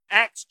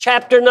Acts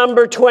chapter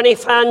number 20,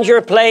 find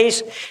your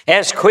place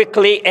as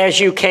quickly as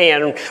you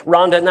can.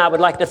 Rhonda and I would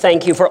like to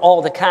thank you for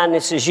all the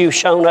kindnesses you've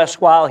shown us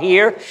while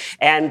here,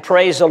 and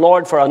praise the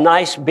Lord for a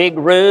nice big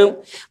room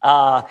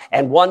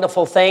and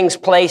wonderful things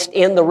placed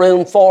in the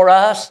room for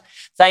us.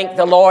 Thank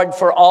the Lord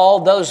for all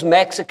those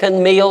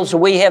Mexican meals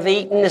we have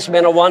eaten. It's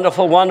been a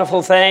wonderful,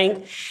 wonderful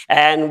thing,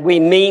 and we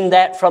mean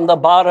that from the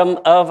bottom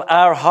of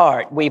our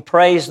heart. We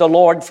praise the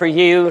Lord for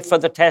you, for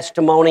the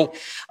testimony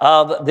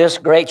of this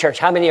great church.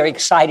 How many are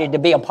excited to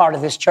be a part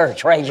of this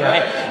church? Raise your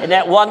hand. Isn't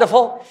that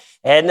wonderful?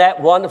 Isn't that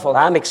wonderful?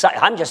 I'm excited.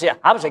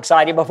 I was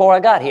excited before I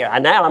got here.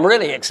 And now I'm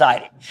really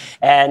excited.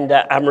 And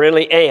I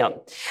really am.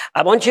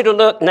 I want you to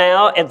look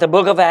now at the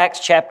book of Acts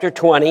chapter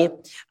 20.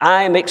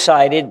 I'm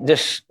excited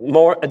this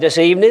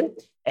evening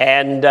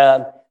and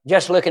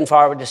just looking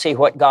forward to see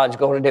what God's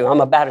going to do. I'm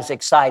about as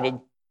excited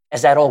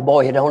as that old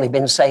boy had only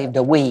been saved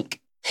a week.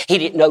 He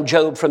didn't know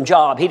Job from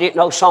Job. He didn't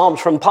know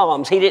Psalms from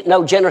Palms. He didn't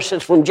know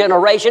Genesis from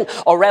generation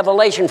or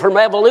Revelation from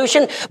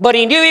revolution, but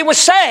he knew he was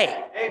saved.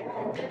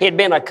 He'd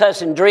been a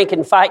cussing,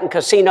 drinking, fighting,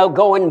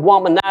 casino-going,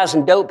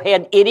 womanizing,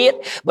 dope-head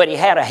idiot, but he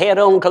had a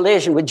head-on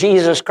collision with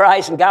Jesus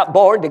Christ and got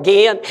born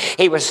again.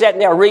 He was sitting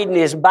there reading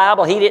his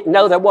Bible. He didn't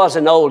know there was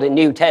an Old and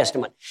New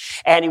Testament.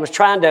 And he was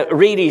trying to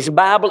read his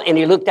Bible, and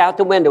he looked out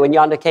the window, and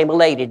yonder came a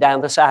lady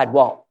down the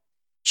sidewalk.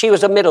 She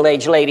was a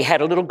middle-aged lady, had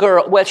a little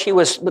girl. Well, she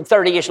was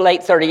 30-ish,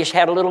 late 30-ish,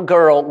 had a little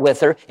girl with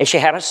her, and she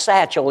had a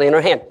satchel in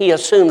her hand. He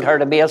assumed her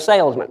to be a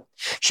salesman.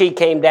 She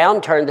came down,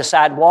 turned the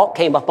sidewalk,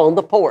 came up on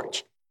the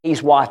porch.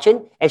 He's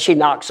watching, and she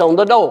knocks on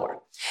the door.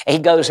 He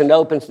goes and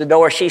opens the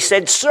door. She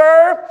said,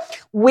 "Sir,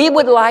 we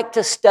would like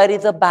to study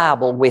the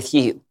Bible with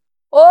you."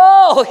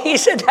 "Oh," he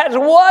said, "that's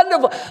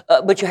wonderful.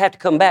 But you have to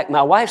come back.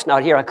 My wife's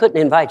not here. I couldn't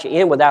invite you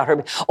in without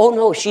her." "Oh,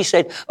 no," she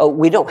said,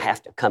 "we don't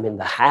have to come in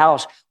the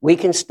house. We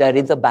can study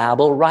the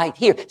Bible right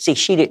here." See,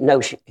 he didn't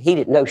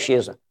know she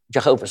is a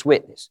Jehovah's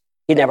Witness.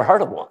 He'd never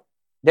heard of one.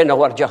 Didn't know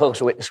what a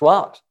Jehovah's Witness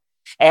was.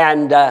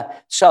 And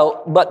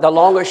but the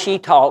longer she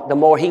talked, the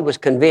more he was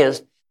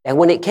convinced. And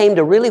when it came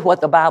to really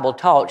what the Bible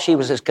taught, she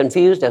was as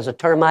confused as a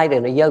termite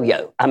and a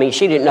yo-yo. I mean,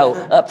 she didn't know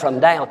up from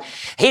down.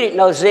 He didn't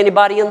know there's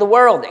anybody in the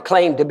world that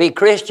claimed to be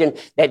Christian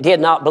that did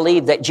not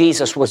believe that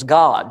Jesus was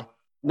God.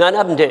 None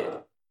of them do.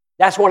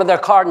 That's one of their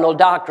cardinal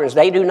doctrines.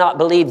 They do not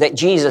believe that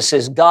Jesus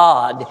is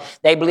God.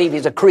 They believe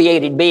he's a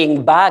created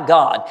being by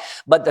God.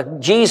 But the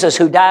Jesus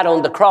who died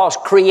on the cross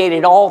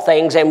created all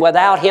things, and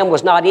without him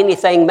was not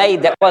anything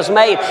made that was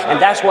made.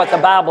 And that's what the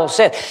Bible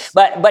said.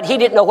 But he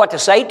didn't know what to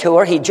say to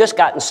her. He'd just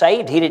gotten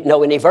saved. He didn't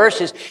know any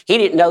verses. He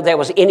didn't know there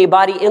was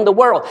anybody in the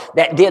world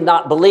that did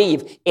not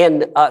believe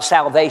in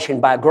salvation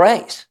by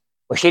grace.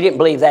 Well, she didn't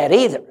believe that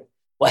either.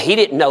 Well, he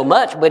didn't know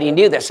much, but he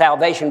knew that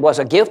salvation was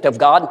a gift of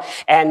God,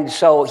 and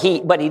so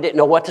but he didn't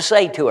know what to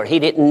say to her. He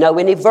didn't know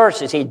any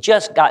verses. He'd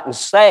just gotten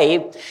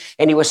saved,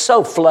 and he was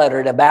so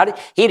fluttered about it.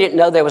 He didn't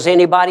know there was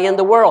anybody in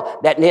the world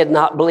that did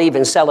not believe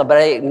in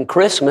celebrating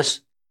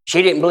Christmas.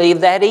 She didn't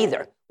believe that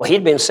either. Well,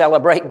 he'd been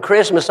celebrating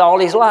Christmas all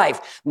his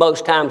life,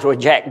 most times with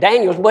Jack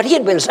Daniels, but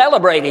he'd been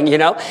celebrating, you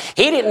know.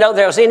 He didn't know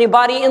there was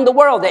anybody in the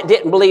world that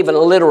didn't believe in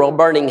a literal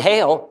burning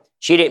hell.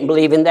 She didn't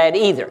believe in that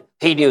either.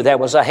 He knew there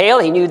was a hell.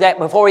 He knew that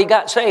before he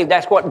got saved.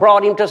 That's what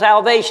brought him to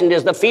salvation,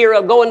 is the fear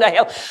of going to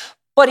hell.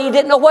 But he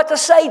didn't know what to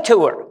say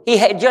to her. He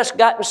had just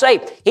gotten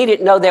saved. He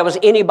didn't know there was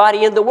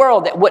anybody in the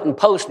world that wouldn't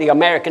post the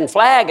American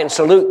flag and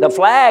salute the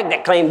flag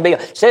that claimed to be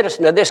a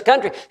citizen of this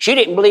country. She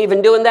didn't believe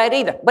in doing that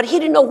either. But he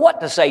didn't know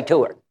what to say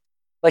to her.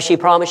 But she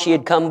promised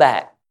she'd come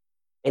back.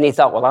 And he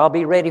thought, well, I'll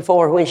be ready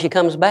for her when she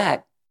comes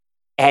back.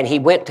 And he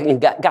went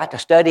and got to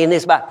studying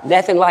his Bible.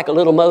 Nothing like a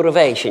little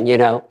motivation, you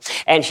know.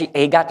 And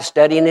he got to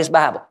studying his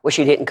Bible. Well,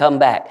 she didn't come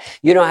back.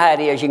 You know how it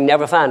is. You can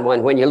never find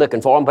one when you're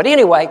looking for them. But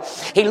anyway,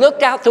 he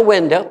looked out the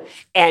window,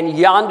 and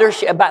yonder,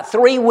 about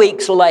 3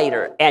 weeks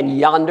later, and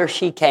yonder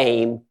she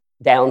came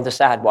down the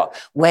sidewalk.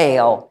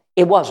 Well,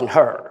 it wasn't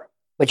her,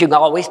 but you can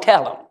always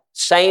tell them.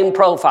 Same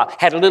profile.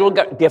 Had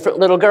a different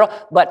little girl,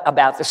 but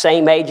about the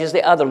same age as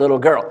the other little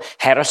girl.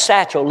 Had a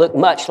satchel, looked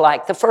much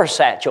like the first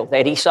satchel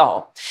that he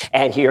saw.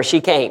 And here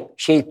she came.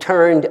 She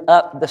turned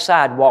up the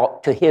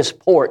sidewalk to his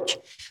porch.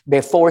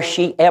 Before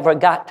she ever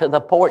got to the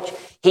porch,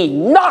 he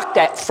knocked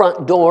that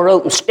front door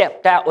open,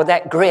 stepped out with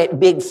that great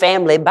big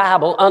family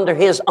Bible under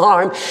his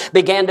arm,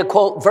 began to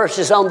quote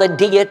verses on the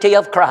deity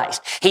of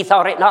Christ. He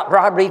thought it not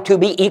robbery to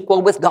be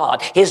equal with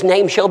God. His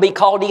name shall be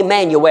called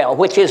Emmanuel,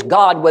 which is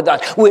God with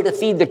us. We're to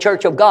feed the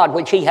church of God,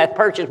 which he hath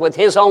purchased with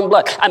his own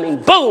blood. I mean,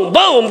 boom,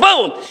 boom,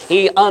 boom.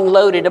 He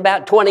unloaded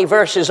about 20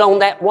 verses on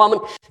that woman.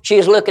 She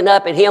was looking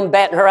up at him,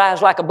 batting her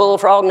eyes like a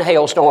bullfrog in a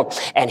hailstorm.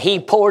 And he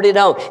poured it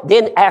on.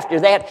 Then after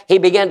that, he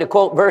began to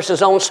quote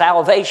verses on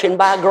salvation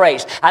by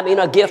grace. I mean,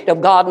 a gift of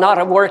God, not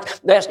of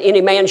works, lest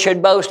any man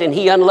should boast. And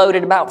he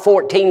unloaded about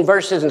 14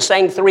 verses and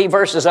sang 3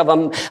 verses of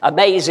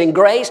amazing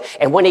grace.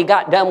 And when he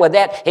got done with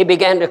that, he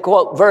began to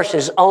quote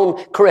verses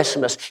on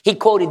Christmas. He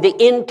quoted the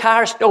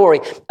entire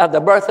story of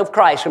the birth of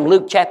Christ twice from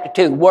Luke chapter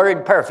 2,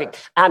 word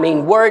perfect. I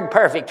mean, word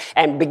perfect.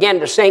 And began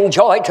to sing,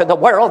 joy to the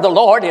world, the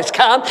Lord is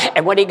come.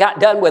 And when he got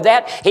done with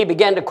that, he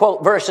began to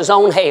quote verses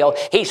on hell.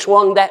 He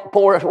swung that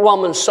poor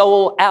woman's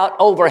soul out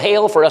over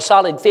hell for a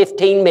solid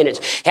 15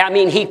 minutes. I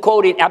mean, he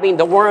quoted,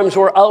 the worms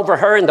were over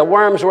her and the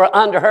worms were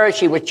under her.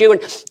 She was chewing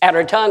at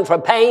her tongue for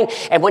pain.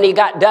 And when he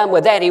got done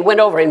with that, he went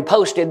over and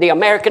posted the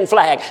American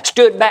flag,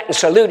 stood back and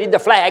saluted the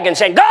flag and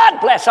said, God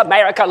bless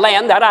America,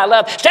 land that I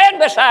love. Stand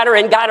beside her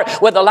and guide her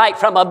with a light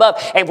from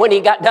above. And when he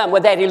got done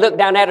with that, he looked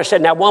down at her and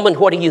said, now, woman,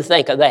 what do you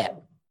think of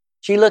that?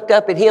 She looked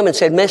up at him and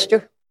said,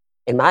 mister,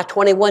 in my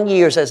 21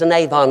 years as an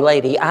Avon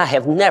lady, I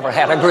have never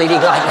had a greeting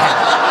like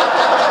that.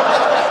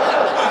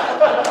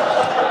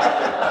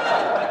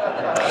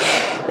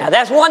 Now,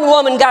 that's one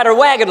woman got her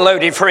wagon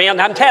loaded, friend.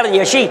 I'm telling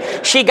you,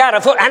 she got a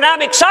foot. And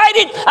I'm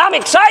excited. I'm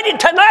excited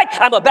tonight.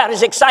 I'm about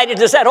as excited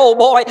as that old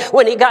boy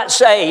when he got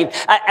saved,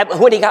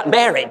 when he got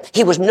married.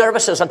 He was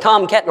nervous as a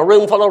tomcat in a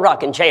room full of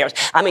rocking chairs.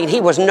 I mean, he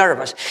was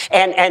nervous.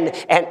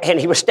 And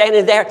he was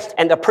standing there,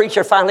 and the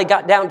preacher finally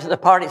got down to the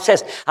part. It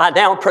says, I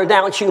now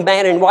pronounce you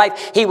man and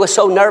wife. He was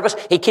so nervous,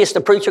 he kissed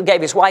the preacher,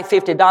 gave his wife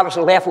 $50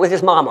 and left with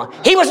his mama.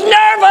 He was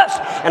nervous.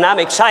 And I'm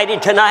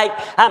excited tonight.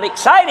 I'm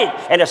excited.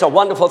 And it's a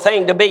wonderful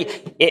thing to be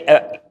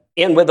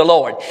in with the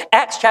Lord.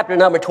 Acts chapter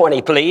number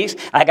 20, please.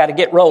 I got to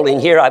get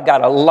rolling here. I've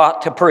got a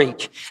lot to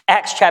preach.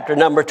 Acts chapter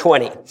number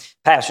 20.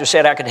 Pastor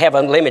said I could have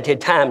unlimited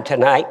time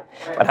tonight,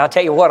 but I'll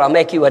tell you what, I'll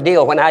make you a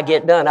deal. When I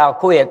get done, I'll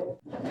quit.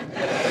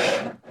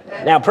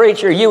 Now,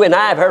 preacher, you and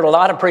I have heard a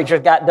lot of preachers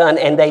got done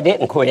and they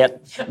didn't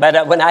quit.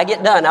 But when I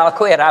get done, I'll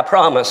quit, I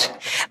promise.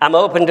 I'm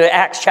open to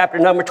Acts chapter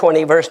number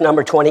 20, verse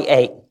number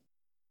 28.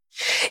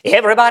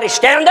 Everybody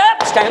stand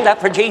up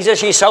for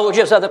Jesus, ye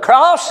soldiers of the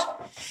cross.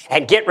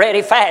 And get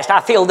ready fast.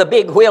 I feel the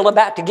big wheel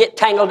about to get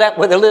tangled up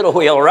with the little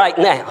wheel right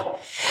now.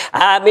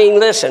 I mean,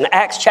 listen,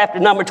 Acts chapter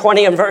number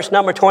 20 and verse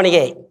number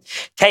 28.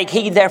 Take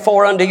heed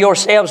therefore unto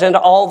yourselves and to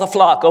all the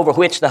flock over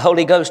which the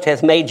Holy Ghost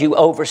hath made you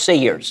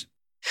overseers,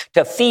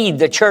 to feed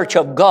the church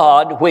of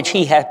God which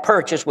he hath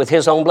purchased with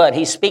his own blood.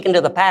 He's speaking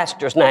to the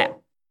pastors now.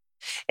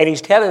 And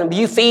he's telling them,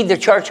 you feed the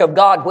church of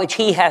God which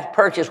he hath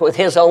purchased with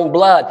his own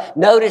blood.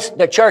 Notice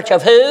the church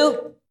of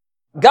who?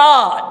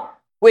 God.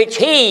 Which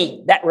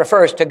he, that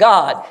refers to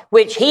God,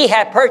 which he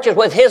had purchased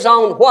with his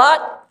own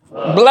what?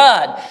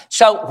 Blood.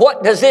 So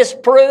what does this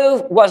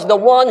prove? Was the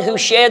one who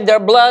shed their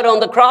blood on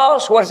the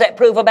cross? What does that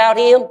prove about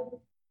him?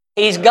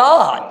 He's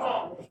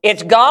God.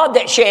 It's God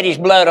that shed his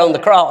blood on the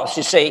cross,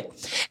 you see.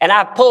 And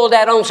I pulled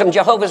that on some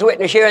Jehovah's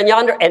Witnesses here and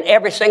yonder, and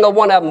every single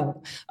one of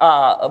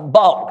them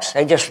balks.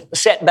 They just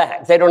sit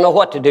back. They don't know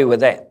what to do with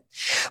that.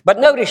 But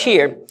notice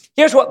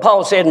here's what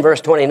Paul said in verse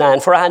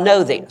 29, for I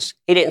know this.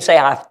 He didn't say,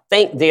 I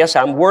think this,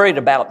 I'm worried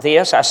about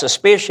this, I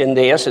suspicion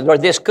this, or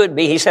this could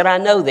be. He said, I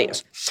know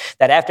this,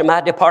 that after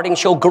my departing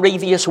shall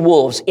grievous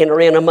wolves enter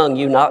in among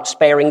you, not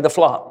sparing the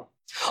flock.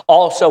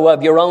 Also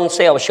of your own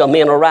selves shall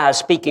men arise,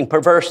 speaking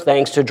perverse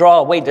things to draw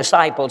away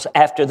disciples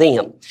after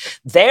them.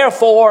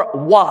 Therefore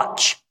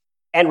watch.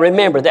 And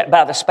remember that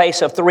by the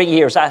space of 3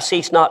 years, I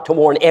cease not to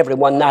warn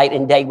everyone night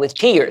and day with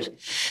tears.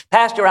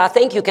 Pastor, I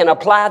think you can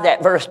apply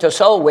that verse to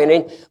soul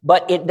winning,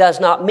 but it does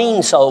not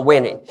mean soul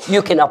winning.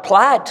 You can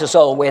apply it to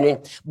soul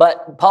winning,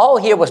 but Paul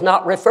here was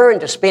not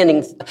referring to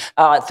spending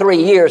 3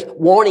 years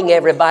warning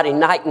everybody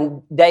night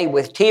and day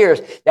with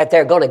tears that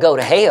they're going to go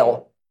to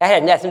hell. That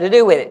had nothing to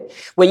do with it.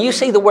 When you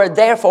see the word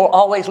therefore,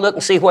 always look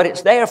and see what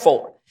it's there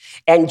for.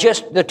 And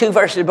just the 2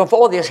 verses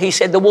before this, he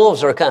said the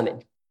wolves are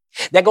coming.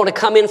 They're going to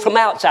come in from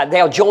outside.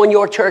 They'll join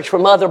your church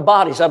from other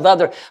bodies, from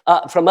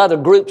other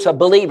groups of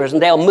believers,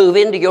 and they'll move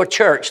into your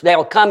church.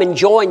 They'll come and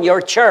join your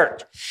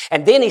church.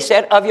 And then he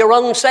said, of your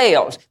own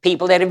selves,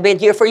 people that have been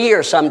here for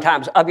years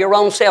sometimes, of your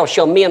own selves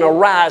shall men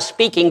arise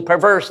speaking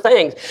perverse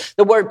things.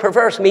 The word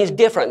perverse means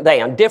different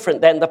than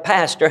the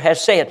pastor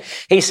has said.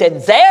 He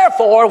said,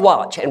 therefore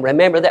watch, and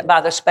remember that by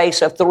the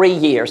space of 3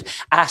 years,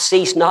 I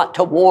cease not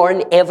to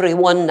warn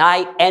everyone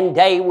night and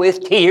day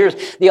with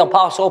tears. The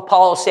Apostle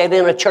Paul said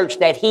in a church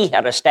that he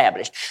had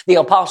established. The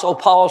Apostle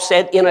Paul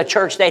said in a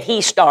church that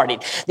he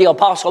started. The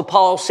Apostle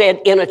Paul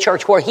said in a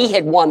church where he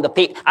had won the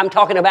people. I'm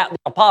talking about the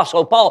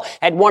Apostle Paul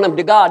had won them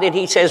to God, and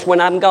he says, when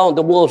I'm gone,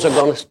 the wolves are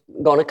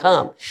going to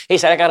come. He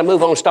said, I got to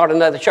move on and start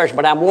another church,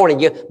 but I'm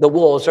warning you, the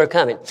wolves are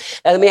coming.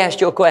 Now, let me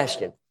ask you a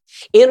question.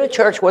 In a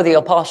church where the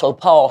Apostle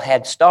Paul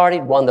had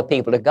started, won the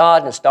people to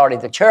God, and started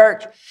the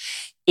church,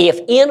 if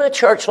in a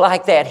church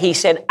like that, he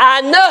said,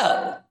 I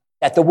know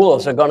that the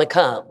wolves are going to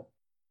come,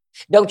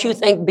 don't you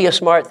think it'd be a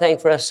smart thing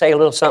for us to say a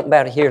little something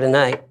about it here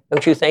tonight?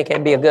 Don't you think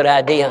it'd be a good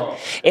idea?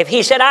 If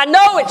he said, I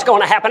know it's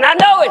going to happen, I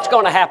know it's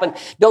going to happen,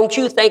 don't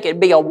you think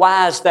it'd be a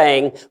wise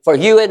thing for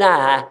you and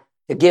I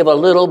to give a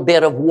little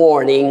bit of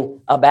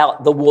warning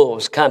about the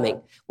wolves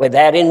coming? With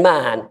that in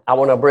mind, I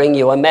want to bring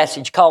you a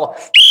message called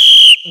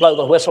Blow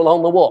the whistle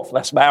on the wolf.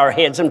 Let's bow our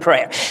heads in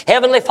prayer.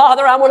 Heavenly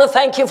Father, I want to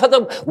thank you for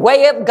the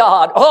way of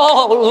God.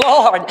 Oh,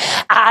 Lord,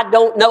 I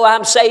don't know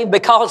I'm saved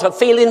because of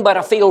feeling, but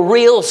I feel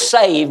real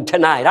saved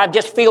tonight. I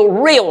just feel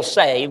real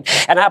saved.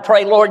 And I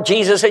pray, Lord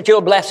Jesus, that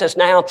you'll bless us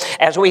now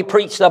as we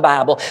preach the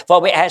Bible.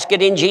 For we ask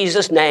it in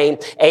Jesus' name.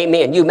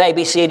 Amen. You may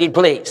be seated,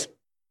 please.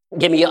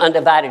 Give me your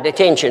undivided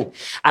attention.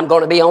 I'm going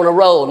to be on a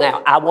roll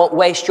now. I won't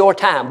waste your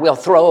time. We'll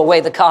throw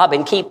away the cob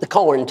and keep the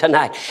corn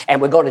tonight.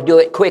 And we're going to do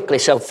it quickly,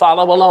 so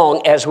follow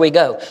along as we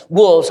go.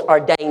 Wolves are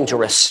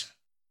dangerous.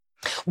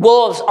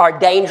 Wolves are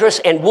dangerous,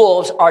 and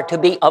wolves are to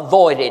be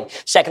avoided.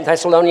 2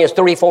 Thessalonians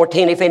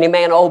 3:14, if any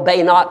man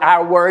obey not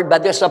our word by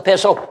this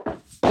epistle,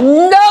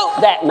 note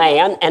that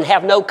man and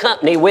have no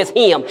company with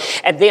him.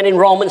 And then in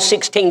Romans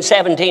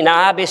 16:17, now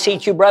I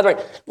beseech you, brethren,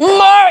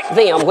 mark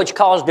them which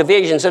cause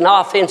divisions and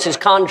offenses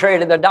contrary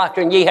to the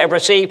doctrine ye have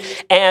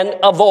received, and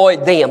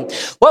avoid them.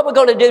 What we're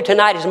going to do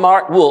tonight is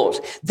mark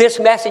wolves. This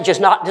message is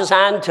not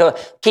designed to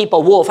keep a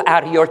wolf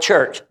out of your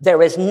church.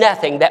 There is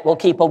nothing that will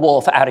keep a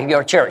wolf out of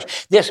your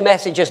church. This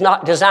message is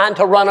not designed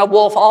to run a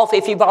wolf off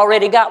if you've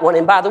already got one.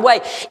 And by the way,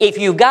 if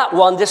you've got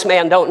one, this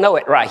man don't know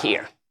it right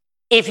here.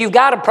 If you've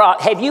got a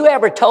problem, have you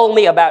ever told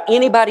me about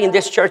anybody in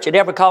this church that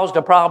ever caused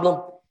a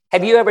problem?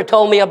 Have you ever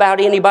told me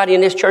about anybody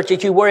in this church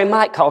that you worry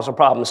might cause a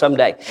problem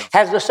someday?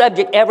 Has the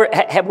subject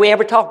have we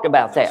ever talked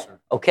about that?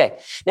 Okay.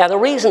 Now, the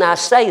reason I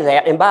say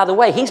that, and by the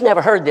way, he's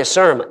never heard this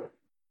sermon.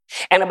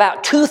 And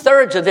about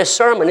 2/3 of this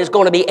sermon is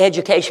going to be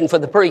education for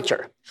the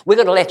preacher. We're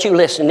going to let you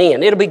listen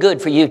in. It'll be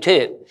good for you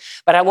too.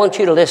 But I want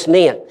you to listen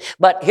in.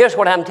 But here's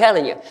what I'm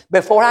telling you.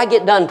 Before I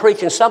get done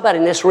preaching, somebody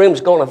in this room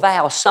is going to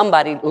vow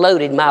somebody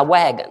loaded my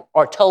wagon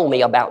or told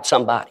me about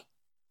somebody.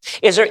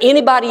 Is there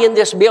anybody in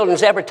this building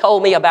that's ever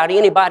told me about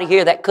anybody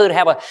here that could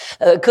have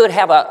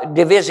a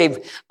divisive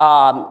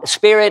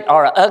spirit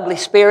or an ugly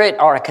spirit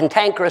or a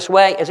cantankerous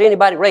way? Is there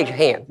anybody? Raise your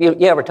hand. You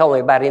ever told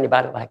me about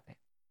anybody like that?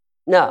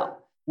 No.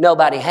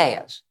 Nobody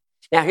has.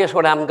 Now, here's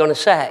what I'm going to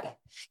say.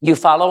 You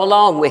follow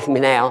along with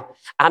me now.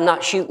 I'm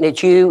not shooting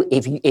at you.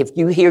 If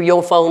you hear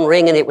your phone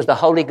ringing, it was the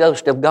Holy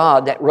Ghost of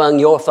God that rung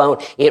your phone.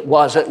 It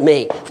wasn't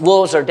me.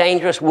 Wolves are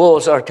dangerous.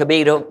 Wolves are to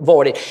be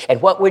avoided.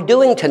 And what we're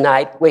doing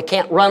tonight, we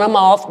can't run them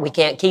off. We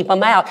can't keep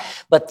them out.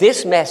 But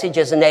this message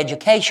is an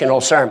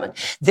educational sermon.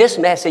 This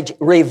message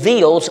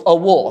reveals a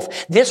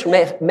wolf. This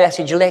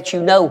message lets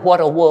you know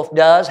what a wolf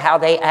does, how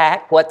they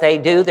act, what they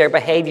do, their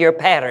behavior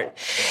pattern.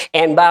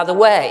 And by the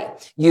way,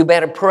 you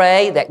better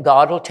pray that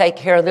God will take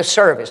care of the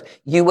service.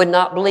 You would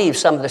not believe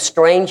some of the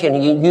strange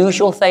and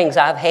unusual things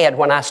I've had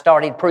when I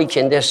started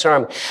preaching this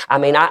sermon. I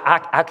mean,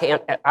 I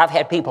can't, I've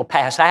had people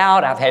pass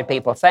out, I've had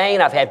people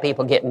faint, I've had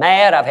people get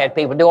mad, I've had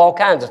people do all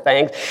kinds of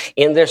things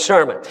in this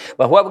sermon.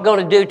 But what we're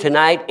going to do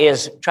tonight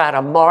is try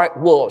to mark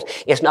wolves.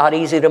 It's not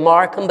easy to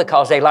mark them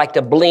because they like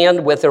to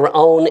blend with their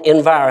own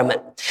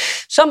environment.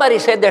 Somebody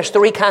said there's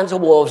 3 kinds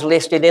of wolves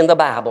listed in the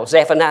Bible.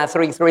 Zephaniah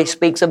 3:3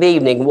 speaks of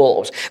evening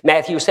wolves.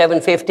 Matthew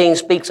 7:15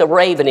 speaks of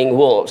ravening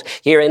wolves.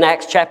 Here in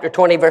Acts chapter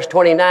 20, verse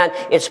 29,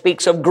 it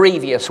speaks of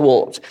grievous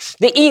wolves.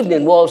 The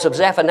evening wolves of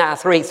Zephaniah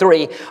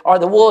 3:3 are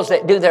the wolves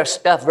that do their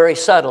stuff very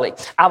subtly.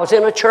 I was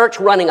in a church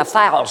running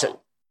 1,000,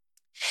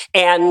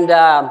 and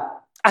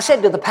I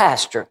said to the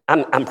pastor,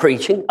 I'm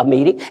preaching a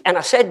meeting, and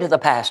I said to the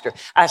pastor,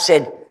 I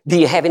said, do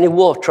you have any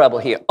wolf trouble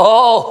here?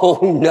 Oh,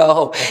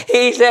 no.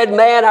 He said,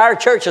 man, our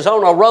church is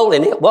on a roll,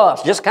 and it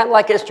was just kind of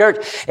like this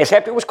church,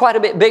 except it was quite a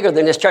bit bigger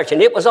than this church,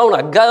 and it was on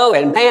a go,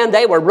 and man,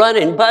 they were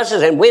running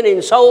buses and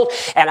winning souls,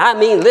 and I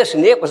mean,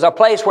 listen, it was a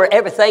place where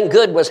everything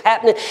good was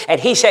happening, and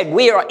he said,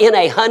 we are in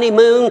a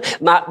honeymoon.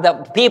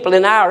 The people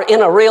and I are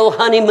in a real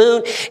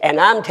honeymoon, and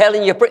I'm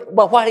telling you,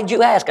 well, why did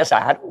you ask? I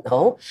said, I don't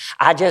know.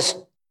 I just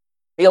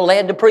feel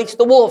led to preach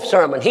the wolf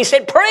sermon. He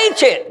said,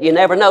 preach it. You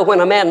never know when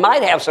a man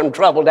might have some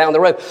trouble down the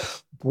road.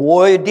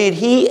 Boy, did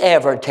he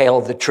ever tell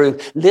the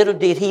truth. Little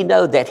did he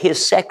know that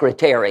his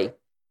secretary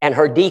and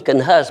her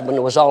deacon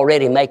husband was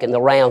already making the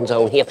rounds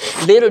on him.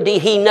 Little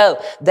did he know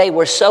they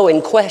were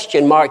sowing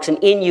question marks and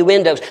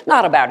innuendos,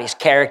 not about his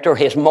character,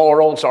 his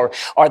morals, or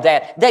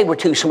that. They were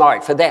too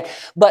smart for that.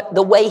 But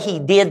the way he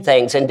did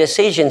things and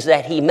decisions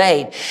that he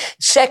made,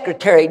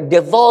 secretary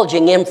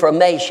divulging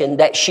information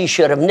that she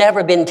should have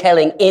never been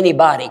telling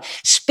anybody,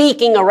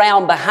 speaking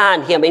around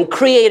behind him and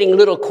creating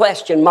little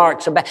question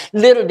marks about.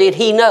 Little did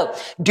he know.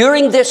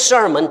 During this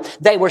sermon,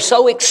 they were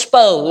so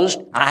exposed,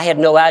 I had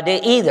no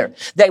idea either.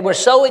 They were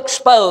so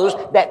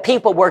exposed that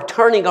people were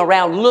turning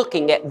around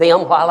looking at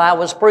them while I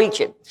was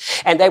preaching.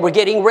 And they were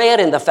getting red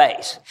in the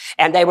face.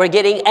 And they were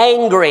getting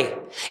angry.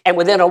 And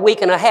within a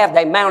week and a half,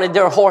 they mounted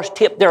their horse,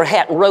 tipped their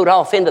hat, and rode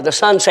off into the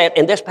sunset.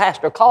 And this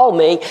pastor called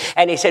me,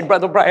 and he said,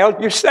 Brother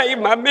Brown, you saved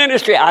my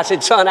ministry. I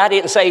said, son, I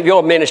didn't save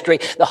your ministry.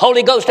 The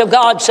Holy Ghost of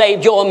God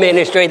saved your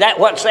ministry. That's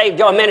what saved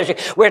your ministry.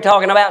 We're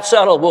talking about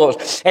subtle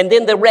wolves. And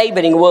then the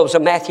ravening wolves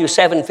of Matthew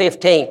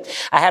 7:15.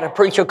 I had a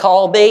preacher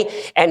call me,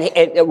 and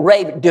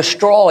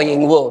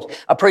destroying wolves.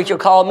 A preacher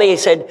called me and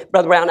said,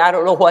 Brother Brown, I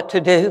don't know what to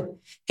do.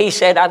 He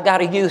said, I've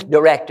got a youth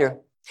director,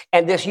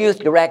 And this youth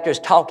director is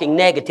talking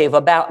negative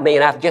about me,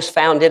 and I've just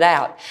found it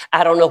out.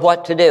 I don't know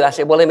what to do. I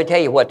said, well, let me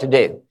tell you what to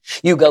do.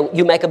 You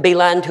make a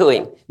beeline to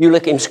him. You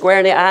look him square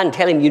in the eye and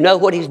tell him you know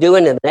what he's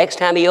doing, and the next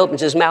time he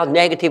opens his mouth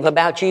negative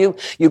about you,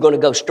 you're going to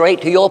go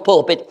straight to your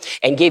pulpit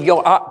and give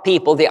your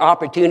people the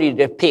opportunity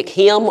to pick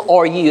him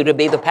or you to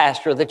be the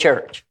pastor of the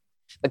church.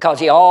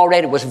 Because he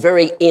already was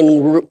very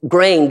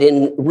ingrained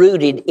and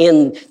rooted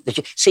in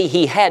the. See,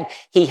 he had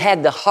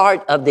the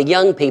heart of the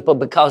young people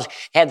because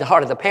he had the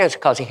heart of the parents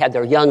because he had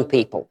their young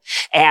people,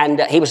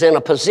 and he was in a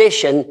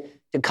position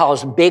to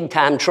cause big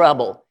time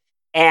trouble.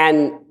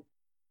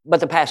 But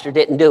the pastor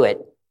didn't do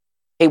it.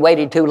 He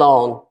waited too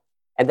long,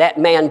 and that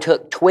man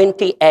took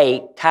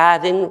 28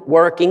 tithing,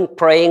 working,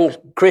 praying,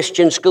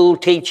 Christian school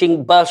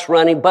teaching, bus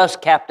running, bus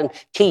captain,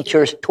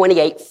 teachers,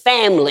 28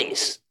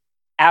 families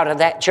out of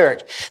that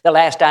church. The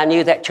last I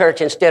knew, that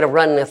church, instead of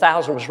running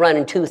 1,000, was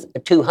running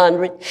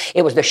 200.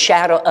 It was the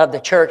shadow of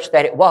the church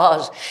that it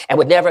was and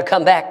would never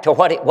come back to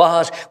what it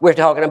was. We're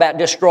talking about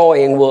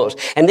destroying wolves.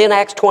 And then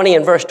Acts 20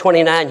 and verse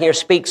 29 here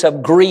speaks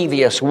of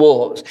grievous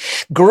wolves.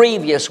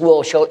 Grievous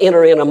wolves shall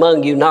enter in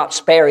among you, not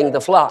sparing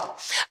the flock.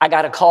 I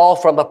got a call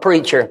from a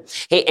preacher,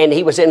 and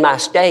he was in my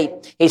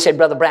state. He said,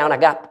 Brother Brown, I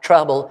got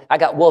trouble. I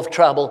got wolf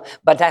trouble,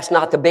 but that's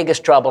not the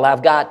biggest trouble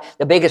I've got.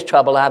 The biggest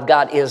trouble I've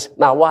got is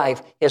my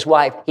wife, his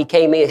wife. He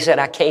came in, he said,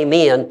 I came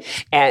in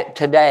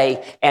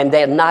today and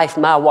they had knifed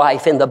my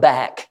wife in the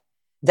back.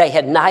 They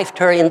had knifed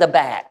her in the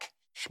back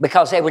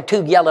because they were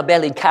too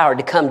yellow-bellied coward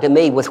to come to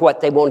me with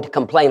what they wanted to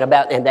complain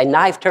about, and they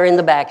knifed her in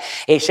the back.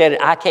 He said,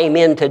 I came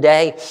in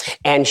today,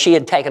 and she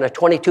had taken a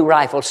 .22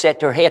 rifle, set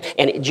to her head,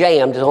 and it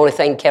jammed. The only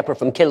thing kept her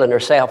from killing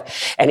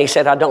herself. And he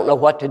said, I don't know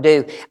what to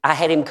do. I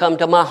had him come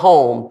to my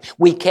home.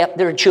 We kept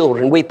their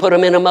children. We put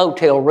them in a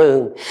motel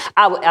room.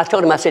 I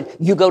told him, I said,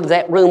 you go to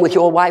that room with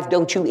your wife.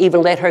 Don't you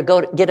even let her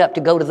get up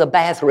to go to the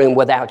bathroom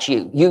without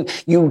you.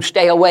 You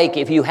stay awake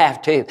if you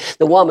have to.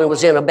 The woman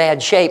was in a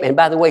bad shape, and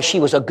by the way, she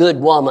was a good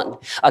woman.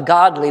 A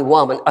godly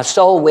woman, a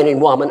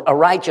soul-winning woman, a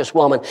righteous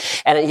woman.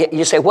 And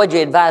you say, what'd you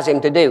advise him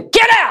to do?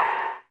 Get out!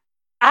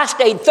 I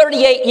stayed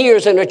 38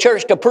 years in a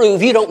church to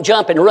prove you don't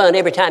jump and run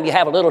every time you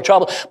have a little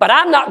trouble. But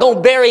I'm not going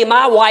to bury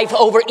my wife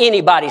over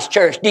anybody's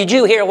church. Did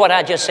you hear what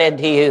I just said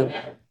to you?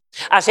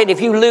 I said, if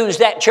you lose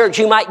that church,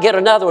 you might get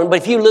another one. But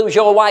if you lose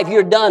your wife,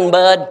 you're done,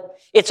 bud.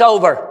 It's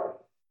over.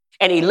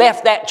 And he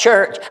left that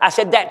church. I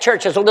said, that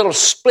church is a little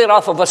split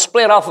off of a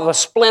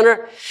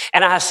splinter.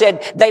 And I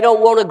said, they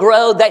don't want to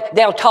grow.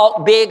 They'll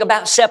talk big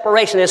about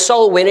separation and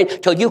soul winning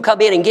till you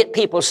come in and get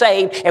people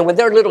saved. And when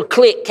their little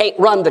clique can't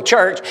run the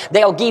church,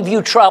 they'll give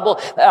you trouble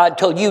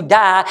till you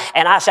die.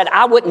 And I said,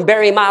 I wouldn't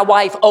bury my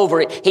wife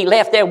over it. He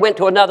left there, went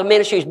to another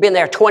ministry. He's been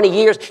there 20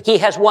 years. He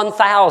has won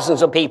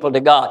thousands of people to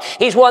God.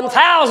 He's won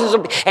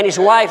thousands and his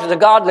wife is a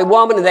godly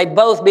woman, and they've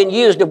both been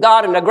used of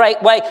God in a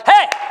great way.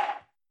 Hey!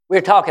 We're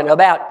talking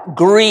about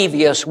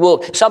grievous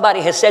wolves.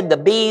 Somebody has said the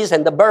bees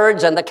and the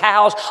birds and the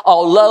cows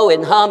all low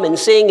and hum and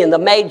sing in the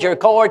major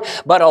chord,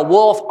 but a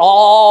wolf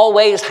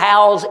always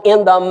howls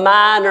in the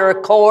minor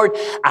chord.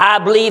 I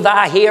believe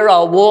I hear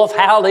a wolf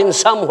howling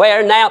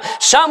somewhere now.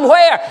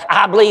 Somewhere,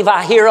 I believe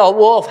I hear a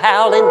wolf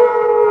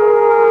howling.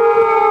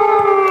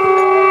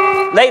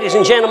 Ladies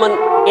and gentlemen,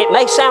 it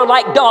may sound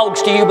like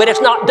dogs to you, but it's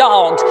not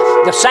dogs.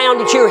 The sound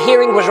that you're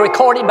hearing was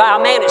recorded by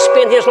a man that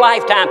spent his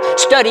lifetime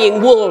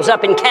studying wolves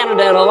up in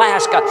Canada and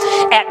Alaska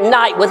at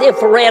night with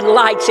infrared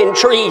lights in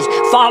trees,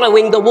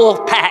 following the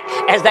wolf pack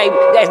as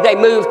they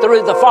move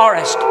through the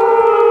forest.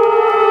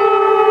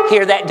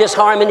 Hear that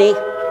disharmony?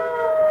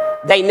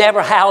 They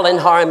never howl in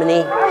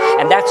harmony,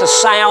 and that's a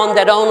sound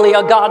that only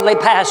a godly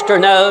pastor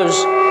knows.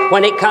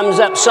 When it comes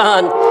up,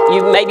 son,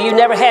 maybe you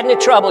never had any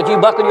trouble. You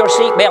buckle your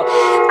seatbelt.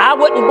 I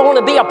wouldn't want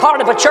to be a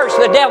part of a church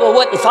the devil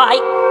wouldn't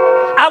fight.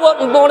 I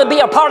wouldn't want to be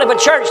a part of a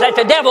church that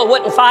the devil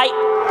wouldn't fight.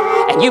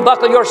 And you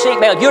buckle your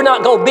seatbelt. You're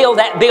not going to build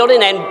that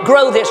building and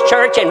grow this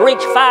church and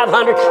reach 500,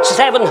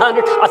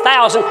 700,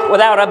 1,000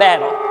 without a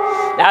battle.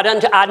 Now,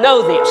 I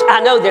know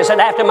this, that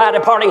after my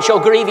departing shall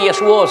grievous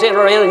wolves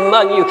enter in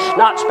among you,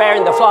 not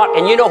sparing the flock.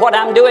 And you know what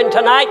I'm doing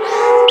tonight?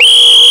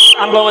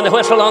 I'm blowing the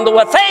whistle on the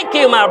wolf. Thank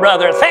you, my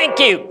brother. Thank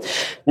you.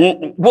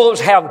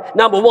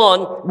 Number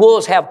one,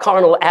 wolves have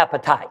carnal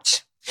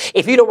appetites.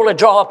 If you don't want to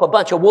draw up a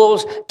bunch of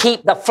wolves,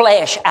 keep the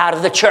flesh out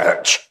of the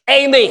church.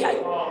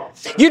 Amen.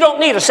 You don't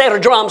need a set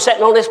of drums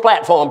sitting on this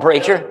platform,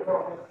 preacher.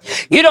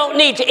 You don't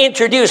need to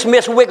introduce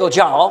Miss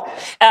Wigglejaw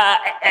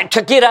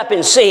to get up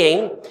and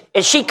sing.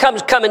 And she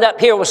comes coming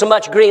up here with so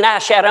much green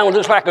eyeshadow on,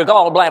 looks like her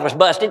gallbladder's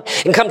busted,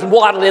 and comes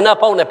waddling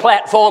up on the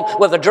platform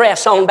with a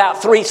dress on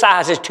about 3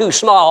 sizes too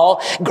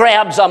small,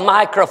 grabs a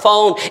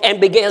microphone and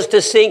begins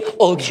to sing,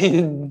 oh,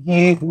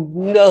 you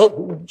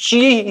know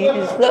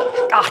Jesus.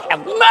 God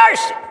have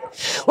mercy.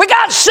 We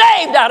got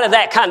saved out of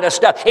that kind of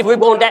stuff. If we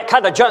want that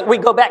kind of junk, we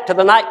go back to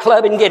the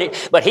nightclub and get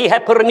it. But he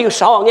had put a new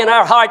song in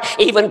our heart,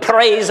 even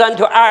praise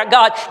unto our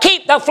God.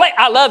 Keep the flesh.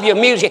 I love your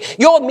music.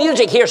 Your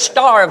music here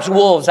starves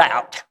wolves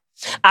out.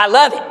 I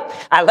love it.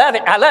 I love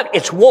it. I love it.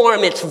 It's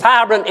warm. It's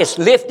vibrant. It's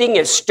lifting.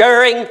 It's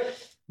stirring.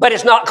 But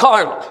it's not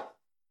carnal.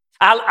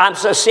 I'm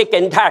so sick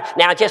and tired.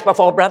 Now, just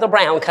before Brother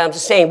Brown comes to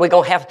sing, we're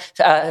going to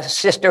have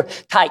Sister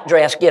Tight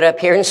Dress get up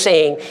here and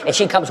sing. And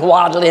she comes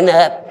waddling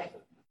up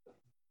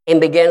and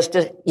begins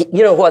to,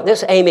 you know what?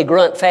 This Amy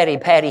Grunt, Fatty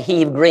Patty,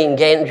 Heave, Green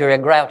Gander,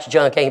 Grouch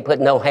Junk ain't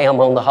putting no ham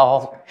on the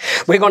hog.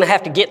 We're going to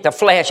have to get the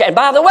flesh. And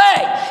by the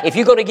way, if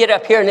you're going to get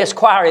up here in this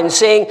choir and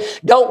sing,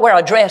 don't wear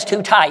a dress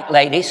too tight,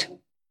 ladies.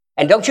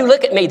 And don't you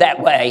look at me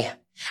that way.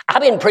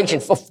 I've been preaching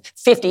for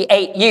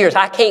 58 years.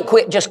 I can't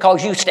quit just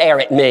because you stare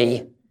at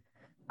me.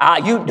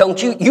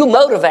 You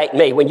motivate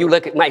me when you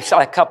look at me. So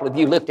a couple of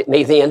you looked at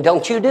me then.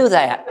 Don't you do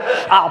that.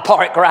 I'll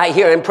park right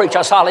here and preach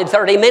a solid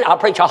 30 minutes. I'll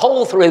preach a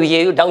hole through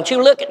you. Don't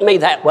you look at me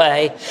that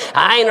way.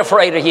 I ain't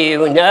afraid of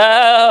you.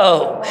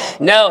 No.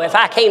 If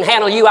I can't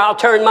handle you, I'll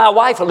turn my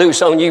wife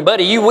loose on you,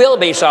 buddy. You will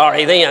be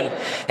sorry then.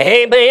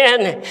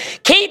 Amen.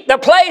 Keep the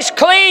place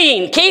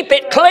clean. Keep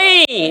it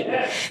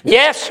clean.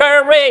 Yes,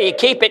 sirree.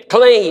 Keep it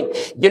clean.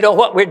 You know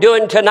what we're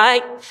doing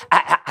tonight?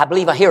 I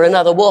believe I hear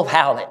another wolf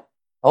howling.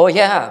 Oh,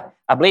 yeah.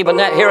 I believe in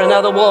that. Hear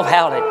another wolf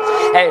howling.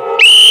 And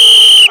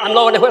I'm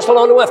blowing the whistle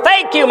on the wolf.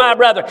 Thank you, my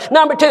brother.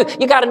 Number 2,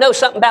 you got to know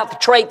something about the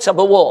traits of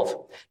a wolf.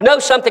 Know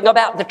something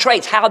about the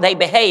traits, how they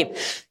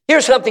behave.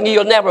 Here's something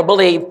you'll never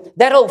believe.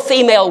 That old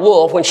female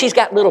wolf, when she's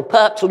got little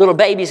pups, little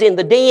babies in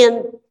the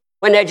den,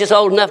 when they're just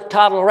old enough to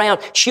toddle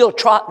around, she'll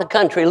trot the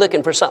country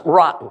looking for something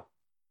rotten.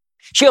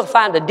 She'll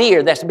find a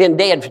deer that's been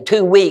dead for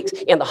 2 weeks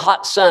in the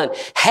hot sun,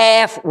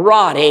 half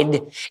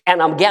rotted,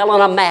 and a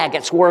gallon of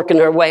maggots working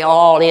their way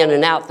all in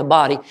and out the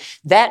body.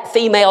 That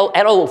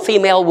old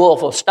female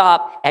wolf will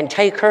stop and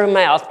take her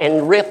mouth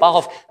and rip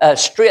off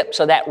strips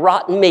of that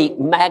rotten meat,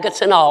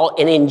 maggots and all,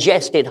 and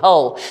ingest it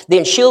whole.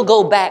 Then she'll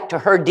go back to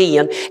her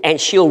den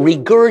and she'll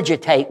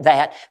regurgitate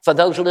that for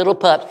those little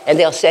pups, and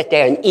they'll sit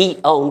there and eat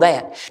on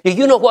that. Do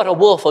you know what a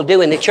wolf will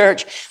do in the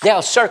church?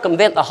 They'll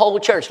circumvent the whole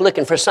church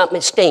looking for something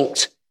that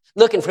stinks.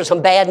 Looking for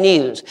some bad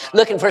news,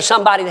 looking for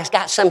somebody that's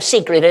got some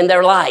secret in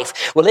their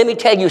life. Well, let me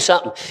tell you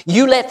something.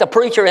 You let the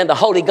preacher and the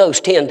Holy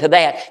Ghost tend to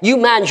that. You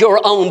mind your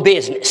own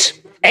business.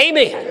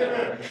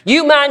 Amen.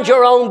 You mind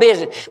your own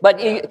business. But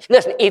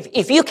listen,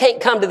 if you can't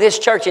come to this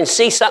church and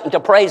see something to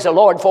praise the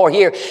Lord for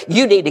here,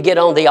 you need to get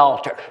on the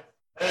altar.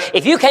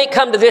 If you can't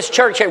come to this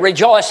church and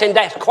rejoice in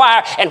that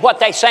choir and what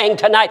they sang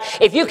tonight,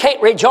 if you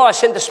can't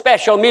rejoice in the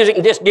special music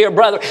and this dear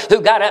brother who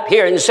got up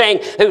here and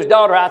sang, whose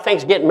daughter I think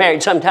is getting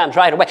married sometimes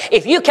right away,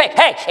 if you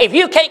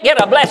can't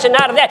get a blessing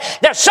out of that,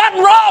 there's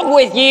something wrong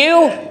with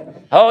you.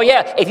 Oh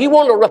yeah, if you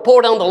want to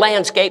report on the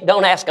landscape,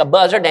 don't ask a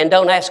buzzard and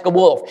don't ask a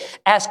wolf.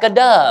 Ask a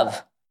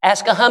dove.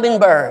 Ask a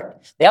hummingbird.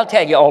 They'll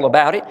tell you all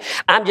about it.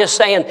 I'm just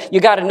saying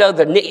you got to know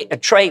the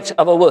traits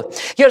of a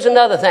wolf. Here's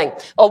another thing.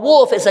 A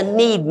wolf is a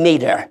need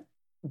meter.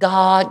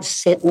 God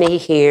sent me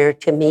here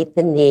to meet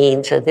the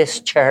needs of this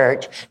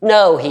church.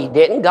 No, he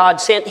didn't. God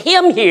sent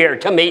him here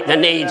to meet the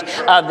needs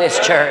of this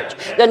church.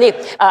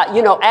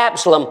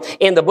 Absalom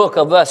in the book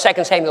of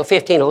 2 Samuel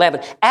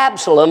 15:11,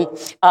 Absalom,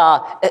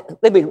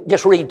 let me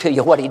just read to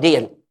you what he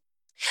did.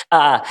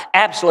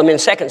 Absalom in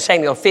 2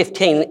 Samuel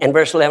 15 and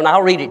verse 11.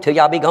 I'll read it to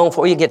you. I'll be gone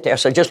before you get there.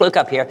 So just look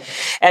up here.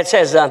 It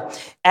says,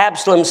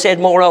 Absalom said,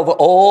 moreover,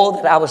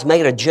 oh, that I was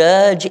made a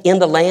judge in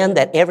the land,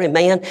 that every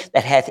man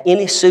that hath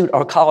any suit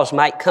or cause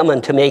might come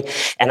unto me,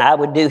 and I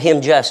would do him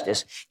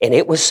justice. And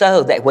it was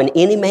so that when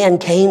any man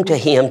came to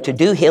him to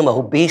do him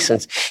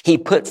obeisance, he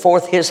put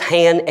forth his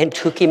hand and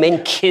took him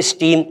and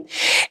kissed him.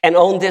 And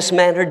on this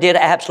manner did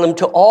Absalom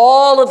to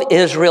all of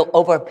Israel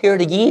over a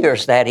period of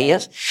years, that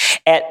is,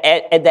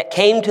 and that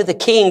came to the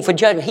king for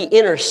judgment. He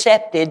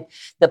intercepted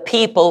the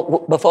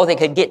people before they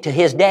could get to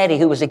his daddy,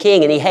 who was the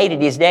king, and he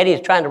hated his daddy. He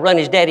was trying to run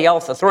his daddy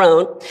off the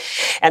throne.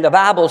 And the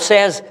Bible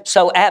says,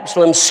 so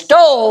Absalom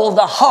stole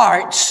the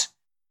hearts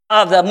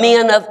of the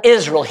men of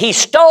Israel. He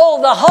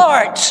stole the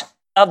hearts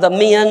of the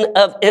men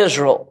of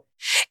Israel.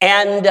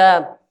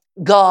 And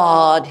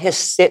God has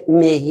sent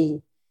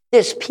me.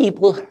 There's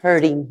people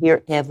hurting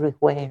here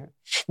everywhere.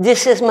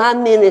 This is my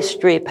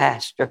ministry,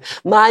 Pastor.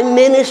 My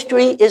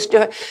ministry is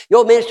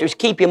your ministry is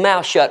keep your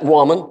mouth shut,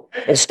 woman,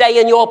 and stay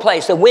in your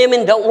place. The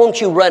women don't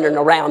want you running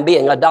around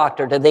being a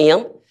doctor to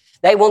them.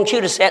 They want you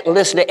to sit and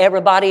listen to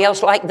everybody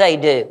else like they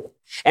do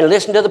and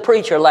listen to the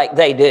preacher like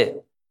they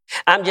do.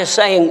 I'm just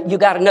saying you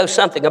got to know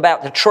something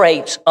about the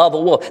traits of a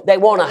wolf. They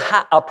want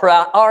a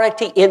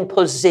priority in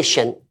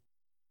position.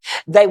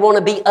 They want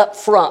to be up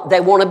front. They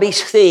want to be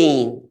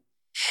seen.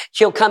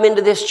 She'll come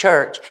into this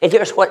church, and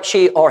here's what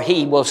she or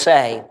he will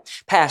say.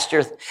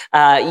 Pastor,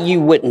 you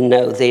wouldn't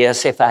know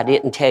this if I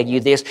didn't tell you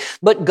this,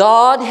 but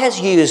God has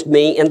used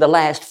me in the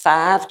last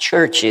 5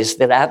 churches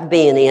that I've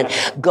been in.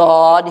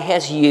 God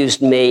has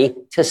used me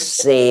to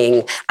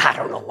sing. I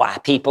don't know why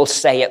people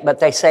say it, but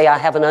they say I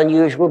have an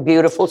unusual,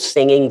 beautiful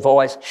singing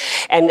voice.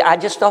 And I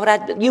just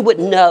thought you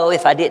wouldn't know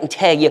if I didn't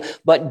tell you,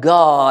 but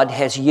God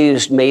has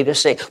used me to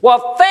sing.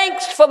 Well,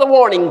 thanks for the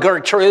warning,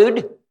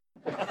 Gertrude.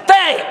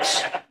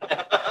 Thanks.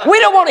 We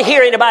don't want to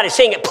hear anybody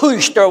sing it,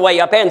 push their way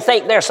up there and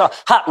think they're so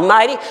hot and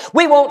mighty.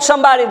 We want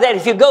somebody that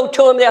if you go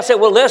to them, they'll say,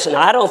 well, listen,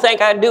 I don't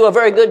think I do a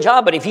very good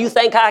job, but if you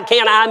think I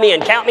can, I'm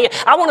in. Count me in.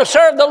 I want to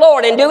serve the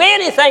Lord and do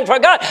anything for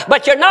God.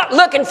 But you're not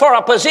looking for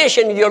a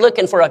position. You're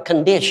looking for a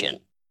condition.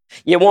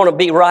 You want to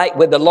be right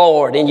with the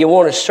Lord, and you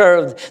want to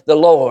serve the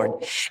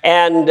Lord,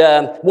 and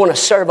want to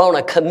serve on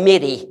a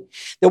committee.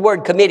 The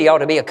word committee ought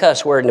to be a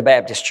cuss word in the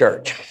Baptist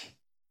church.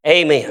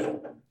 Amen.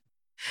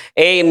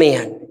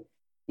 Amen.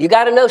 You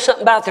got to know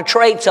something about the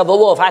traits of a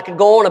wolf. I could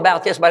go on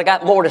about this, but I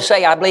got more to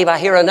say. I believe I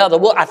hear another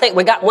wolf. I think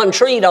we got one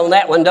treat on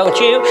that one, don't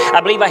you?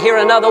 I believe I hear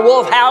another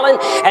wolf howling.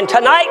 And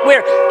tonight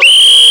we're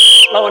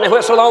blowing the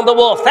whistle on the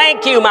wolf.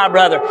 Thank you, my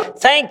brother.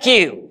 Thank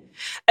you.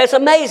 It's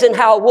amazing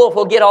how a wolf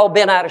will get all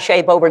bent out of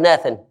shape over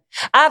nothing.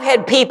 I've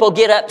had people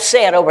get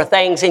upset over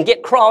things and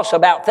get cross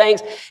about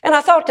things. And I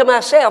thought to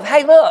myself,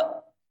 hey, look.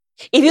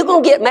 If you're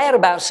going to get mad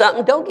about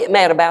something, don't get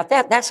mad about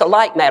that. That's a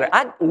light matter.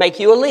 I'd make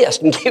you a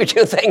list and give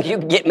you things you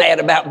can get mad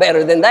about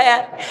better than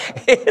that.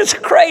 It's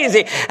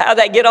crazy how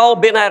they get all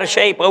bent out of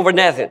shape over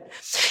nothing.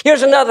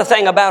 Here's another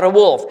thing about a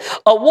wolf.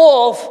 A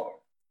wolf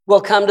will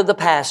come to the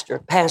pastor.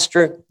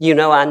 Pastor, you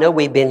know, I know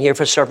we've been here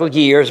for several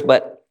years,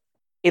 but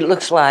it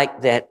looks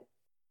like that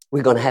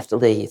we're going to have to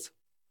leave.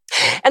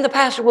 And the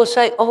pastor will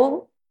say,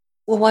 oh,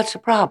 well, what's the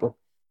problem?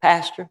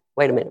 Pastor,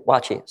 wait a minute,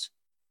 watch this.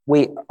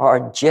 We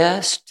are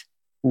just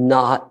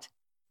not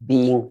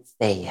being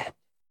fed.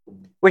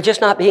 We're just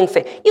not being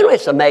fed. You know,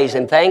 it's an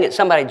amazing thing that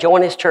somebody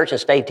join this church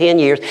and stay 10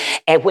 years,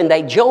 and when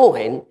they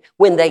join,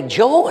 they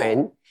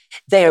join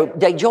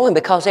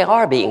because they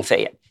are being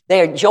fed.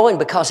 They're joined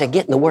because they're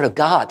getting the Word of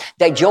God.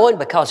 They join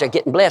because they're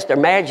getting blessed. Their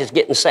marriage is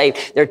getting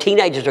saved. Their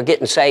teenagers are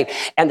getting saved.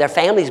 And their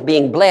family's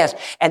being blessed.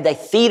 And they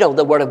feed on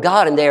the Word of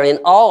God, and they're in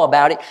awe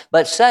about it.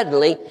 But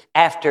suddenly,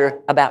 after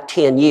about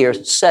 10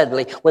 years,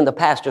 when the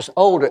pastor's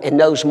older and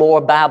knows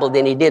more Bible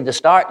than he did to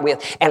start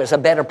with, and is a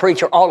better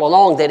preacher all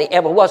along than he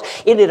ever was,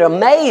 it is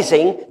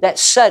amazing that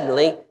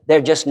suddenly they're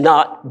just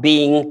not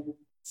being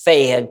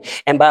fed.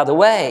 And by the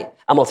way,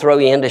 I'm going to throw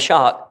you into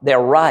shock. They're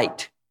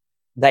right.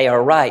 They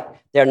are right.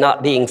 They're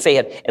not being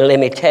fed. And let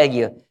me tell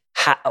you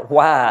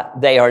why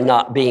they are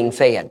not being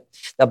fed.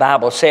 The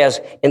Bible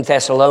says in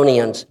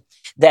Thessalonians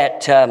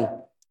that,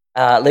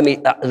 let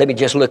me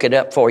just look it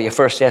up for you.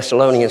 1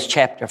 Thessalonians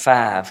chapter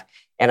 5,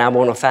 and I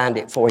want to find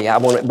it for you.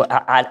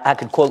 I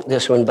could quote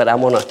this one, but I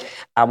want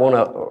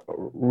to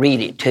read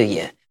it to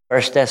you.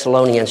 1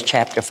 Thessalonians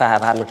chapter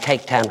 5. I'm going to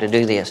take time to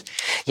do this.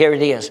 Here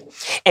it is.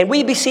 And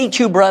we beseech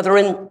you,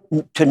 brethren,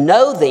 to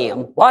know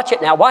them. Watch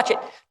it now, watch it.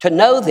 To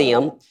know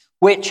them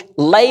which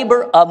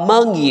labor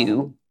among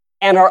you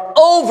and are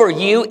over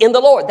you in the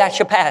Lord. That's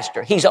your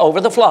pastor. He's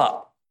over the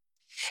flock.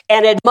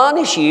 And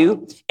admonish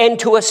you and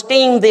to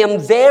esteem them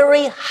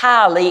very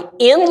highly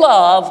in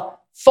love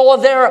for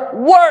their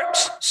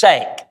work's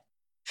sake.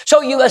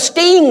 So you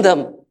esteem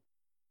them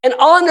and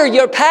honor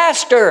your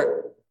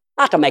pastor,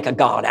 not to make a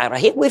god out of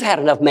him. We've had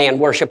enough man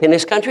worship in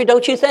this country,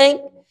 don't you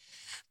think?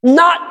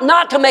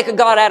 Not to make a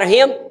god out of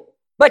him,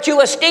 but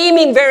you esteem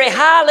him very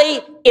highly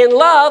in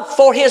love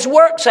for his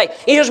work's sake.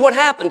 Here's what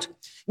happens.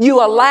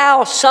 You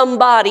allow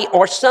somebody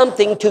or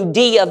something to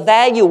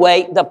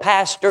de-evaluate the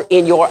pastor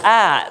in your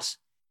eyes.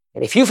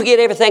 And if you forget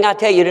everything I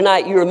tell you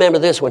tonight, you remember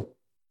this one.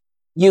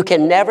 You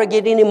can never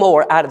get any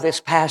more out of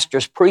this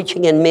pastor's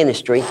preaching and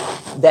ministry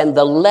than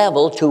the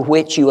level to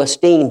which you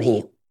esteem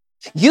him.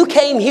 You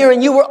came here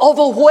and you were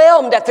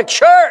overwhelmed at the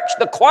church,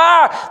 the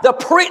choir,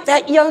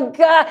 that young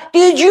guy.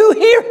 Did you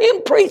hear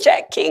him preach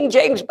that King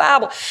James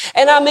Bible?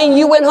 And I mean,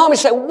 you went home and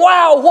said,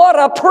 wow, what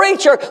a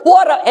preacher,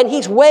 and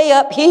he's way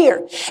up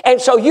here.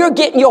 And so you're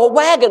getting your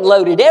wagon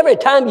loaded every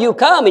time you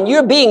come, and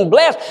you're being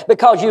blessed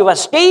because you've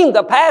esteemed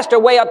the pastor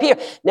way up here.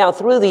 Now,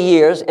 through the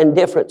years and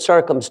different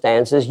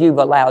circumstances, you've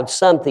allowed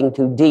something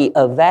to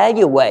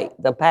de-evaluate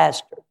the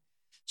pastor.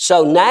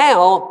 So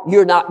now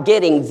you're not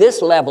getting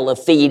this level of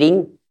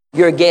feeding.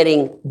 You're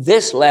getting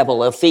this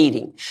level of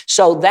feeding.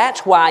 So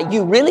that's why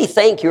you really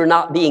think you're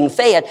not being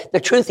fed. The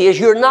truth is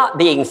you're not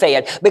being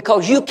fed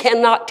because you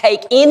cannot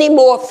take any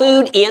more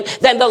food in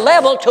than the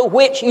level to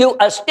which you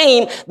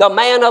esteem the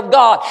man of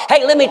God.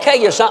 Hey, let me tell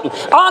you something.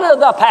 Honor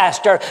the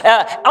pastor.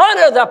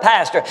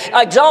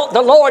 Exalt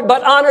the Lord,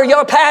 but honor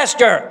your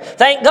pastor.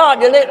 Thank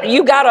God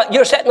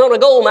you're sitting on a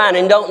gold mine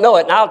and don't know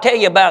it. And I'll tell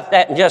you about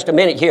that in just a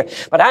minute here.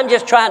 But I'm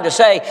just trying to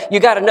say you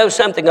got to know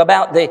something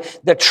about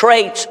the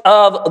traits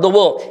of the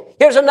wolf.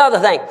 Here's another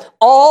thing.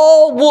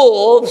 All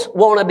wolves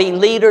want to be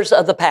leaders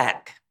of the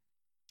pack.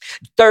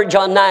 3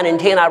 John 9 and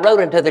 10, I wrote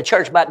unto the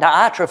church about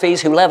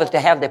Diotrephes, who loveth to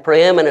have the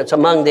preeminence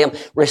among them,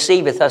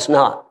 receiveth us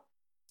not,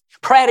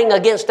 prating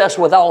against us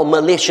with all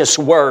malicious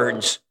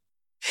words.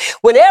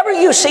 Whenever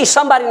you see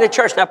somebody in the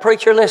church, now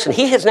preacher, listen,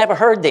 he has never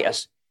heard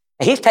this.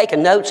 He's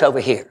taking notes over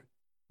here.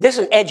 This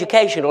is an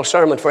educational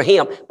sermon for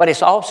him, but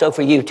it's also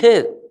for you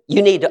too.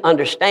 You need to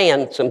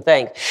understand some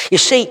things. You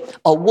see,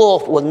 a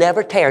wolf will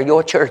never tear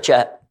your church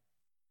up.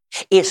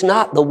 It's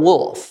not the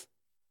wolf.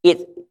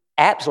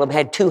 Absalom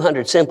had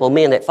 200 simple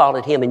men that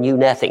followed him and knew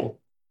nothing.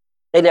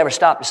 They never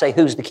stop to say,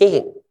 who's the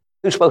king?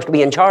 Who's supposed to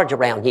be in charge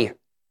around here?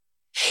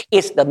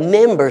 It's the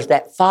members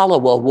that follow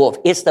a wolf.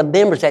 It's the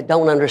members that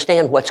don't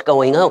understand what's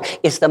going on.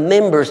 It's the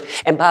members.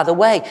 And by the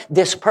way,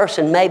 this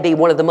person may be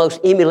one of the most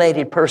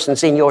emulated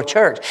persons in your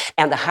church.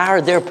 And the higher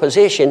their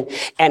position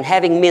and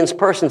having men's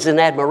persons in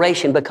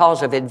admiration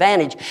because of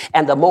advantage,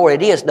 and the more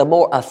it is, the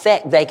more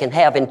effect they can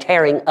have in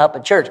tearing up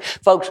a church.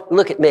 Folks,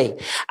 look at me.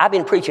 I've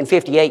been preaching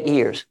 58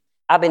 years.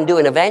 I've been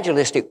doing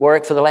evangelistic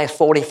work for the last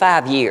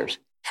 45 years.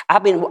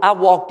 I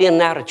walked in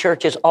and out of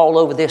churches all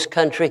over this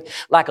country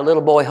like a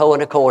little boy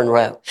hoeing a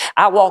cornrow.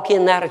 I walk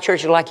in and out of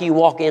churches like you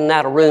walk in and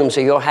out of rooms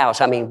of your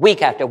house. I mean,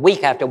 week after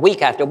week after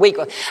week after week.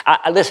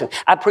 Listen,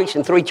 I preached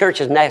in 3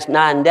 churches in the last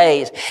 9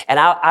 days, and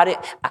I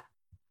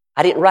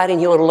didn't write in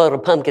you on a load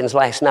of pumpkins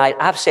last night.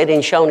 I've sat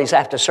in Shoney's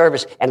after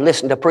service and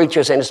listened to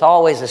preachers, and it's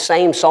always the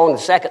same song, the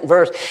second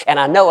verse, and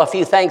I know a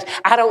few things.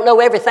 I don't know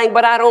everything,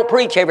 but I don't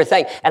preach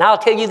everything. And I'll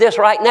tell you this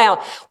right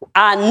now,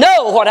 I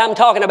know what I'm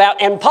talking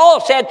about. And Paul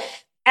said,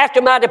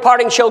 after my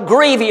departing shall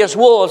grievous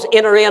wolves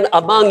enter in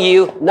among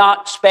you,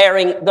 not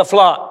sparing the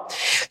flock.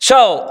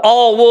 So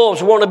all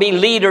wolves want to be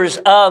leaders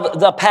of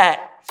the pack.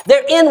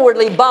 They're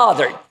inwardly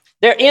bothered.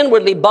 They're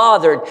inwardly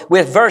bothered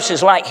with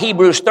verses like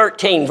Hebrews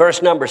 13,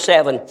 verse number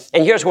 7.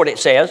 And here's what it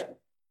says.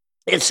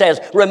 It says,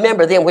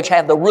 remember them which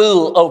have the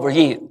rule over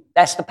you.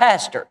 That's the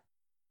pastor.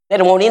 They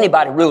don't want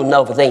anybody ruling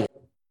over them.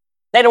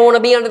 They don't want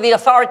to be under the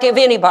authority of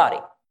anybody.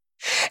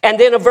 And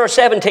then in verse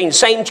 17,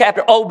 same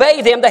chapter,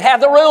 obey them that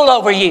have the rule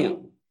over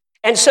you.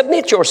 And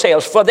submit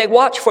yourselves, for they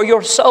watch for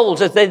your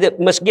souls as they that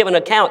must give an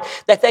account,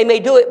 that they may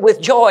do it with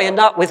joy and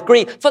not with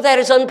grief, for that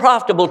is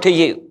unprofitable to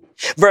you.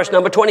 Verse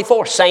number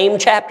 24, same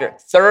chapter,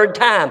 3rd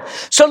time.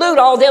 Salute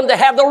all them that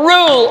have the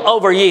rule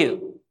over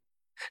you.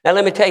 Now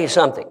let me tell you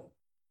something.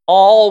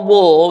 All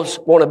wolves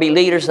want to be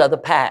leaders of the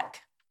pack,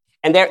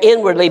 and they're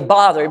inwardly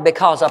bothered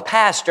because a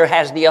pastor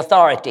has the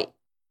authority.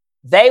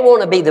 They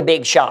want to be the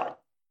big shot.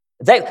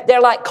 They're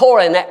like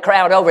Korah in that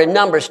crowd over in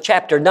Numbers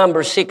chapter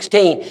number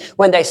 16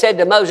 when they said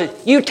to Moses,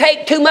 you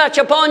take too much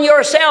upon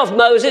yourself,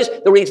 Moses.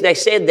 The reason they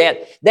said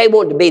that, they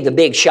wanted to be the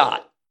big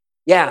shot.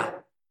 Yeah.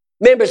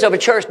 Members of a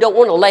church don't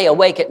want to lay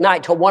awake at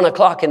night till 1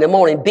 o'clock in the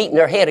morning beating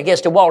their head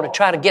against a wall to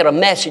try to get a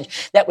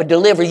message that would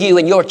deliver you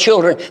and your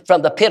children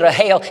from the pit of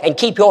hell and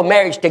keep your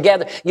marriage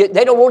together.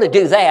 They don't want to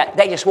do that.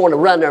 They just want to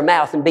run their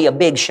mouth and be a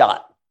big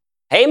shot.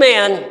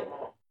 Amen.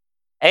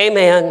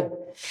 Amen.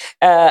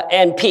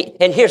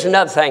 And here's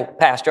another thing,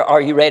 Pastor.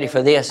 Are you ready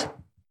for this?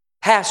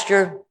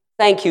 Pastor,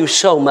 thank you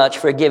so much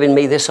for giving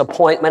me this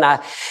appointment.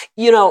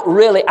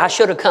 Really, I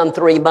should have come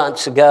 3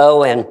 months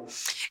ago.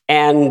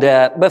 And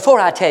before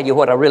I tell you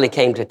what I really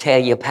came to tell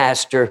you,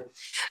 Pastor,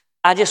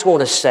 I just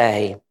want to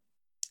say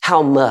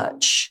how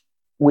much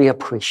we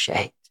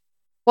appreciate.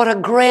 What a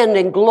grand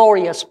and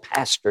glorious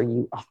pastor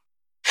you are.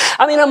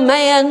 I mean, a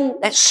man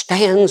that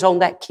stands on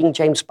that King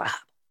James Bible.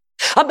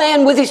 A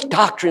man with his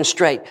doctrine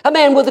straight. A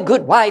man with a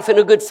good wife and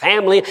a good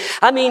family.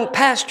 I mean,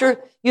 Pastor,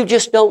 you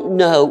just don't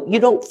know. You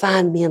don't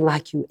find men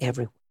like you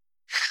everywhere.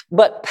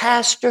 But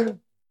Pastor,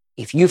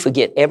 if you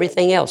forget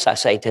everything else I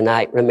say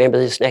tonight, remember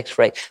this next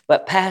phrase.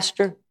 But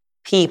Pastor,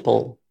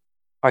 people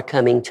are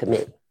coming to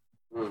me.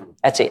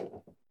 That's it.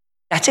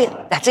 That's it.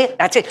 That's it.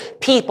 That's it.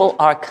 People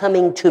are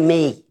coming to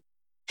me.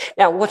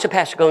 Now, what's a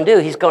pastor going to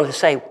do? He's going to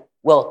say,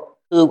 well,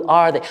 who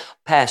are they?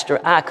 Pastor,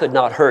 I could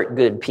not hurt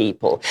good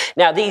people.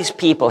 Now, these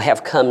people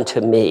have come to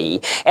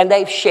me, and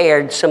they've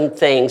shared some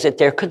things that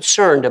they're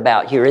concerned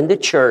about here in the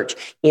church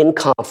in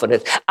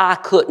confidence. I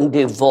couldn't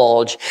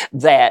divulge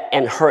that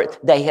and hurt.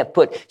 They have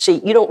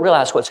see, you don't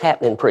realize what's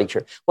happening,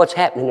 preacher. What's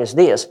happening is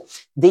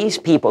this. These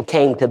people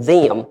came to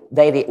them.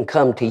 They didn't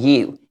come to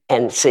you.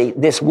 And see,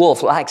 this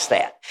wolf likes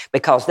that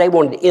because they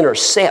wanted to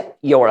intercept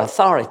your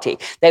authority.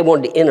 They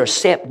wanted to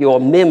intercept your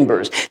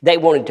members. They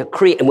wanted to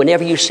create, and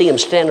whenever you see them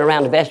standing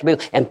around the vestibule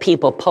and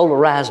people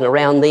polarizing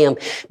around them,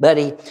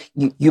 buddy,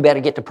 you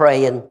better get to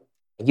praying.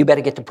 You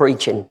better get to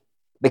preaching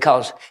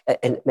because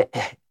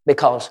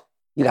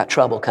you got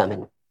trouble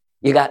coming.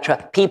 You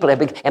got people.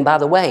 And by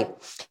the way,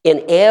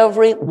 in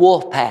every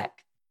wolf pack,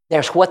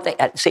 there's what they,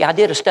 see, I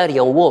did a study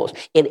on wolves.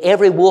 In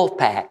every wolf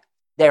pack,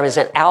 there is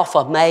an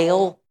alpha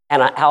male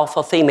and an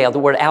alpha female. The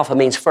word alpha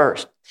means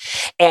first.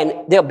 And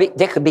there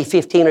could be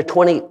 15 or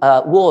 20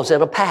 wolves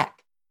in a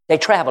pack. They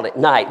travel at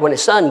night. When the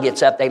sun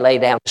gets up, they lay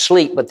down to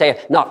sleep, but they're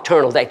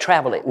nocturnal. They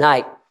travel at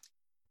night.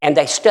 And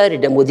they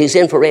studied them with these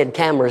infrared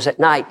cameras at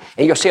night,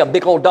 and you'll see a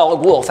big old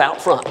dog wolf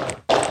out front.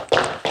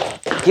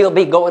 He'll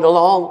be going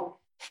along,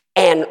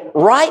 and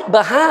right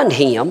behind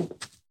him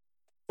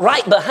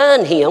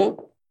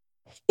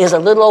is a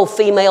little old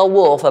female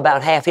wolf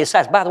about half his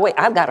size. By the way,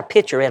 I've got a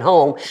picture at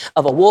home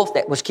of a wolf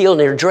that was killed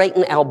near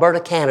Drayton, Alberta,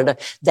 Canada.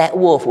 That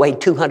wolf weighed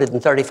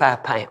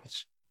 235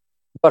 pounds.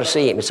 You ought to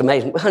see him. It's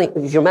amazing. Honey,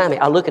 if you remind me,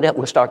 I'll look it up and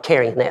we'll start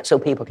carrying that so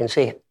people can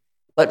see it.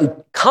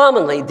 But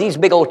commonly, these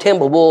big old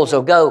timber wolves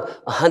will go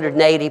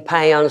 180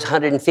 pounds,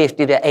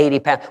 150 to 80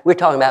 pounds. We're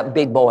talking about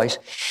big boys.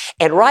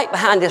 And right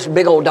behind this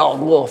big old dog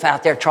wolf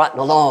out there trotting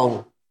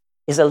along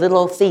is a little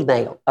old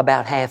female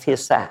about half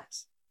his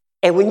size.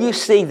 And when you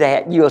see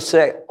that, you'll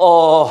say,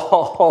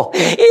 oh,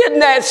 isn't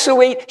that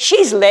sweet?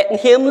 She's letting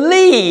him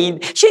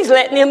lead. She's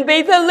letting him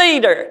be the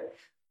leader.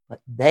 But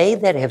they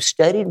that have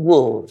studied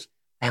wolves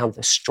found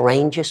the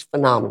strangest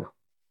phenomenon.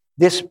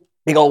 This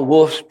big old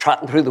wolf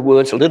trotting through the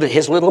woods,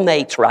 his little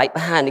mates right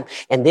behind him,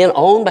 and then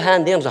on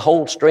behind them is a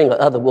whole string of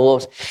other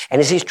wolves. And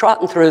as he's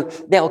trotting through,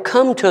 they'll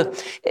come to,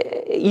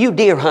 you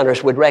deer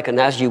hunters would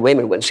recognize, you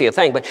women wouldn't see a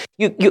thing, but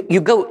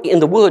you go in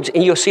the woods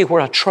and you'll see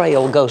where a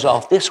trail goes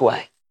off this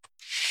way.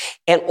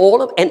 And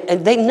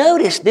and they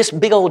notice this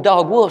big old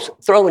dog wolf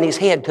throwing his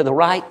head to the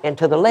right and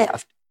to the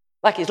left,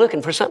 like he's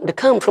looking for something to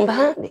come from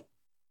behind him.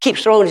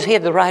 Keeps throwing his head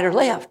to the right or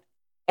left.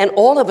 And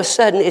all of a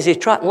sudden, as he's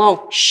trotting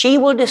along, she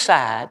will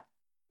decide,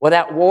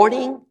 without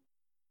warning,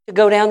 to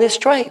go down this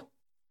trail.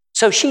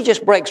 So she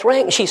just breaks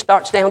rank and she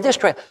starts down this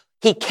trail.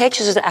 He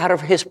catches it out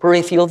of his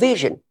peripheral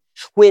vision.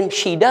 When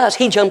she does,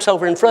 he jumps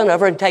over in front of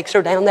her and takes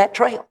her down that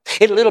trail.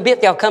 In a little bit,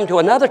 they'll come to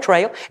another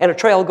trail, and a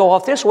trail will go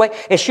off this way,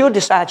 and she'll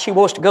decide she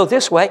wants to go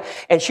this way,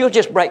 and she'll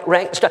just break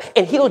rank and stuff,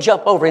 and he'll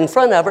jump over in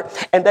front of her,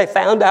 and they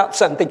found out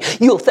something.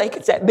 You'll think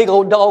it's that big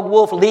old dog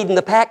wolf leading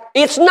the pack.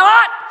 It's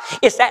not!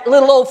 It's that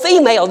little old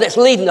female that's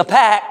leading the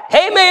pack.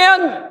 Hey,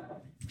 man!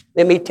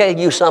 Let me tell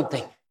you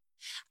something.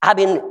 I've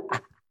been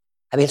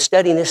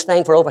studying this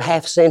thing for over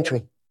half a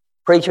century.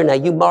 Preacher, now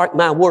you mark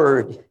my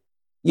word.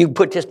 You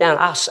put this down,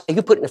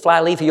 you put it in the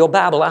flyleaf of your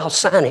Bible, I'll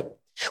sign it.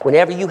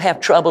 Whenever you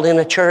have trouble in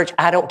a church,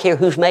 I don't care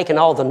who's making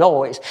all the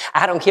noise.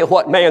 I don't care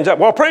what man's up.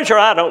 Well, preacher,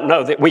 I don't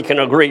know that we can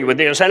agree with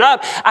this. And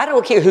I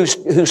don't care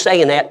who's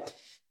saying that.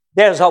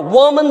 There's a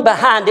woman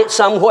behind it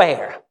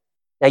somewhere.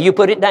 Now you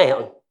put it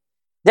down.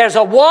 There's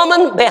a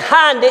woman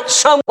behind it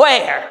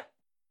somewhere.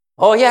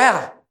 Oh,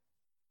 yeah.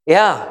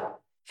 Yeah.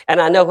 And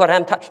I know what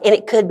I'm talking. And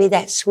it could be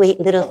that sweet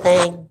little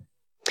thing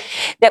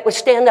that would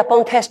stand up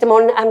on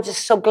testimony. I'm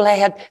just so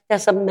glad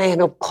there's a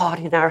man of God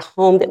in our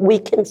home that we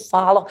can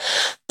follow.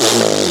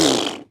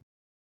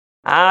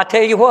 I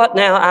tell you what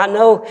now, I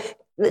know,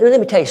 let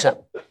me tell you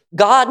something.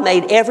 God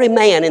made every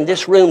man in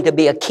this room to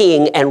be a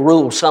king and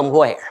rule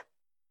somewhere.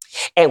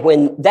 And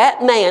when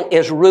that man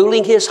is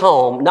ruling his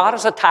home, not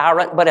as a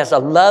tyrant, but as a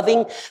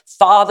loving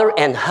father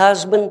and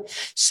husband,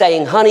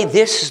 saying, honey,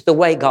 this is the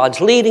way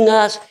God's leading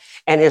us,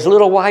 and his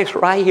little wife's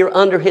right here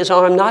under his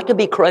arm, not to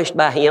be crushed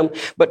by him,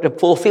 but to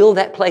fulfill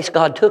that place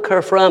God took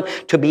her from,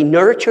 to be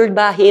nurtured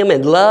by him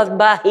and loved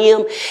by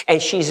him. And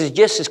she's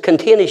just as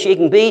content as she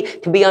can be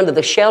to be under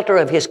the shelter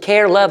of his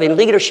care, love, and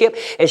leadership.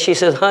 And she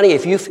says, honey,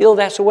 if you feel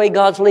that's the way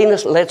God's leading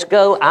us, let's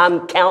go.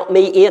 Count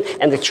me in.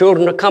 And the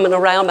children are coming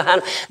around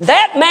behind him.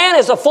 That man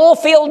is a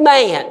fulfilled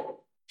man.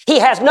 He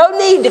has no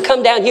need to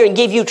come down here and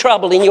give you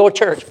trouble in your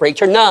church,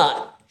 preacher.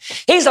 None.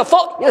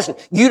 Listen,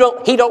 he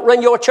don't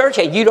run your church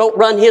and you don't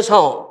run his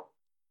home.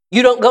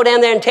 You don't go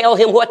down there and tell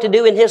him what to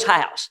do in his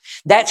house.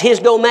 That's his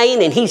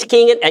domain and he's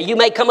king. And you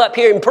may come up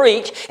here and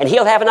preach and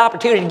he'll have an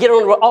opportunity to get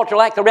on the altar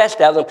like the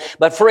rest of them.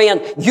 But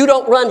friend, you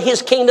don't run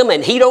his kingdom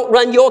and he don't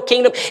run your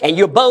kingdom, and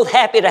you're both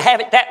happy to have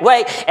it that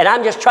way. And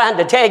I'm just trying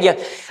to tell you,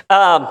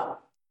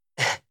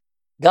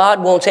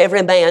 God wants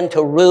every man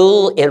to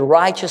rule in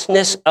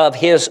righteousness of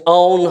his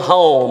own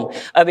home.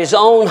 Of his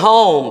own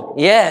home,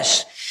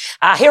 yes.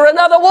 I hear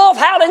another wolf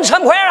howling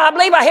somewhere. I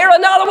believe I hear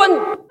another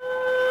one.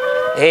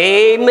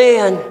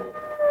 Amen.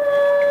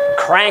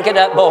 Crank it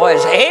up,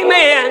 boys.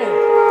 Amen.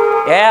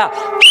 Yeah.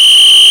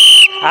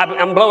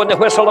 I'm blowing the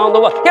whistle on the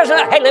wolf.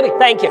 Hey, let me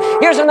thank you.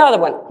 Here's another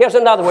one. Here's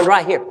another one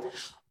right here.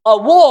 A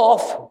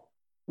wolf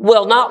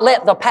will not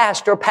let the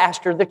pastor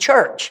pastor the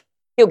church.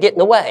 He'll get in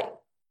the way.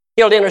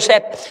 He'll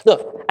intercept.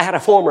 Look, I had a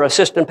former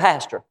assistant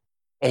pastor,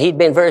 and he'd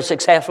been very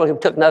successful. He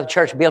took another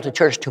church, built a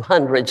church to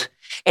hundreds,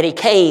 and he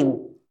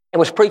came and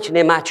was preaching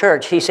in my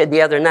church. He said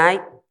the other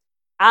night,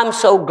 I'm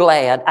so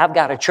glad I've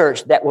got a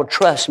church that will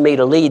trust me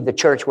to lead the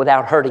church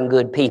without hurting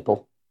good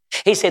people.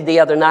 He said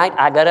the other night,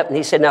 I got up and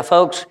he said, now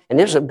folks, and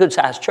this is a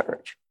good-sized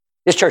church.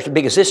 This church as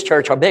big as this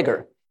church or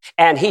bigger.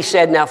 And he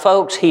said, now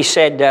folks, he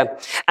said,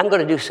 I'm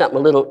going to do something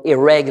a little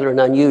irregular and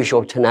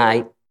unusual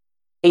tonight.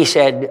 He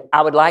said,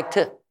 I would like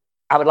to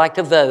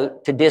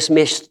vote to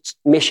dismiss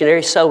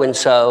missionary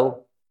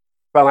so-and-so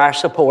from our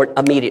support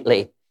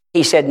immediately.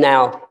 He said,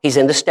 now, he's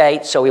in the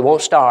States, so he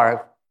won't starve,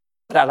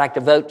 but I'd like to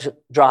vote to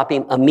drop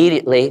him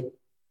immediately,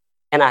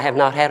 and I have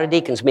not had a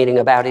deacons meeting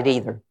about it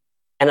either,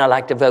 and I'd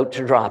like to vote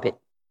to drop it.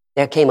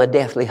 There came a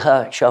deathly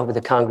hush over the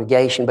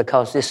congregation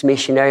because this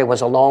missionary was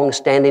a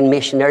long-standing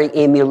missionary,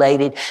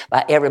 emulated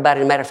by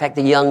everybody. As a matter of fact,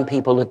 the young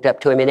people looked up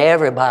to him, and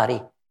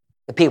everybody,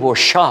 the people were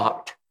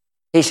shocked.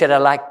 He said, I'd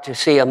like to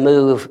see a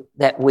move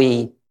that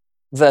we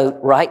vote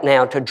right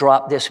now to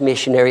drop this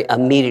missionary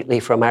immediately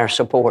from our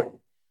support.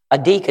 A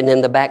deacon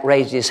in the back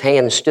raised his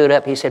hand and stood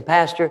up. He said,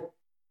 Pastor,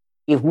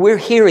 if we're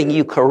hearing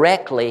you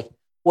correctly,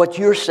 what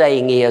you're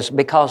saying is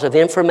because of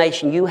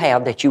information you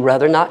have that you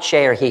rather not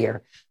share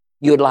here,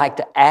 you'd like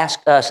to ask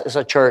us as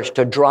a church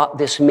to drop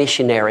this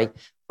missionary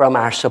from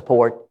our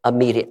support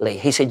immediately.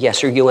 He said, yes,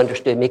 sir, you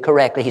understood me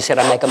correctly. He said,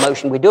 I make a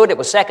motion. We do it. It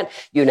was second,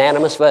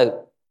 unanimous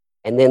vote.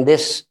 And then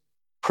this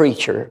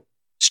preacher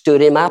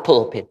stood in my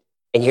pulpit,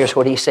 and here's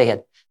what he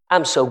said.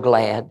 I'm so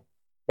glad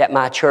that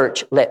my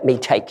church let me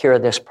take care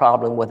of this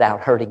problem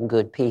without hurting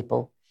good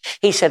people.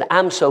 He said,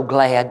 I'm so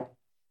glad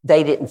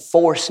they didn't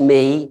force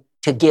me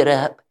to get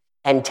up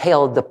and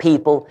tell the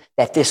people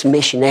that this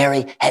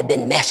missionary had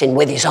been messing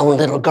with his own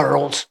little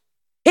girls.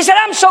 He said,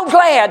 I'm so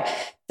glad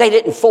they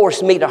didn't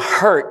force me to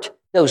hurt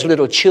those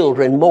little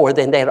children more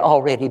than they'd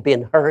already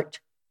been hurt.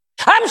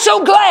 I'm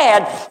so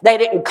glad they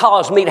didn't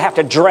cause me to have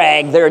to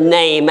drag their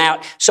name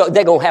out, so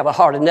they're going to have a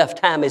hard enough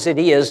time as it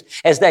is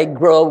as they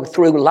grow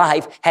through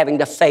life, having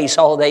to face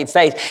all they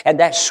face. And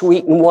that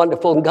sweet and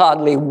wonderful and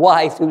godly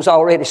wife who's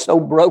already so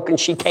broken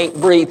she can't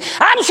breathe.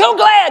 I'm so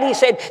glad, he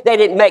said, they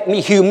didn't make me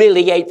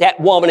humiliate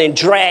that woman and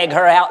drag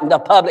her out in the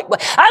public.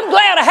 But I'm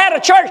glad I had a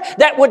church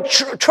that would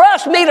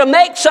trust me to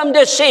make some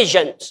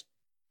decisions.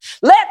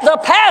 Let the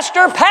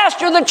pastor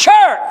pastor the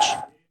church.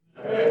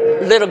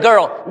 Little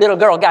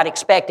girl got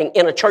expecting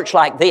in a church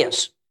like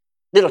this.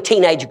 Little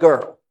teenage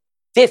girl,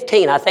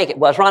 15, I think it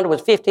was. Rhonda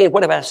was 15,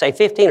 what did I say,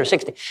 15 or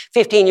 16?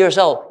 15 years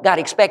old, got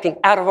expecting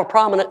out of a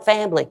prominent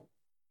family.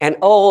 And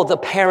oh, the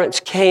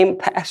parents came,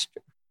 Pastor,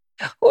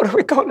 what are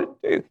we going to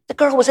do? The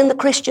girl was in the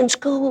Christian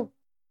school.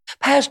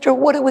 Pastor,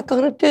 what are we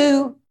going to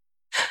do?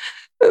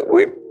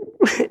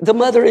 The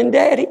mother and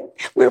daddy,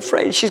 we're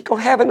afraid she's going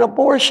to have an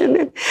abortion.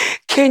 And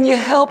can you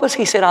help us?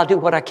 He said, I'll do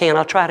what I can.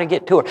 I'll try to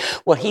get to her.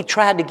 Well, he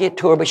tried to get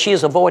to her, but she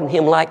is avoiding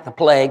him like the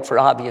plague for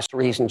obvious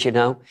reasons, you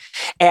know.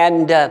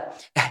 And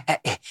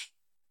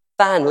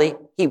finally,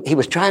 he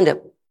was trying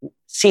to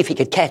see if he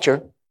could catch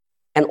her.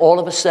 And all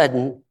of a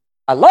sudden,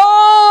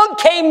 along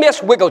came Miss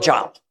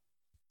Wigglejob.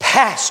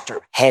 Pastor,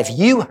 have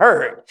you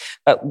heard?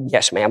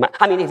 Yes, ma'am.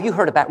 I mean, have you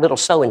heard about little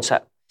so-and-so?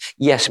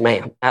 Yes,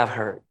 ma'am, I've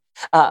heard.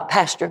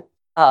 Pastor,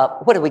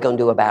 what are we going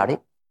to do about it?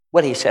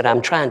 Well, he said,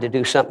 I'm trying to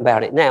do something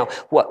about it now.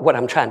 What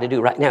I'm trying to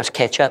do right now is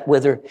catch up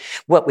with her.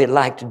 What we'd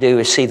like to do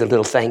is see the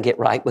little thing get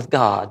right with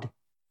God.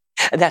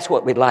 That's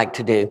what we'd like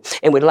to do.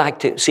 And we'd like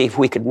to see if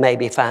we could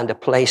maybe find a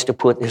place to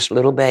put this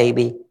little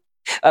baby.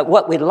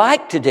 What we'd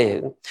like to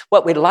do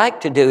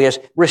is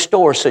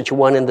restore such a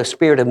one in the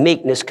spirit of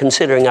meekness,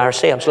 considering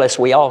ourselves, lest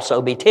we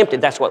also be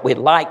tempted. That's what we'd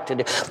like to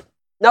do.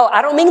 No,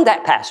 I don't mean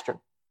that, Pastor.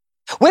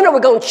 When are we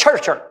going to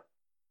church her?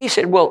 He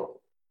said, well,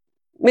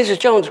 Mrs.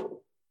 Jones,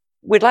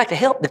 we'd like to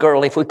help the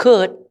girl if we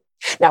could.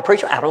 Now,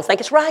 preacher, I don't think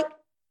it's right.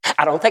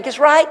 I don't think it's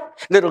right.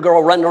 Little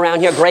girl running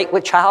around here, great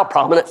with child,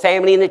 prominent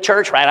family in the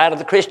church, right out of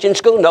the Christian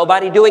school,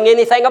 nobody doing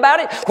anything about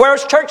it.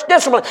 Where's church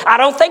discipline? I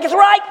don't think it's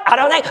right. I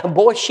don't think.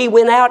 Boy, she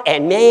went out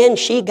and man,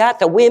 she got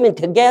the women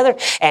together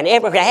and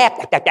and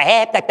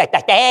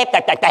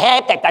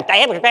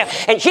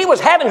she was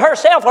having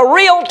herself a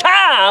real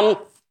time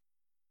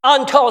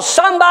until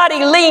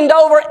somebody leaned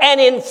over and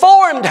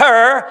informed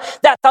her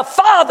that the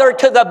father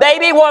to the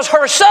baby was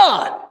her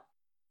son.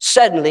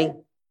 Suddenly,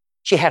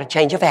 she had a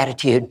change of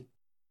attitude.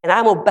 And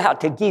I'm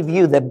about to give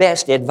you the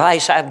best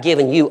advice I've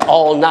given you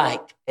all night,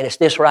 and it's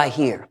this right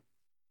here.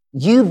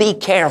 You be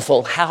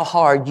careful how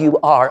hard you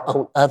are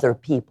on other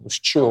people's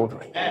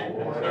children.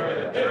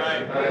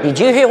 Did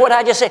you hear what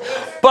I just said?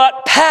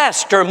 But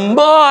Pastor,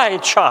 my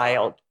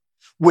child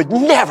would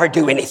never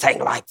do anything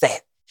like that.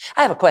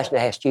 I have a question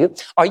to ask you.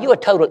 Are you a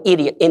total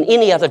idiot in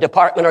any other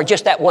department or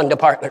just that one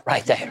department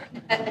right there?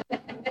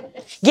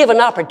 Give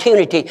an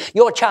opportunity,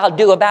 your child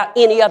do about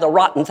any other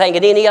rotten thing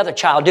that any other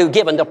child do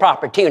given the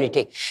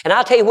opportunity. And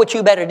I'll tell you what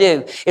you better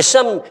do. If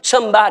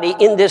somebody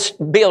in this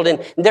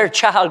building, their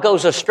child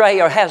goes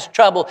astray or has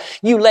trouble,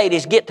 you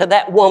ladies get to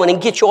that woman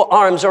and get your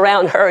arms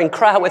around her and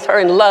cry with her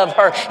and love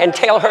her and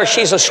tell her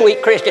she's a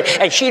sweet Christian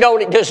and she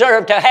don't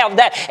deserve to have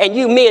that. And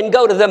you men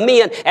go to the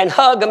men and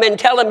hug them and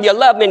tell them you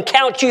love them and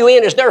count you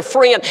in as their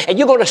friend and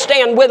you're going to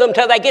stand with them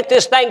till they get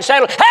this thing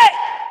settled. Hey!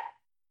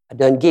 I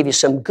done give you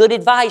some good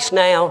advice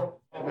now.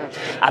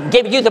 I'm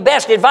giving you the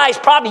best advice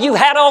probably you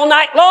had all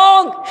night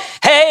long.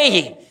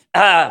 Hey,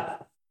 yeah.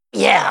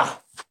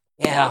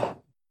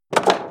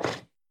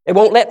 They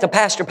won't let the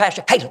pastor.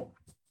 Hey,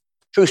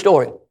 true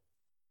story.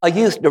 A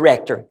youth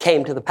director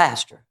came to the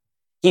pastor.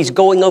 He's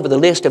going over the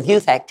list of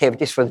youth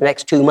activities for the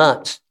next 2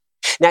 months.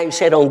 Now, he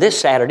said, on this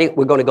Saturday,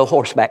 we're going to go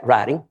horseback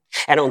riding.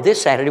 And on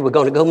this Saturday, we're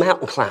going to go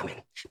mountain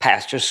climbing.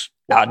 Pastor's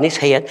nodding his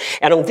head.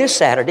 And on this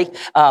Saturday,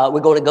 we're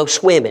going to go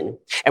swimming.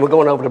 And we're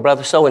going over to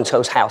Brother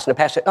So-and-so's house. And the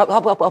pastor said,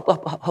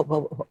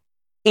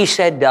 he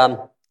said,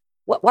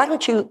 why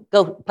don't you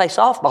go play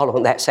softball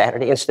on that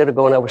Saturday instead of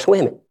going over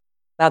swimming?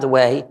 By the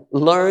way,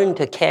 learn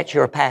to catch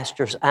your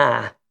pastor's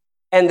eye.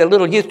 And the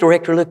little youth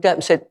director looked up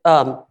and said,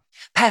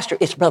 Pastor,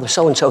 it's Brother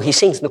So-and-so. He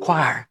sings in the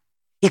choir.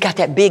 He's got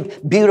that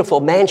big, beautiful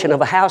mansion of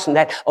a house and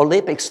that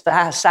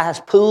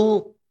Olympic-sized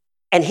pool.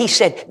 And he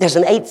said, there's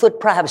an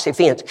 8-foot privacy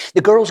fence. The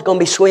girls are going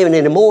to be swimming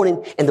in the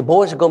morning and the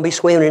boys are going to be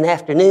swimming in the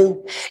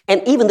afternoon.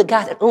 And even the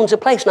guy that owns the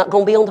place is not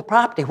going to be on the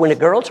property when the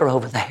girls are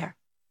over there.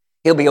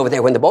 He'll be over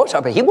there when the boys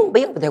are, but he won't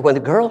be over there when the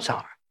girls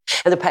are.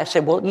 And the pastor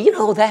said, well, you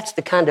know, that's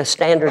the kind of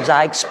standards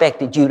I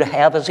expected you to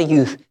have as a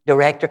youth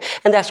director.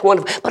 And that's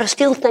wonderful. But I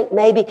still think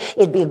maybe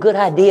it'd be a good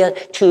idea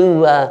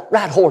to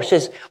ride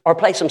horses or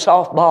play some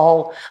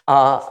softball,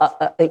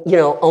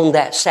 on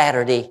that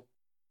Saturday.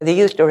 The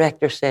youth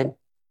director said,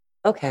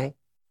 Okay.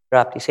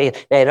 Dropped his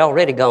head. They had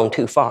already gone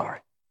too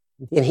far.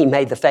 Then he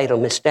made the fatal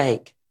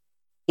mistake.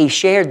 He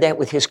shared that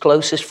with his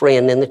closest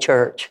friend in the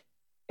church.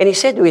 And he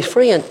said to his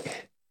friend,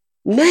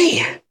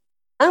 man,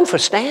 I'm for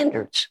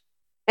standards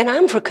and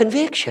I'm for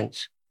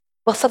convictions.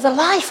 But for the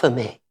life of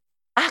me,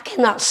 I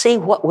cannot see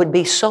what would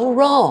be so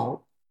wrong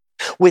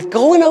with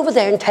going over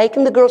there and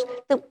taking the girls.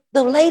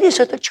 The ladies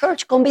at the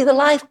church are going to be the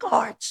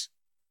lifeguards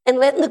and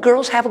letting the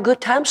girls have a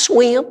good time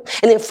swim.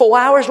 And then 4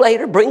 hours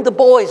later, bring the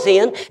boys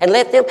in and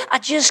let them. I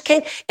just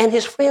can't. And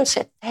his friend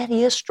said, that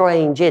is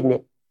strange, isn't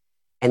it?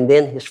 And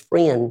then his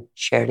friend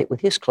shared it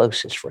with his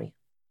closest friend.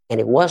 And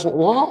it wasn't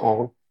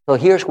long. So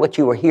here's what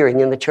you were hearing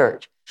in the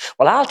church.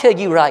 Well, I'll tell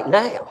you right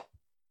now,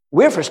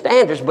 we're for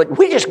standards, but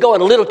we're just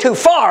going a little too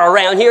far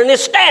around here in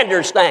this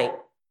standards thing.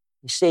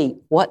 You see,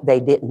 what they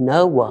didn't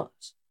know was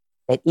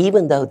that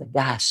even though the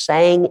guy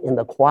sang in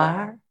the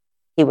choir,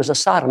 he was a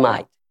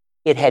sodomite.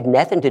 It had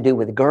nothing to do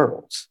with the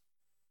girls.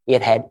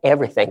 It had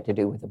everything to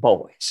do with the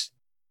boys.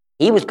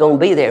 He was going to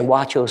be there and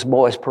watch those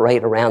boys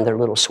parade around their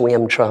little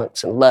swim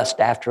trunks and lust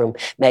after them,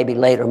 maybe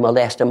later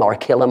molest them or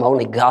kill them,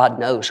 only God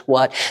knows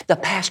what. The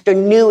pastor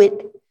knew it,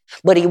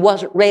 but he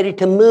wasn't ready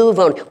to move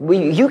on.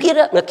 When you get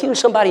up and accuse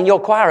somebody in your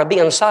choir of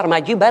being a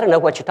sodomite, you better know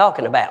what you're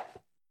talking about.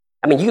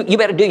 I mean, you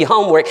better do your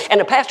homework.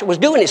 And the pastor was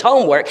doing his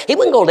homework. He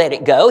wasn't going to let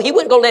it go. He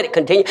wasn't going to let it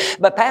continue.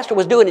 But the pastor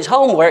was doing his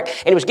homework,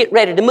 and he was getting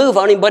ready to move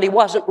on him, but he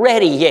wasn't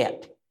ready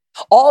yet.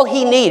 All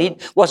he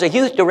needed was a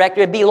youth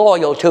director to be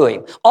loyal to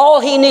him. All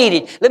he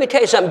needed, let me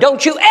tell you something,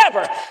 don't you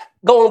ever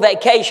go on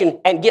vacation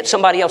and get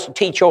somebody else to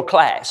teach your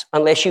class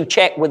unless you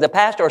check with the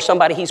pastor or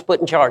somebody he's put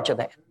in charge of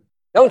that.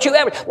 Don't you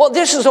ever. Well,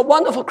 this is a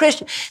wonderful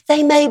Christian.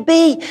 They may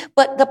be,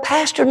 but the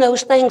pastor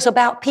knows things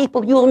about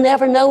people you'll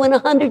never know in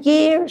 100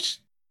 years.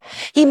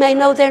 He may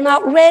know they're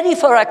not ready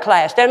for a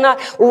class. They're not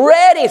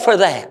ready for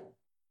that.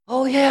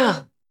 Oh,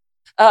 yeah.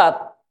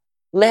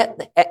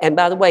 And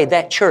by the way,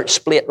 that church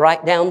split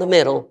right down the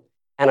middle,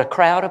 and a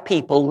crowd of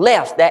people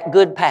left that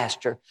good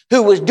pastor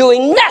who was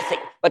doing nothing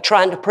but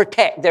trying to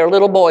protect their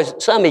little boys,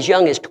 some as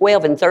young as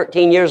 12 and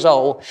 13 years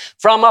old,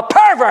 from a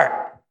pervert.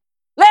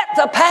 Let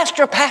the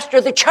pastor pastor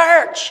the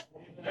church.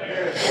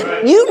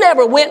 You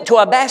never went to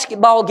a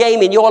basketball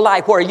game in your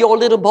life where your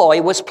little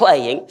boy was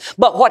playing,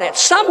 but what at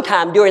some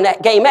time during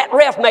that game, that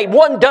ref made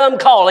one dumb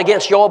call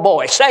against your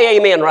boy. Say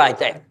amen right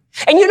there.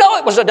 And you know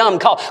it was a dumb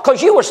call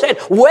because you were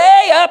standing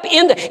way up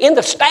in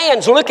the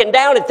stands looking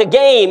down at the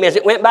game as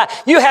it went by.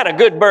 You had a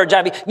good bird's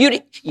eye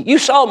view. You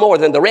saw more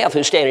than the ref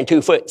who's standing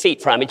 2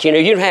 feet from it. You know,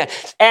 you had,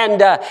 hey,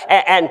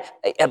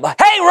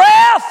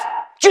 ref,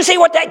 did you see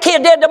what that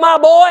kid did to my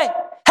boy?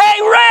 Hey,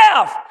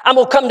 ref, I'm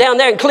going to come down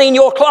there and clean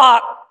your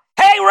clock.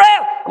 Hey,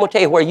 ref, I'm going to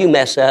tell you where you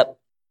mess up.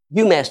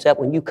 You mess up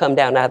when you come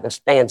down out of the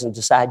stands and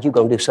decide you're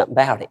going to do something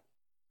about it.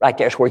 Right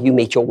there's where you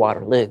meet your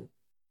Waterloo.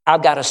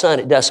 I've got a son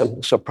that does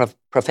some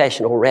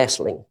professional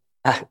wrestling,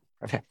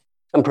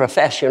 some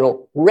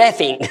professional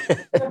reffing.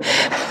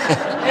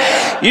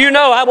 You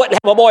know I wouldn't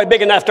have a boy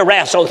big enough to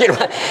wrestle.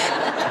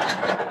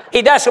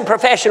 He does some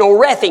professional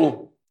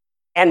reffing.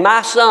 And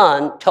my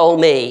son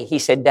told me, he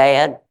said,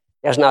 Dad,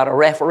 there's not a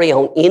referee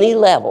on any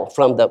level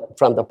from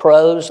the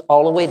pros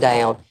all the way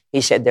down.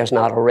 He said, there's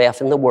not a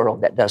ref in the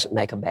world that doesn't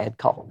make a bad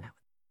call now.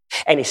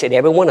 And he said,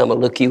 every one of them will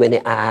look you in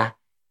the eye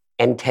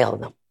and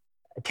tell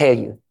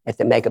you that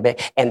they make a bad.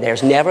 And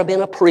there's never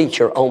been a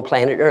preacher on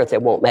planet Earth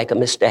that won't make a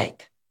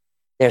mistake.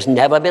 There's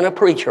never been a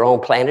preacher on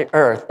planet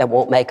Earth that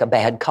won't make a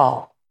bad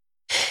call.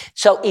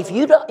 So if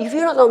you're not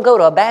going to go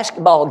to a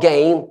basketball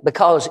game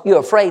because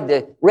you're afraid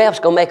the ref's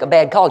going to make a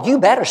bad call, you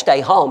better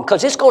stay home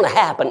because it's going to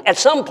happen at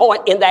some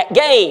point in that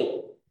game.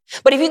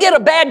 But if you get a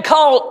bad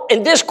call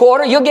in this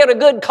quarter, you'll get a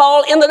good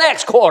call in the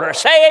next quarter.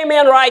 Say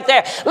amen right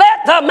there.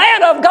 Let the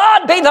man of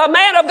God be the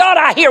man of God.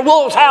 I hear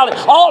wolves howling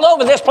all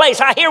over this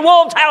place. I hear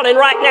wolves howling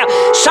right now.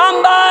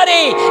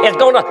 Somebody is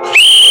going to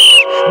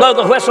blow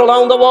the whistle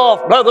on the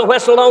wolf. Blow the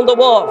whistle on the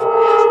wolf.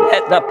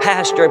 Let the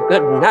pastor,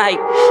 good night.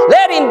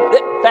 Let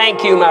him,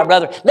 thank you, my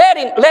brother.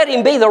 Let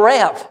him be the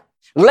ref.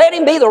 Let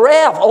him be the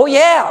ref. Oh,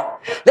 yeah.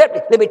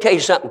 Let me tell you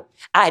something.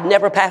 I had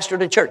never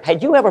pastored a church.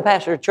 Had you ever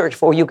pastored a church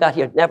before you got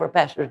here? Never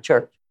pastored a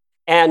church.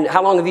 And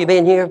how long have you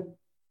been here,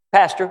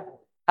 Pastor?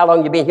 How long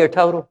have you been here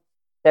total?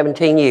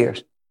 17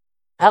 years.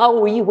 How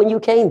old were you when you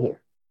came here?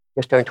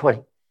 Just turned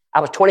 20. I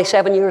was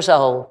 27 years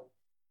old,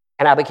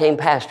 and I became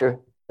pastor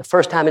the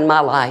first time in my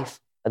life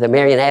of the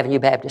Marion Avenue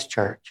Baptist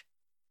Church.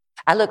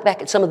 I look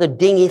back at some of the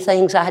dingy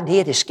things I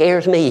did. It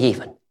scares me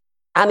even.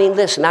 I mean,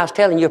 listen, I was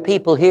telling your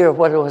people here,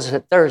 what was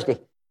it, Thursday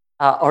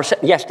or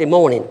yesterday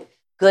morning.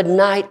 Good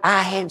night.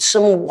 I had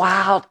some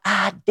wild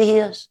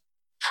ideas.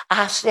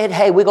 I said,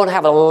 hey, we're going to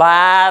have a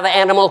live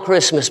animal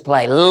Christmas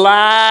play.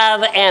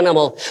 Live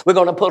animal. We're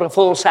going to put a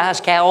full-size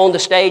cow on the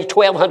stage,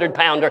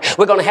 1,200-pounder.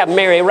 We're going to have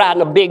Mary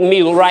riding a big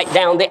mule right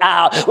down the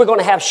aisle. We're going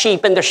to have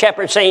sheep in the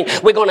shepherd scene.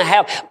 We're going to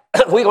have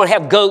we're going to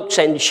have goats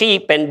and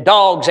sheep and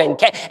dogs and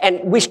cats,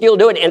 and we still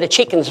do it, and the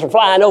chickens are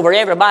flying over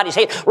everybody's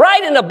head,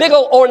 right in a big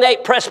old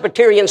ornate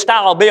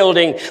Presbyterian-style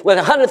building with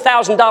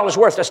 $100,000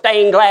 worth of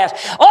stained glass,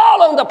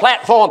 all on the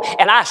platform.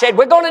 And I said,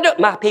 we're going to do it.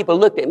 My people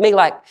looked at me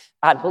like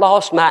I'd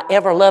lost my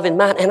ever-loving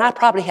mind, and I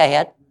probably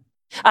had.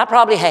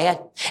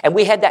 And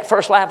we had that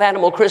first live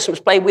animal Christmas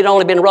play. We'd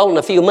only been rolling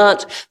a few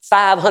months.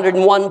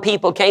 501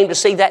 people came to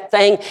see that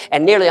thing,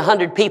 and nearly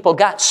 100 people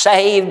got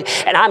saved.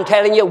 And I'm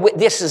telling you,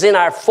 this is in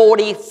our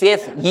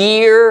 45th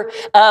year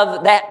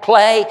of that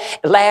play.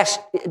 Last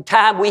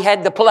time we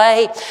had the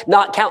play,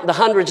 not counting the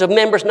hundreds of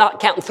members, not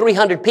counting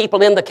 300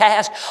 people in the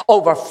cast,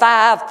 over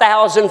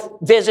 5,000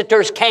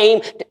 visitors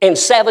came in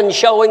 7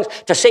 showings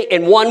to see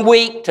in 1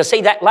 week to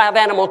see that live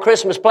animal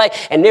Christmas play,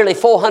 and nearly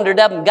 400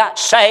 of them got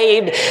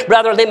saved.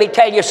 Brother, let me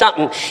tell you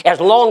something.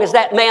 As long as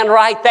that man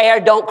right there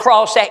don't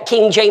cross that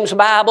King James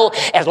Bible,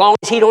 as long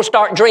as he don't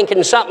start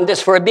drinking something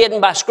that's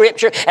forbidden by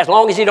Scripture, as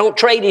long as he don't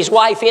trade his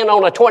wife in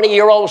on a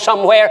 20-year-old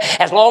somewhere,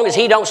 as long as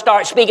he don't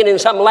start speaking in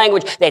some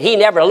language that he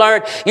never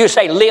learned, you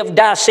say live,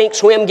 die, sink,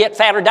 swim, get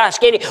fat or die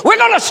skinny. We're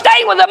going to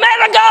stay with the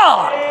man of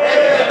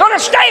God. Going to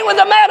stay with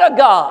the man of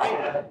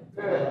God.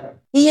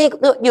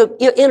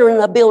 You're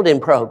entering a building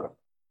program.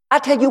 I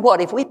tell you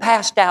what, if we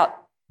passed out,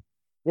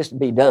 this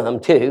would be dumb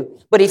too,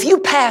 but if you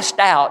passed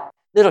out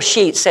little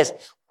sheets says,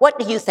 what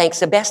do you think's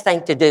the best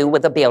thing to do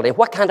with a building?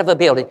 What kind of a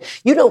building?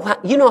 You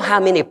know how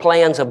many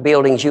plans of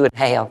buildings you would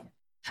have?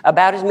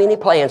 About as many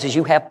plans as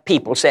you have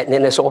people sitting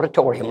in this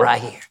auditorium right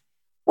here.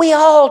 We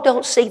all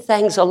don't see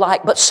things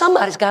alike, but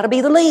somebody's got to be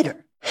the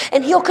leader.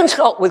 And he'll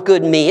consult with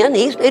good men.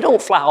 They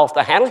don't fly off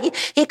the handle.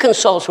 He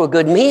consults with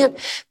good men.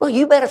 Well,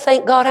 you better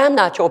thank God I'm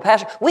not your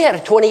pastor. We had a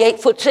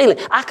 28-foot ceiling.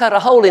 I cut a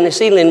hole in the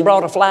ceiling and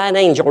brought a flying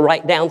angel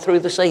right down through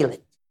the ceiling.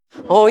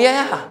 Oh,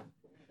 yeah.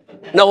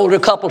 An older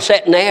couple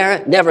sitting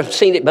there, never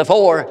seen it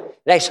before.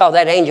 They saw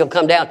that angel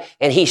come down,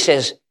 and he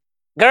says,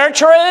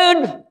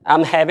 Gertrude,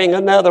 I'm having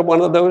another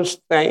one of those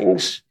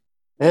things.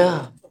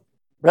 Yeah.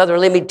 Brother,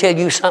 let me tell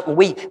you something.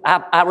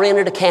 I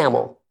rented a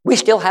camel. We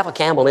still have a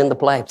camel in the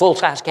play,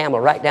 full-size camel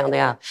right down the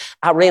aisle.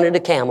 I rented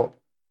a camel.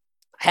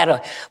 Had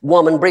a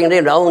woman bring it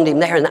in, owned him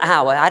there in the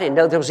aisle. I didn't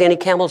know there was any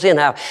camels in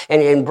there.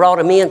 And brought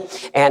him in,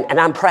 and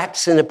I'm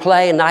practicing the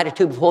play a night or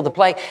two before the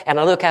play, and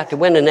I look out the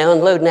window and they're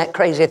unloading that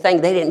crazy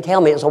thing. They didn't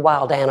tell me it was a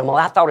wild animal.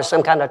 I thought it was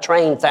some kind of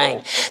trained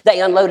thing. They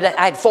unloaded it.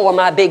 I had 4 of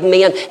my big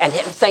men, and the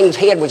thing's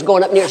head was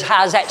going up near as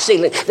high as that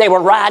ceiling. They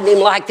were riding him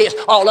like this,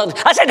 all of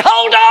them. I said,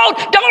 hold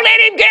on, don't let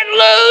him get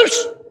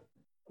loose.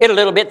 In a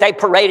little bit, they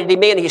paraded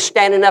him in. He's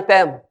standing up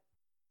there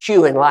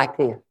chewing like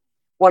this.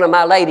 One of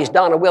my ladies,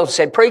 Donna Wilson,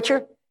 said,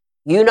 preacher,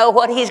 you know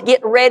what he's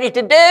getting ready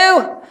to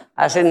do?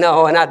 I said,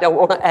 no, and I don't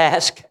want to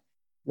ask.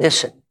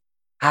 Listen,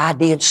 I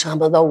did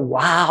some of the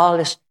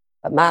wildest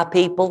of my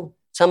people,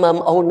 some of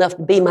them old enough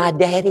to be my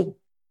daddy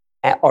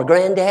or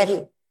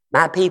granddaddy.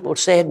 My people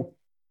said,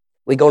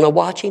 we're going to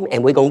watch him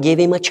and we're going to give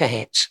him a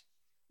chance.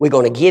 We're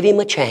going to give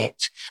him a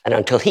chance. And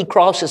until he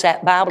crosses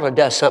that Bible or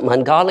does something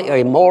ungodly or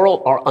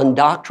immoral or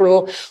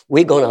undoctrinal,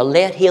 we're going to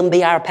let him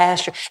be our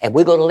pastor and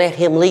we're going to let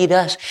him lead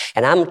us.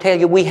 And I'm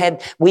telling you, we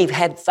had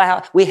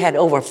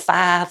over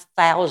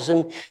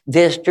 5,000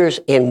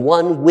 visitors in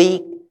 1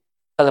 week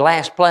for the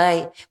last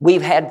play.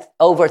 We've had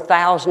over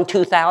 1,000,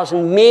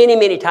 2,000,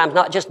 many times,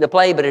 not just in the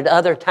play, but at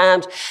other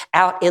times,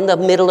 out in the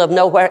middle of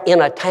nowhere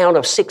in a town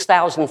of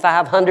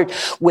 6,500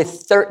 with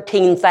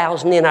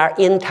 13,000 in our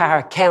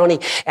entire county.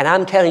 And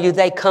I'm telling you,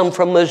 they come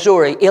from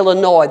Missouri,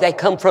 Illinois, they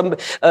come from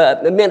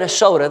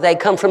Minnesota, they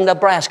come from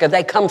Nebraska,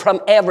 they come from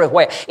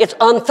everywhere. It's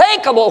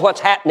unthinkable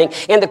what's happening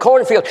in the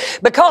cornfield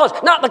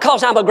not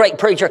because I'm a great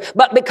preacher,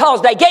 but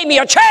because they gave me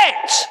a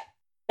chance.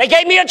 They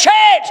gave me a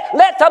chance.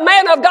 Let the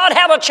man of God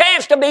have a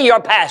chance to be your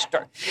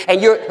pastor. And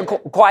you're,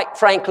 quite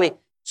frankly,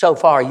 so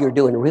far, you're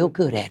doing real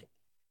good at it.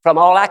 From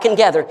all I can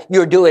gather,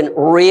 you're doing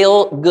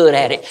real good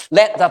at it.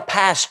 Let the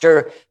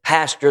pastor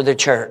pastor the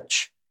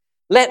church.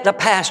 Let the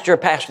pastor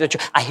pastor the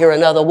church. I hear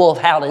another wolf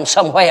howling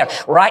somewhere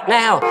right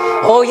now.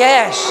 Oh,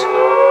 yes.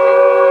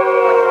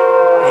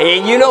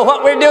 Hey, you know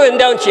what we're doing,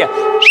 don't you?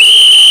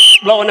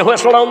 Blowing the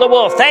whistle on the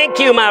wolf. Thank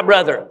you, my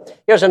brother.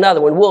 Here's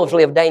another one. Wolves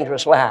live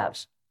dangerous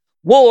lives.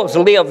 Wolves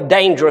live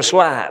dangerous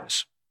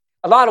lives.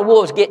 A lot of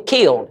wolves get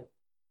killed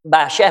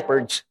by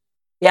shepherds.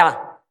 Yeah.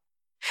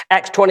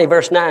 Acts 20,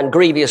 verse 9,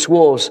 grievous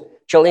wolves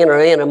shall enter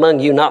in among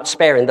you, not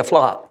sparing the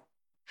flock.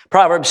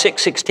 Proverbs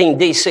 6:16,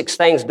 these 6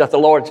 things doth the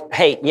Lord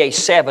hate, yea,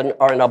 7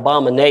 are an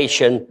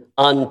abomination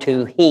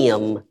unto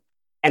him.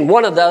 And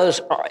one of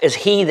those is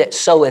he that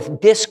soweth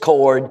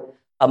discord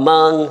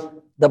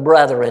among the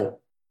brethren.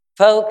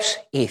 Folks,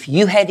 if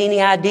you had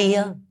any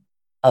idea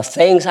of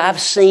things I've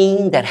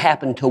seen that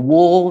happen to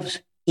wolves,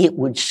 it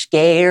would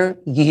scare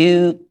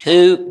you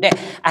to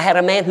death. I had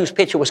a man whose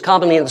picture was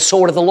commonly in the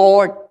Sword of the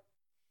Lord.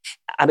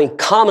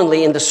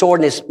 Commonly in the Sword,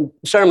 and his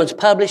sermons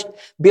published,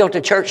 built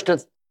a church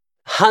to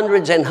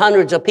hundreds and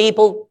hundreds of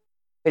people,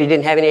 but he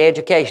didn't have any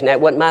education. That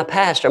wasn't my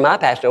pastor. My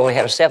pastor only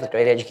had a 7th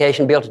grade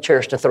education, built a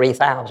church to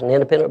 3,000,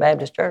 Independent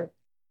Baptist Church.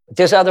 But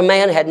this other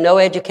man had no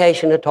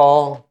education at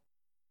all.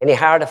 And he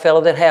hired a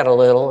fellow that had a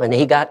little, and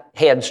he got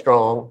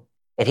headstrong,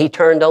 and he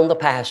turned on the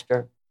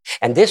pastor.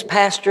 And this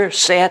pastor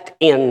sat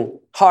in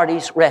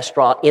Hardy's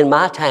restaurant in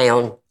my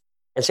town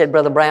and said,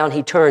 Brother Brown,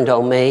 he turned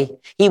on me.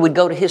 He would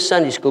go to his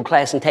Sunday school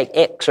class and take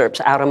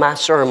excerpts out of my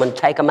sermon,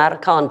 take them out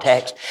of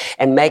context,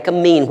 and make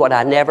them mean what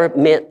I never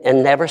meant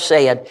and never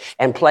said,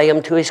 and play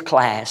them to his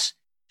class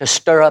to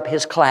stir up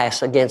his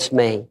class against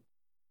me.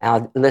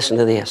 Now, listen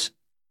to this.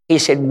 He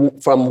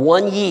said from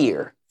 1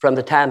 year from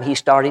the time he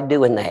started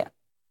doing that,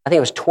 I think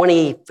it was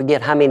 20,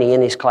 forget how many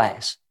in his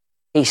class.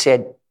 He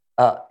said,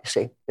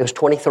 it was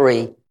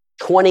 23.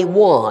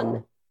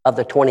 21 of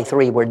the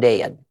 23 were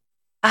dead.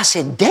 I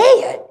said,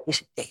 dead? He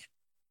said, dead.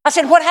 I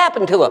said, what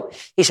happened to them?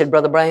 He said,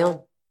 Brother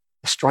Brown,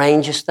 the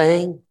strangest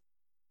thing,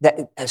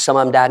 that some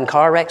of them died in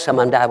car wrecks, some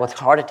of them died with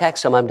heart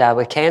attacks, some of them died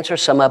with cancer,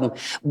 some of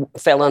them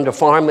fell under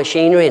farm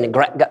machinery and it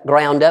got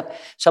ground up.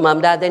 Some of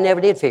them died, they never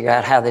did figure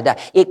out how they died.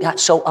 It got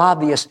so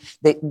obvious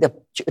that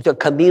the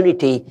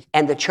community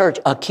and the church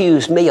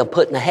accused me of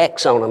putting a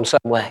hex on them some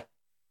way.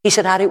 He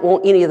said, I didn't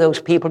want any of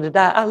those people to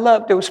die. I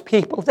loved those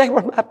people. They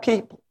were my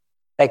people.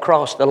 They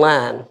crossed the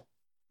line.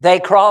 They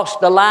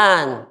crossed the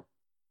line.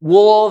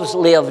 Wolves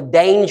live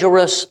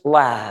dangerous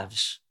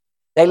lives.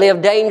 They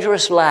live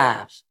dangerous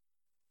lives.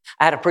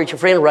 I had a preacher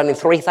friend running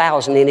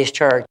 3,000 in his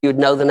church. You'd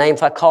know the name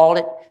if I called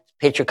it.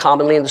 Picture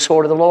commonly in the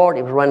sword of the Lord.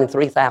 He was running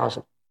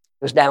 3,000. It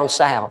was down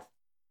south.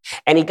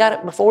 And he got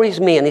it before his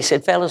men. He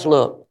said, fellas,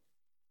 look.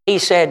 He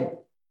said,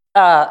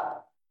 I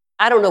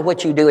don't know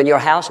what you do in your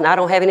house, and I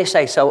don't have any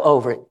say-so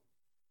over it.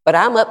 But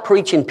I'm up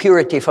preaching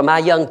purity for my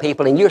young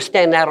people, and you're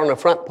standing out on the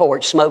front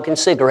porch smoking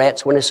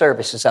cigarettes when the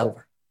service is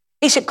over.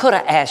 He said, could I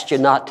ask you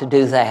not to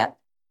do that?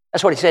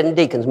 That's what he said in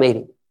deacon's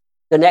meeting.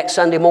 The next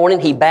Sunday morning,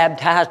 he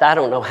baptized, I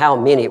don't know how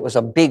many, it was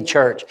a big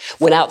church,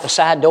 went out the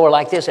side door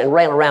like this and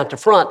ran around to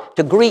front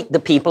to greet the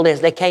people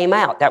as they came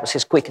out. That was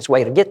his quickest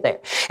way to get there.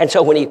 And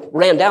so when he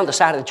ran down the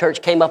side of the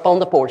church, came up on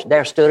the porch,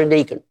 there stood a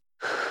deacon.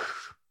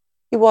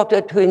 He walked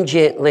up to him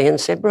gently and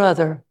said,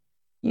 brother,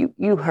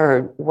 you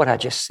heard what I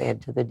just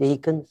said to the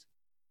deacons.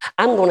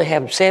 I'm going to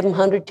have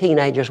 700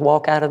 teenagers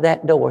walk out of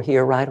that door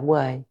here right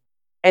away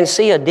and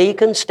see a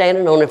deacon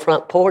standing on the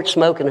front porch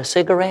smoking a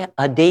cigarette,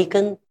 a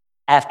deacon,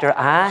 after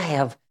I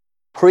have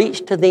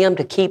preached to them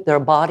to keep their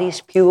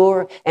bodies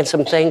pure and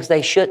some things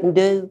they shouldn't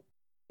do.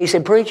 He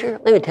said, preacher,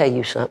 let me tell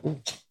you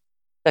something.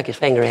 Stuck his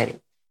finger at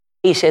him.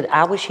 He said,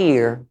 I was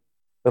here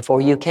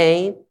before you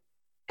came,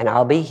 and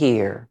I'll be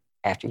here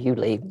after you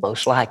leave,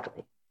 most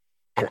likely.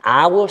 And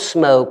I will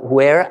smoke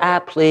where I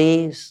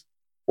please,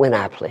 when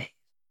I please.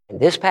 And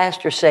this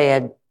pastor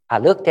said, I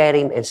looked at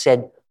him and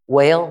said,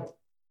 well,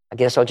 I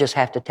guess I'll just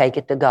have to take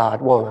it to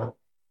God, won't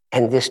I?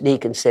 And this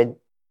deacon said,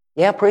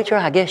 yeah, preacher,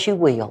 I guess you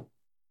will.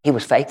 He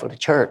was faithful to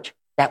church.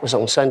 That was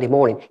on Sunday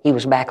morning. He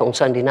was back on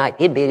Sunday night.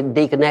 He'd been a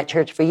deacon in that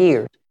church for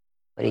years.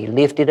 But he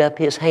lifted up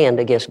his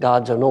hand against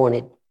God's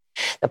anointed.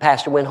 The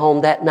pastor went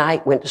home that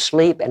night, went to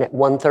sleep, and at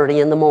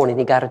 1:30 in the morning,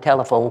 he got a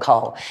telephone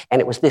call.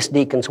 And it was this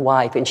deacon's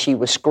wife, and she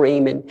was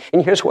screaming.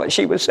 And here's what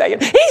she was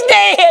saying. He's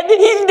dead!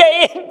 He's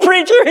dead!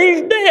 Preacher,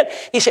 he's dead!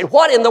 He said,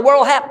 what in the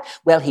world happened?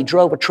 Well, he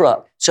drove a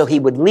truck. So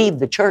he would leave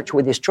the church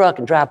with his truck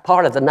and drive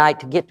part of the night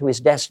to get to his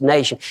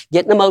destination,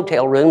 get in a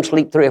motel room,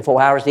 sleep 3 or 4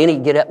 hours, then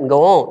he'd get up and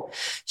go on.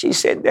 She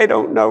said, they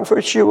don't know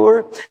for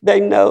sure. They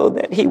know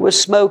that he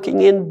was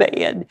smoking in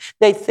bed.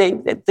 They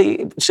think that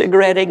the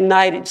cigarette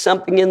ignited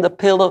something in the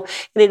pillow,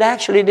 and it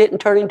actually didn't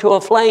turn into a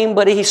flame,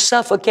 but he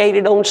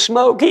suffocated on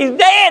smoke. He's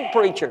dead,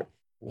 preacher.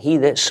 He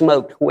that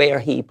smoked where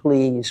he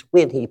pleased,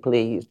 when he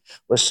pleased,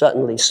 was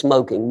suddenly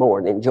smoking more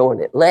and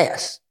enjoying it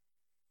less.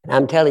 And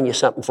I'm telling you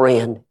something,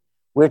 friend.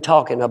 We're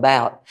talking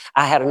about,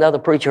 I had another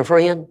preacher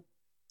friend,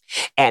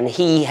 and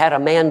he had a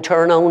man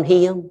turn on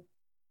him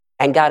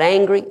and got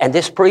angry. And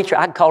this preacher,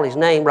 I'd call his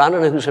name, but I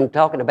don't know who I'm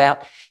talking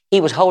about.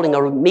 He was holding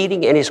a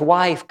meeting, and his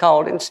wife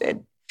called and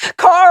said,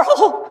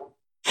 Carl,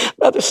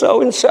 brother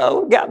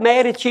so-and-so got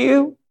mad at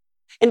you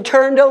and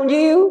turned on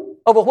you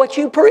over what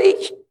you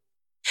preached.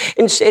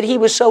 And said he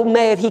was so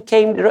mad he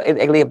came to,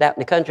 they lived out in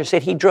the country,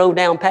 said he drove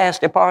down past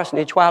the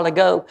parsonage a while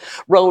ago,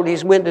 rolled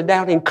his window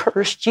down and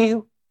cursed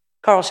you.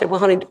 Carl said, well,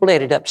 honey, don't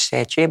let it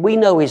upset you. We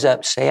know he's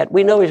upset.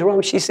 We know he's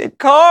wrong. She said,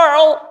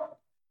 Carl,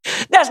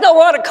 that's not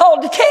what I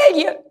called to tell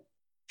you.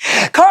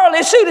 Carl,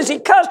 as soon as he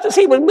cussed us,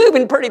 he was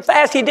moving pretty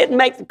fast. He didn't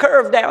make the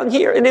curve down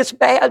here, and it's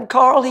bad,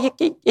 Carl. He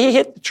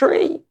hit the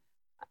tree.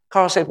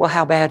 Carl said, well,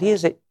 how bad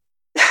is it?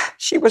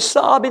 She was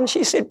sobbing.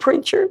 She said,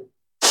 preacher,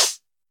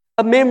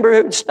 a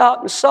member who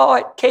stopped and saw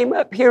it came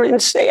up here and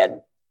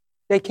said,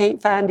 they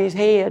can't find his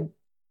head.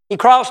 He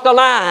crossed the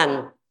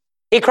line.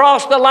 He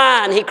crossed the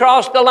line. He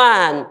crossed the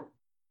line.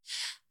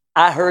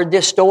 I heard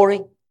this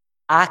story.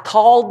 I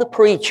called the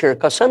preacher,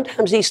 because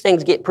sometimes these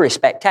things get pretty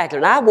spectacular,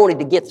 and I wanted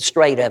to get the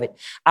straight of it.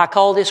 I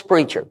called this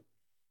preacher.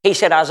 He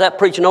said, I was up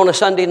preaching on a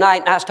Sunday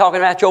night, and I was talking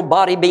about your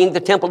body being the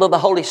temple of the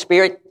Holy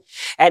Spirit.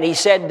 And he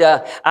said,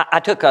 I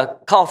took a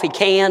coffee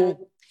can,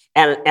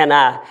 and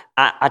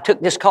I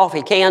took this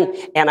coffee can,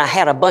 and I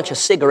had a bunch of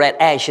cigarette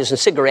ashes and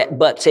cigarette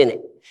butts in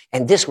it.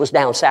 And this was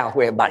down south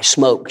where everybody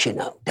smokes,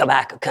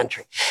 tobacco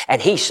country.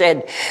 And he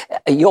said,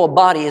 your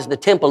body is the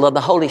temple of the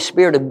Holy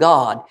Spirit of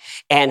God.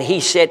 And he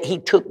said he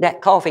took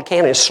that coffee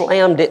can and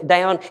slammed it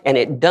down, and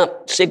it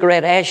dumped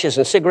cigarette ashes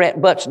and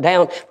cigarette butts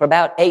down for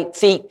about 8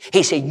 feet.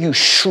 He said, you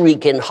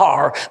shriek in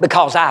horror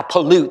because I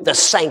pollute the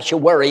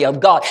sanctuary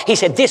of God. He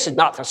said, this is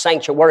not the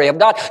sanctuary of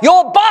God.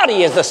 Your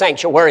body is the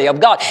sanctuary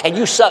of God. And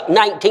you suck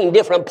 19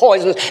 different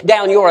poisons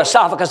down your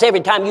esophagus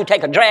every time you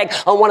take a drag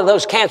on one of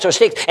those cancer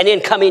sticks and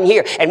then come in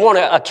here and want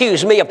to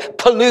accuse me of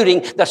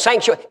polluting the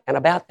sanctuary. And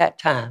about that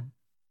time,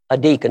 a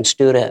deacon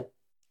stood up.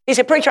 He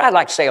said, preacher, I'd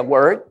like to say a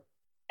word.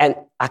 And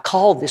I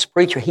called this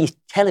preacher. He's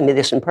telling me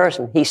this in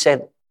person. He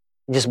said,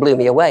 it just blew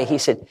me away. He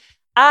said,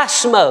 I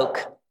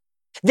smoke.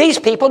 These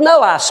people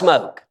know I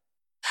smoke.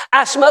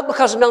 I smoke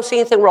because I don't see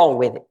anything wrong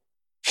with it.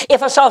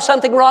 If I saw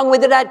something wrong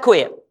with it, I'd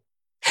quit.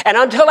 And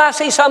until I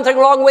see something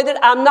wrong with it,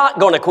 I'm not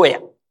going to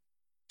quit.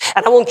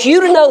 And I want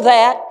you to know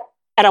that.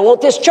 And I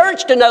want this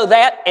church to know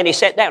that. And he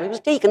sat down. He was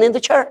deacon in the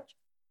church.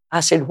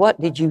 I said,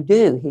 what did you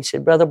do? He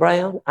said, Brother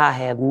Brown, I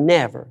have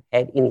never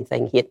had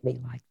anything hit me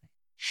like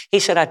that. He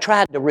said, I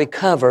tried to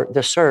recover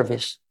the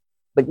service,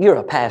 but you're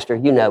a pastor,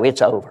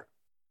 it's over.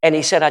 And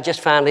he said, I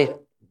just finally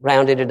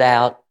rounded it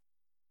out.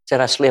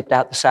 Said I slipped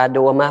out the side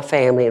door of my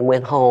family and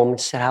went home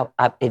and said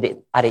I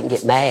didn't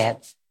get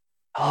mad.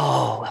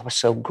 Oh, I was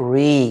so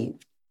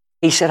grieved.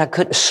 He said, I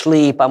couldn't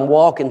sleep. I'm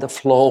walking the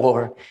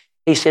floor.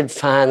 He said,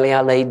 finally,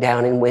 I laid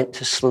down and went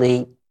to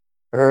sleep.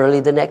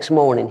 Early the next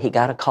morning, he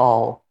got a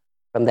call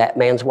from that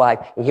man's wife.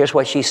 And here's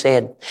what she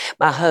said.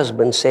 My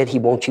husband said he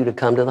wants you to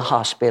come to the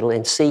hospital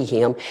and see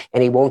him,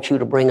 and he wants you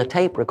to bring a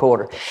tape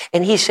recorder.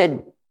 And he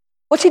said,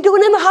 what's he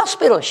doing in the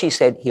hospital? She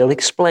said, he'll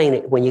explain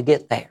it when you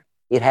get there.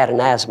 He'd had an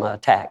asthma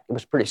attack. It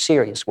was pretty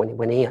serious when he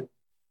went in.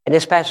 And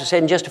this pastor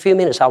said, in just a few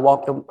minutes, I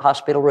walked to the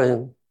hospital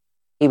room.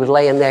 He was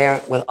laying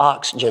there with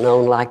oxygen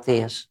on like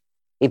this.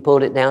 He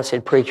pulled it down and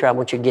said, preacher, I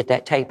want you to get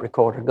that tape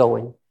recorder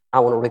going.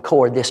 I want to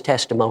record this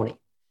testimony.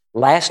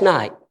 Last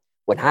night,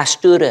 when I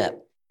stood up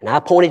and I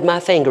pointed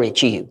my finger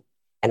at you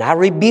and I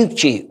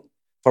rebuked you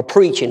for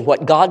preaching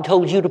what God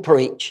told you to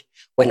preach,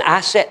 when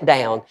I sat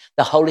down,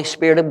 the Holy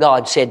Spirit of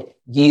God said,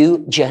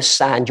 you just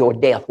signed your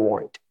death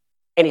warrant.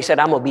 And he said,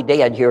 I'm going to be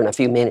dead here in a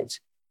few minutes.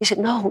 He said,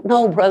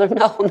 no, brother,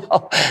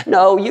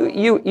 no,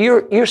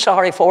 you're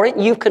sorry for it.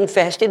 You've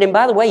confessed it. And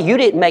by the way, you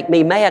didn't make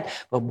me mad.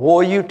 But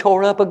boy, you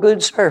tore up a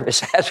good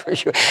service, that's for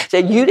sure. He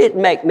said, you didn't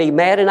make me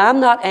mad, and I'm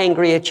not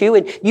angry at you,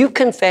 and you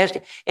confessed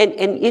it. And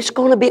it's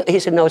going to be, he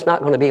said, no, it's not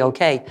going to be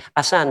okay.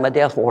 I signed my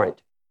death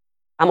warrant.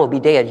 I'm going to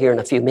be dead here in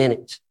a few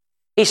minutes.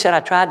 He said, I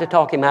tried to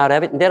talk him out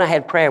of it, and then I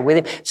had prayer with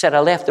him. Said, I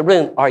left the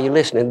room. Are you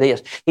listening to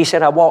this? He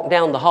said, I walked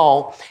down the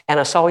hall, and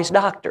I saw his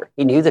doctor.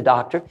 He knew the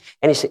doctor,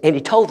 and he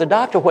told the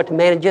doctor what the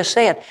man had just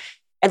said.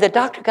 And the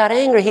doctor got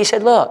angry. He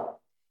said, look,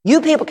 you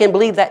people can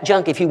believe that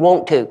junk if you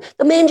want to.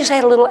 The man just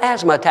had a little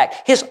asthma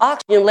attack. His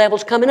oxygen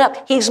level's coming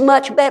up. He's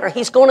much better.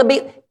 He's going to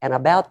be... And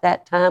about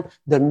that time,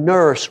 the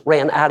nurse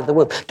ran out of the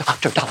room.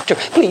 Doctor,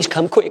 please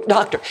come quick,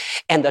 doctor.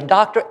 And the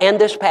doctor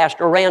and this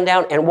pastor ran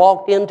down and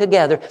walked in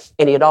together,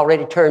 and he had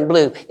already turned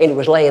blue, and he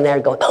was laying there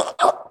going...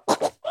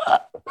 and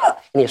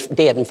he was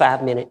dead in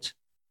 5 minutes.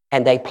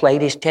 And they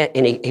played his...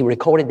 and he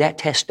recorded that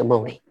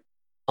testimony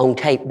on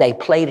tape. They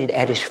played it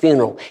at his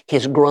funeral.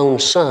 His grown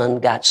son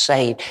got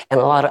saved, and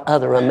a lot of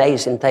other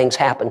amazing things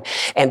happened.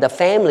 And the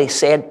family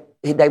said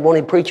they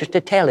wanted preachers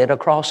to tell it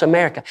across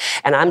America.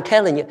 And I'm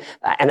telling you,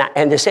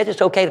 and they said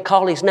it's okay to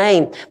call his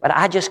name, but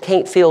I just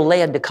can't feel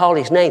led to call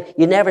his name.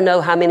 You never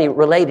know how many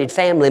related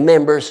family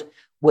members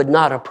would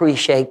not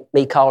appreciate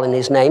me calling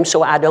his name,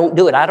 so I don't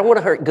do it. I don't want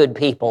to hurt good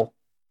people.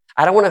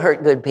 But I'm going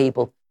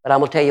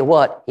to tell you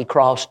what, he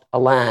crossed a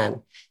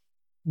line.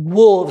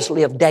 Wolves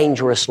live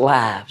dangerous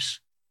lives.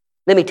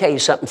 Let me tell you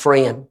something,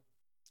 friend.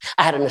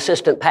 I had an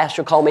assistant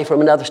pastor call me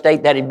from another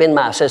state that had been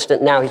my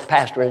assistant. Now he's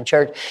pastor in the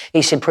church.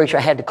 He said, preacher,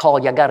 I had to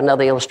call you. I got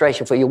another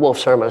illustration for your wolf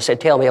sermon. I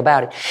said, tell me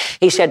about it.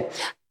 He said,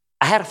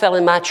 I had a fellow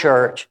in my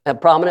church, a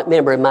prominent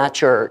member in my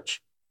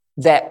church,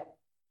 that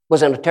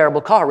was in a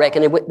terrible car wreck,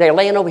 and they're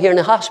laying over here in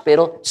the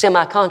hospital,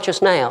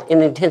 semi-conscious now,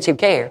 in intensive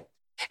care.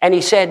 And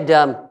he said,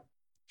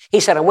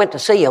 I went to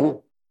see him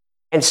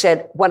and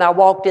said, when I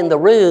walked in the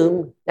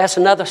room, that's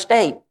another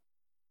state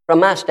from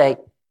my state.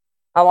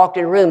 I walked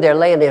in the room, they're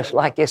laying there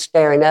like this,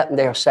 staring up, and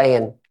they're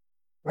saying,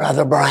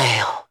 Brother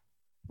Brown.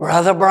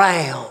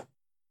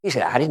 He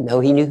said, I didn't know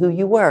he knew who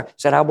you were.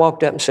 Said, I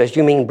walked up and says,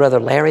 you mean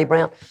Brother Larry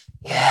Brown?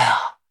 Yeah.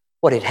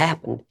 What had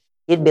happened?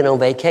 He'd been on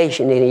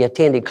vacation, and he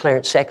attended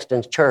Clarence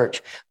Sexton's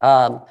church,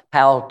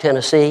 Powell,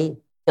 Tennessee,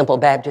 Temple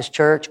Baptist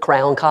Church,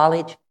 Crown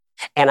College,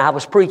 and I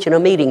was preaching a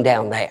meeting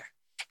down there.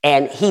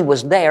 And he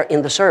was there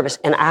in the service,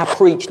 and I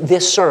preached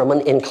this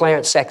sermon in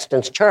Clarence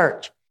Sexton's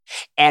church.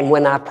 And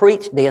when I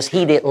preached this,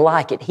 he didn't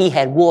like it. He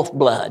had wolf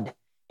blood,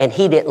 and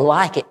he didn't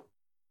like it.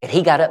 And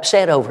he got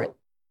upset over it.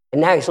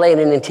 And now he's laying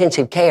in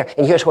intensive care.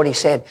 And here's what he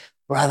said,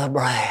 Brother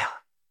Brown.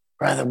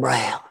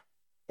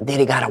 And then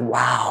he got a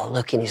wild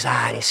look in his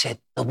eye, and he said,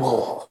 the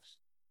wolves.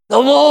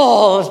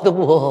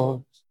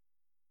 And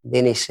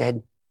then he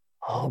said,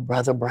 Oh,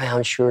 Brother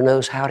Brown sure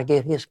knows how to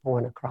get his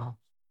point across.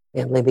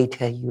 And let me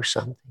tell you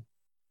something.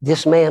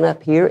 This man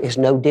up here is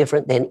no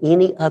different than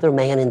any other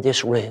man in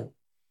this room.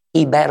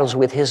 He battles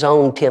with his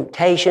own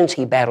temptations.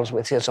 He battles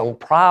with his own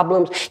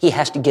problems. He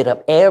has to get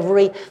up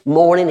every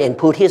morning and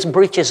put his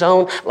breeches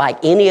on like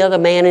any other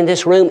man in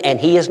this room,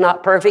 and he is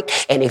not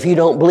perfect. And if you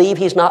don't believe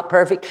he's not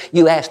perfect,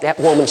 you ask that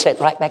woman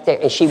sitting right back there,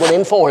 and she will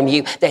inform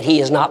you that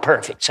he is not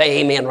perfect.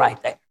 Say amen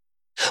right there.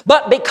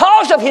 But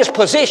because of his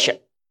position,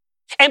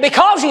 and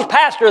because he's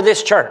pastor of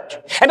this church,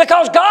 and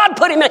because God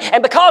put him in,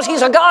 and because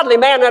he's a godly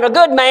man and a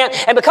good man,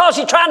 and because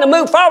he's trying to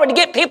move forward to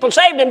get people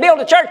saved and build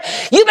a church,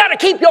 you better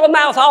keep your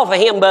mouth off of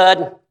him,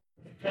 bud.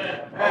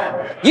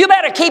 You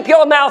better keep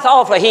your mouth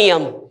off of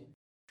him.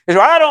 He says,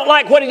 well, I don't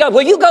like what he does.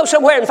 Well, you go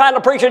somewhere and find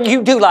a preacher that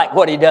you do like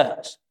what he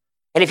does.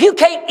 And if you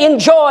can't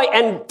enjoy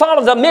and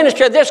follow the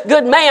ministry of this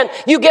good man,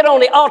 you get on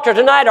the altar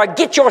tonight or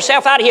get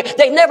yourself out of here.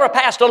 They never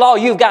passed a law.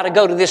 You've got to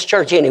go to this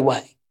church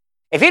anyway.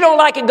 If you don't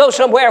like it, go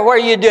somewhere where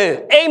you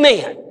do.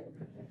 Amen.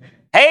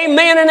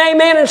 Amen and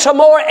amen and some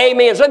more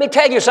amens. Let me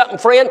tell you something,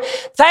 friend.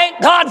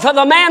 Thank God for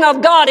the man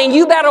of God, and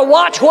you better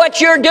watch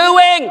what you're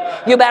doing.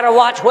 You better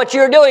watch what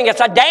you're doing. It's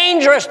a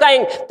dangerous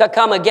thing to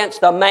come against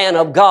the man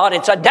of God.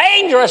 It's a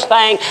dangerous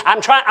thing.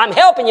 I'm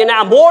helping you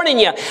now. I'm warning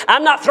you.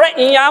 I'm not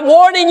threatening you. I'm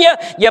warning you.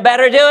 You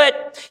better do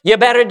it. You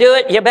better do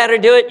it. You better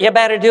do it. You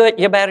better do it.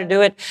 You better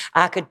do it.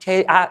 I could tell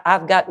you,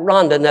 I've got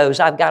Rhonda knows.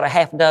 I've got a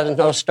half dozen of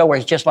those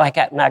stories just like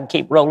that, and I can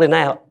keep rolling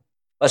out.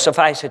 But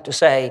suffice it to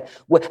say,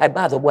 and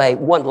by the way,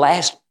 one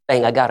last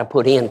thing I got to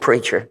put in,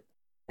 preacher,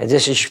 and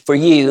this is for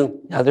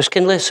you, others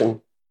can listen.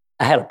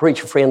 I had a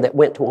preacher friend that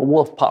went to a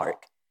wolf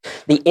park.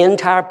 The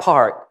entire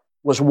park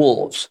was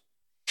wolves.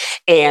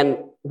 And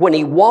when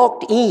he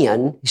walked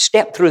in, he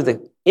stepped through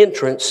the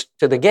entrance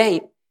to the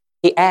gate,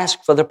 he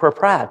asked for the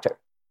proprietor.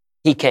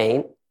 He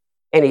came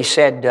and he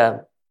said,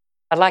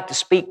 I'd like to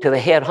speak to the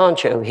head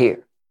honcho here.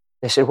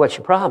 They said, what's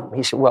your problem?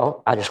 He said,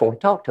 well, I just want to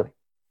talk to him.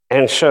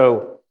 And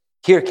so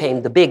here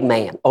came the big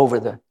man over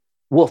the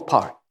wolf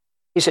park.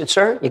 He said,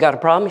 sir, you got a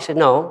problem? He said,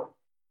 no,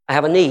 I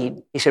have a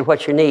need. He said,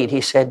 what's your need?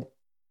 He said,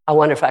 I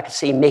wonder if I could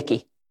see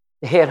Mickey.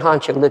 The head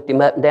honcho looked him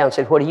up and down and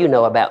said, what do you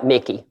know about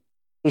Mickey?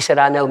 He said,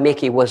 I know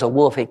Mickey was a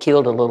wolf. He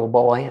killed a little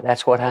boy.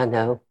 That's what I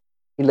know.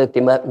 He looked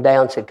him up and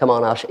down and said, come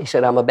on. He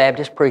said, I'm a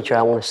Baptist preacher.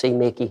 I want to see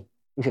Mickey.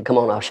 He said, come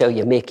on, I'll show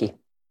you Mickey.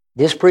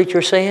 This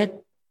preacher said,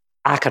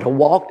 I could have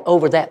walked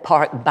over that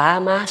park by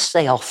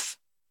myself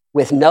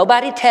with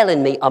nobody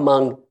telling me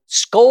among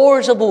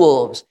scores of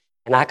wolves,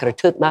 and I could have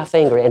took my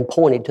finger and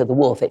pointed to the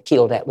wolf that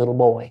killed that little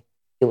boy.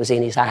 It was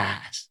in his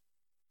eyes.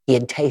 He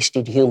had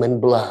tasted human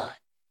blood.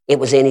 It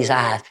was in his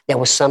eyes. There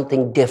was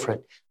something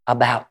different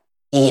about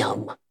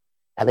him.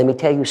 Now, let me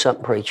tell you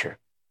something, preacher.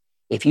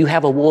 If you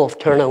have a wolf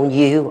turn on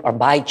you or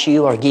bite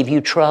you or give you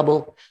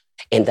trouble,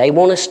 and they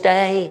want to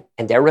stay,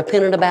 and they're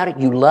repentant about it,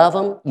 you love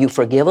them, you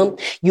forgive them,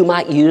 you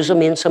might use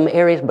them in some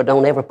areas, but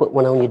don't ever put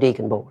one on your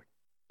deacon board.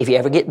 If you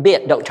ever get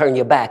bit, don't turn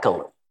your back on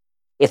them.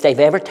 If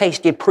they've ever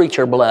tasted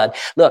preacher blood,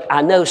 look,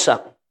 I know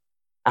something.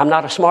 I'm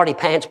not a smarty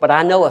pants, but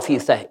I know a few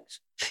things.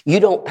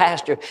 You don't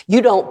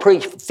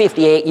preach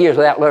 58 years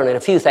without learning a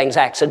few things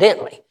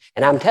accidentally.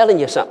 And I'm telling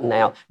you something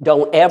now,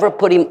 don't ever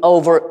put him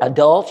over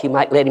adults. You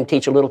might let him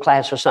teach a little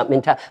class or something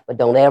in time, but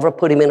don't ever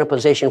put him in a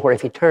position where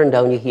if he turned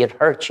on you, he'd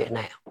hurt you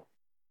now.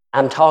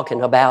 I'm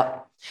talking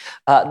about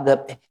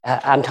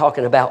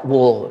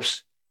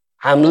wolves.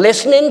 I'm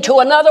listening to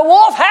another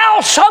wolf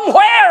howl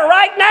somewhere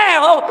right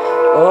now.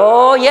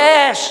 Oh,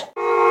 yes.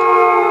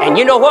 And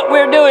you know what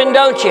we're doing,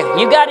 don't you?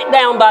 You got it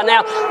down by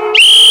now.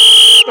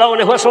 Blowing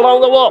the whistle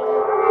on the wolf.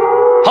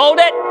 Hold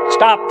it.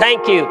 Stop.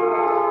 Thank you.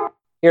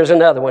 Here's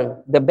another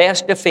one. The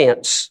best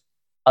defense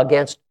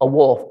against a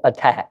wolf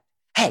attack.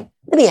 Hey,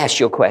 let me ask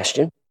you a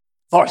question.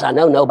 As far as I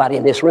know, nobody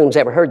in this room's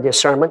ever heard this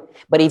sermon,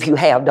 but if you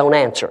have, don't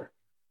answer.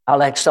 I'll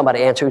let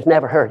somebody answer who's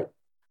never heard it.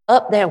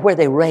 Up there where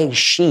they raise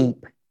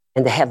sheep,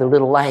 and they have the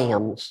little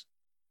lambs.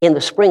 In the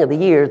spring of the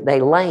year,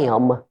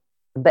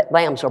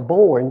 lambs are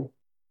born.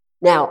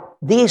 Now,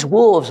 these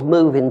wolves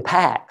move in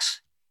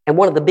packs. And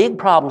one of the big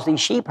problems these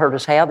sheep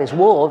herders have is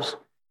wolves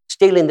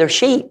stealing their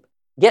sheep,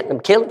 getting them,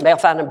 killing them. They'll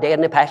find them dead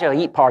in the pasture.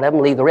 They'll eat part of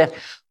them, leave the rest.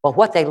 But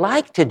what they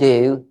like to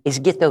do is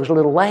get those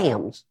little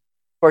lambs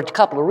for a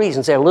couple of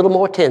reasons. They're a little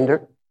more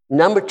tender.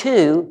 Number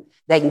two,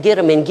 they can get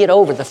them and get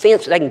over the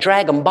fence. They can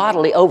drag them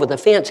bodily over the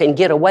fence and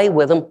get away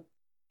with them.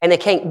 And they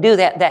can't do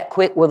that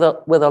quick with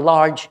a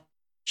large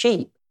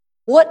sheep.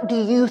 What do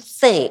you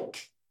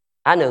think?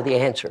 I know the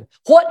answer.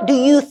 What do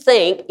you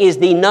think is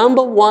the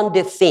number one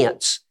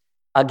defense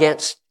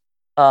against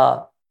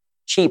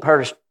sheep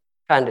herders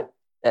trying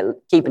to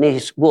keeping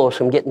these wolves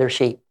from getting their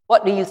sheep?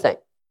 What do you think?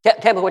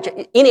 Tell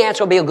me any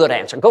answer will be a good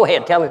answer. Go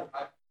ahead, tell me.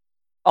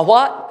 A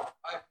what?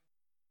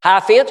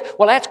 High fence?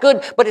 Well, that's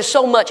good, but it's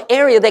so much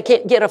area they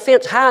can't get a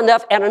fence high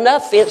enough and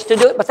enough fence to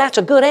do it, but that's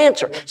a good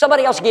answer.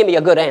 Somebody else give me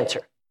a good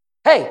answer.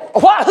 Hey,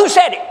 what? Who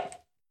said it?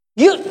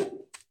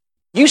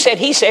 You said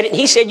he said it, and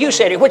he said you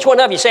said it. Which one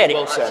of you said it?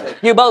 Both said it.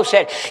 You both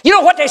said it. You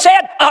know what they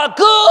said? A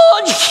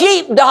good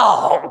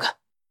sheepdog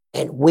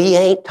And we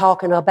ain't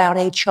talking about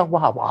a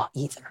chihuahua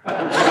either.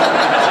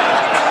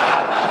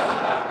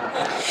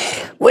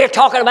 We're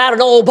talking about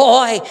an old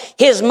boy.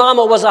 His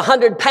mama was a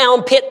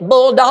 100-pound pit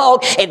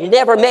bulldog and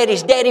never met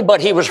his daddy, but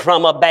he was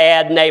from a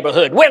bad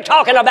neighborhood. We're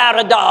talking about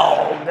a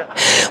dog.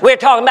 We're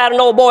talking about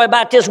an old boy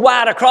about this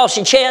wide across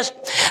the chest.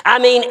 I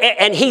mean,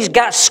 and he's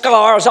got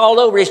scars all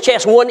over his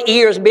chest. One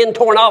ear's been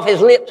torn off.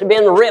 His lips have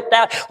been ripped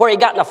out where he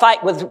got in a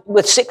fight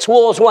with 6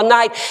 wolves one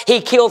night.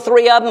 He killed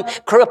 3 of them,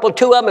 crippled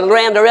 2 of them, and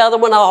ran the other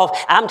one off.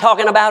 I'm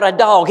talking about a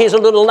dog. He's a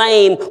little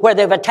lame where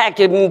they've attacked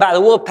him by the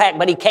wolf pack,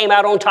 but he came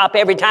out on top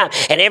every time.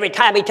 And every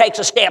time he takes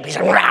a step, he's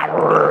like,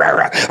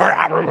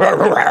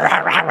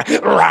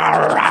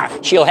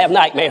 she'll have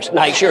nightmares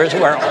tonight, sure as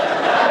well.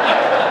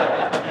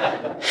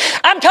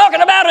 I'm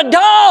talking about a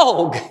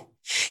dog.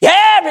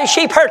 Every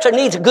sheep herder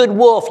needs a good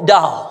wolf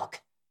dog.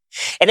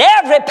 And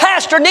every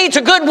pastor needs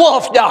a good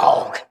wolf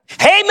dog.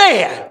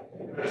 Amen.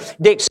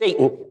 Dick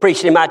Seaton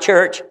preached in my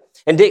church.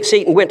 And Dick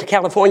Seaton went to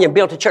California and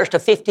built a church to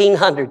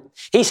 1,500.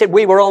 He said,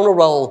 we were on a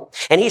roll.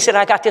 And he said,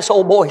 I got this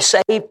old boy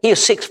saved. He was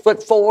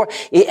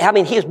 6'4". I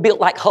mean, he was built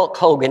like Hulk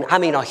Hogan. I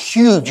mean, a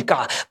huge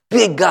guy,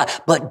 big guy,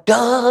 but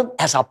dumb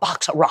as a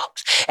box of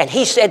rocks. And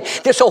he said,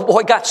 this old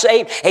boy got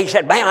saved. And he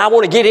said, man, I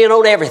want to get in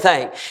on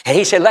everything. And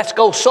he said, let's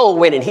go soul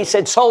winning. He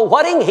said, soul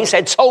whatting? He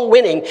said, soul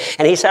winning.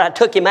 And he said, I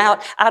took him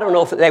out. I don't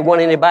know if they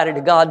won anybody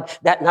to God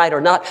that night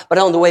or not. But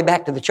on the way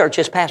back to the church,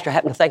 his pastor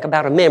happened to think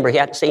about a member he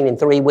hadn't seen in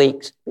 3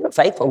 weeks. A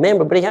faithful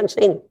member, but he hadn't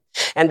seen him.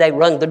 And they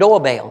rung the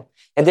doorbell.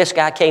 And this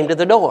guy came to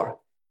the door.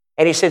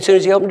 And he said, as soon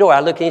as he opened the door,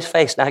 I looked in his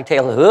face and I could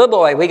tell, oh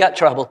boy, we got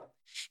trouble.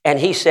 And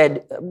he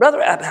said,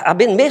 brother, I've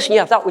been missing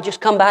you. I thought we'd just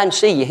come by and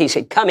see you. He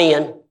said, come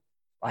in.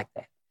 Like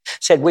that.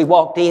 Said, we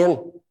walked in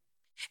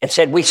and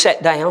said, we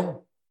sat down.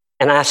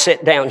 And I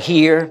sat down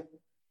here.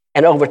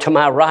 And over to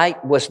my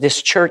right was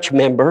this church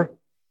member.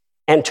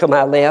 And to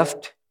my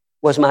left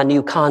was my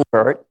new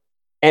convert.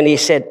 And he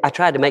said, I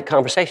tried to make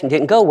conversation.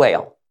 Didn't go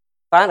well.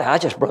 Finally, I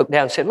just broke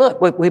down and said, look,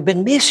 we've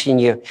been missing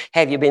you.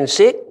 Have you been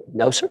sick?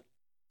 No, sir.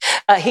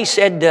 He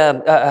said,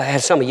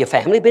 has some of your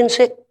family been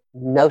sick?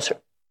 No, sir.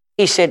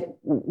 He said,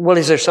 well,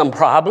 is there some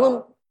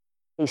problem?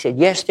 He said,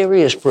 yes, there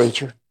is,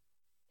 preacher.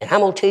 And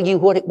I'm going to tell you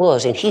what it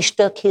was. And he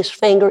stuck his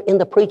finger in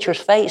the preacher's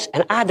face.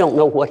 And I don't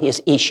know what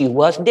his issue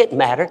was. It didn't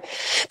matter.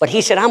 But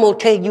he said, I'm going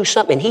to tell you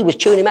something. And he was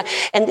chewing him out.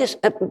 And this,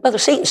 Brother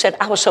Seaton said,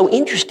 I was so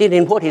interested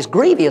in what his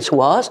grievance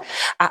was.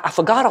 I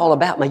forgot all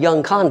about my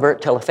young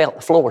convert till I felt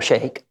the floor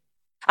shake.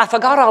 I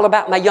forgot all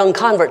about my young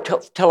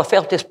convert till I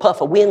felt this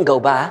puff of wind go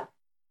by.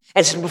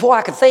 And so before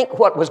I could think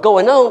what was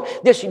going on,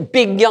 this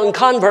big young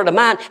convert of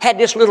mine had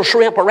this little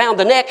shrimp around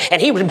the neck, and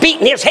he was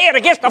beating his head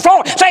against the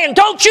floor, saying,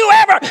 don't you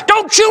ever,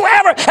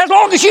 as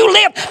long as you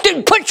live,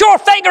 put your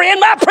finger in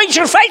my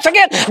preacher's face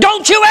again.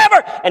 Don't you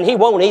ever. And he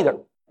won't either.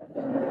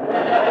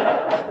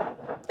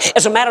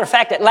 As a matter of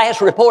fact, at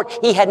last report,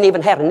 he hadn't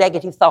even had a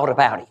negative thought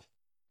about him.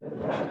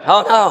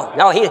 Oh,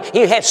 no,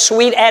 he had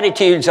sweet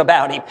attitudes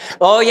about him.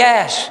 Oh,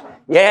 yes.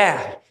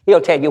 Yeah, he'll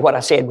tell you what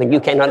I said when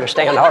you can't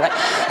understand all that.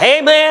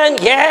 Amen.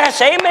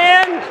 Yes,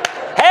 amen.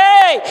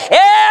 Hey,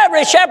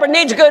 every shepherd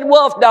needs a good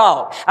wolf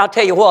dog. I'll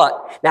tell you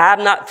what. Now,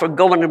 I'm not for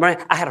going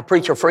to... I had a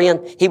preacher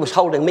friend. He was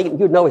holding a meeting.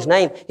 You know his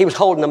name. He was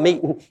holding a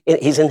meeting.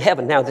 He's in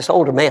heaven now, this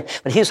older man.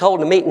 But he was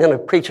holding a meeting in a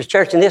preacher's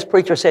church. And this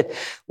preacher said,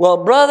 well,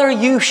 brother,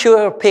 you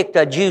sure picked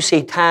a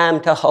juicy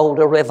time to hold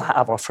a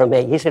revival for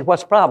me. He said,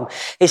 what's the problem?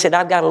 He said,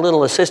 I've got a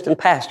little assistant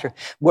pastor.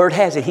 Word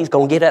has it, he's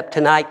going to get up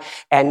tonight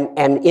and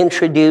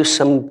introduce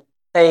some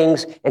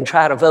things and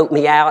try to vote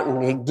me out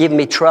and give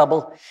me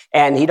trouble.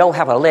 And he don't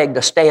have a leg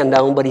to stand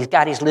on, but he's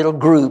got his little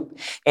group.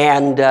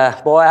 And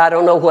boy, I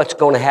don't know what's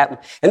going to happen.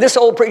 And this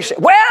old preacher said,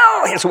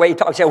 well, here's the way he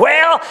talks. He said,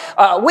 well,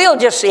 we'll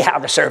just see how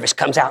the service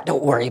comes out.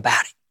 Don't worry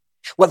about it.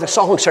 Well, the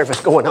song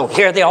service going on.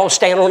 Here they all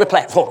stand on the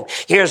platform.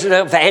 Here's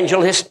the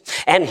evangelist,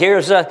 and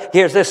here's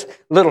this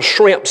little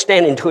shrimp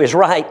standing to his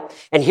right.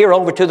 And here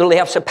over to the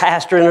left's a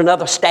pastor and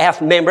another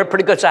staff member,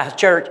 pretty good-sized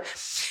church.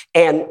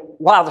 And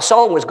while the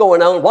song was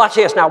going on, watch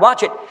this. Now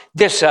watch it.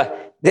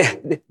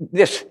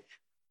 This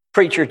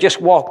preacher just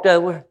walked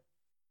over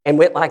and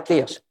went like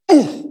this.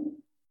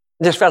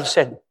 This fellow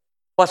said,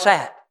 what's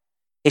that?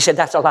 He said,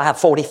 that's a live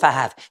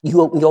 45.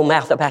 You open your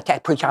mouth about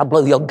that preacher, I'll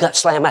blow your gut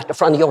slam out the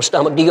front of your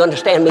stomach. Do you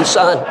understand me,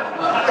 son?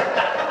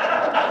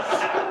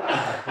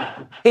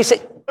 He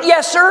said,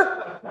 yes,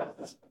 sir.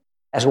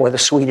 That's one of the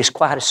sweetest,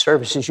 quietest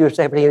services you've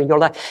ever heard in your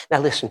life. Now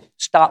listen,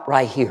 stop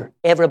right here.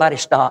 Everybody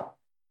stop.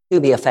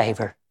 Do me a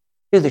favor.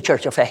 Do the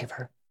church a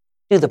favor.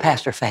 Do the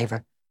pastor a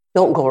favor.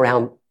 Don't go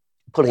around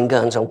putting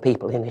guns on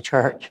people in the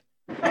church.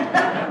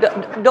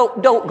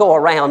 Don't go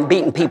around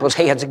beating people's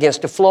heads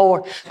against the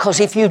floor, because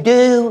if you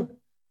do,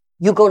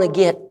 you're going to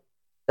get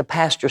the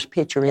pastor's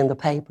picture in the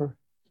paper,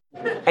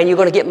 and you're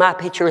going to get my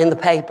picture in the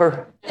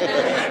paper,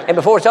 and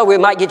before it's over, we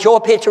might get your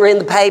picture in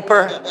the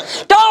paper.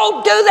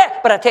 Don't do that.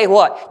 But I tell you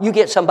what, you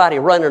get somebody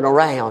running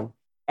around,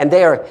 and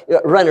they're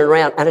running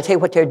around, and I tell you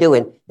what they're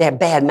doing. They're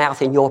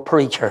bad-mouthing your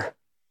preacher.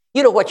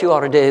 You know what you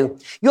ought to do?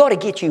 You ought to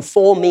get you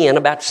 4 men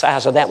about the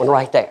size of that one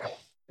right there.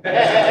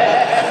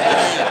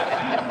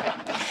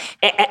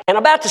 And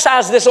about the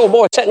size of this old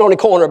boy sitting on the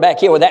corner back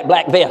here with that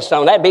black vest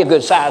on. That'd be a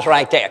good size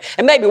right there.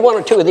 And maybe one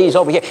or two of these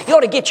over here. You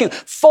ought to get you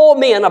 4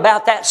 men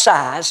about that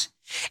size.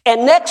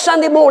 And next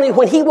Sunday morning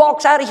when he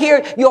walks out of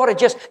here, you ought to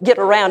just get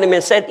around him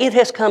and say, it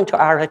has come to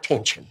our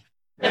attention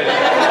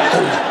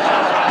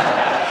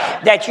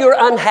that you're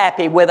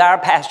unhappy with our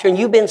pastor and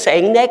you've been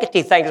saying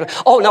negative things.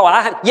 Oh, no,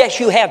 yes,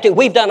 you have too.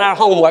 We've done our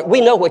homework.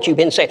 We know what you've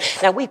been saying.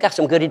 Now, we've got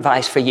some good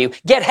advice for you.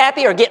 Get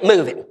happy or get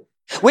moving.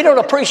 We don't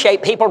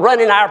appreciate people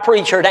running our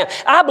preacher down.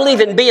 I believe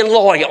in being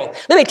loyal.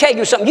 Let me tell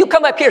you something. You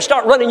come up here and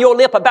start running your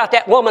lip about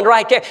that woman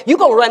right there, you're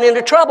going to run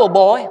into trouble,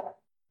 boy.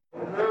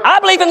 I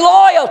believe in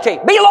loyalty.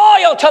 Be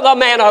loyal to the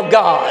man of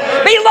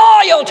God. Be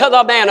loyal to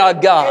the man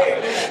of God.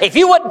 If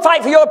you wouldn't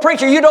fight for your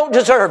preacher, you don't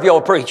deserve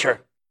your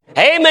preacher.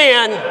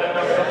 Amen.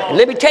 And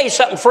let me tell you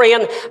something,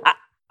 friend.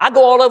 I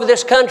go all over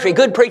this country.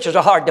 Good preachers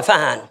are hard to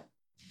find.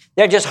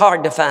 They're just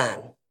hard to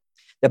find.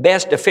 The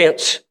best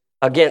defense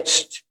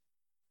against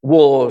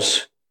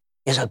wolves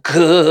is a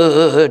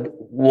good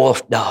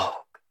wolf dog.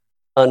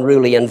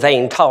 Unruly and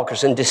vain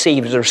talkers and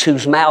deceivers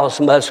whose mouths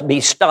must be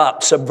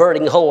stopped,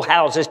 subverting whole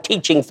houses,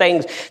 teaching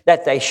things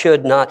that they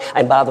should not.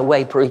 And by the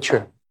way,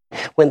 preacher,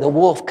 when the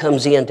wolf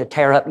comes in to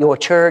tear up your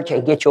church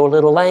and get your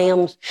little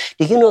lambs,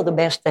 do you know the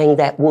best thing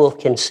that wolf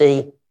can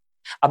see?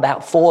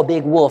 About 4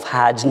 big wolf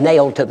hides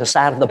nailed to the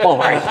side of the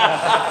barn.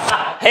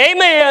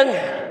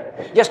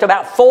 Amen. Just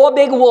about 4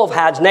 big wolf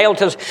hides nailed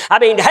to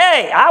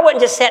hey, I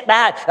wouldn't just sit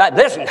by.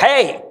 Listen,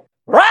 hey,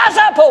 rise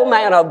up, old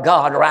man of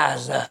God,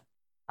 rise up.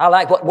 I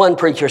like what one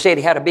preacher said.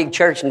 He had a big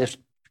church and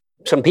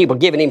some people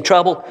giving him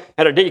trouble.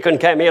 And a deacon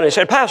came in and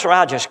said, Pastor,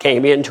 I just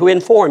came in to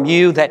inform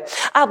you that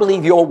I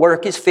believe your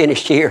work is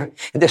finished here.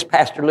 And this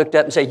pastor looked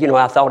up and said,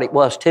 I thought it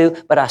was too,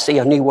 but I see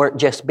a new work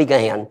just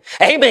began.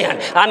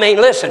 Amen.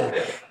 Listen,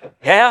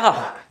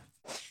 yeah,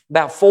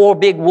 about 4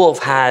 big wolf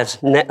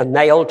hides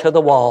nailed to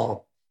the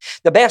wall.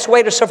 The best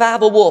way to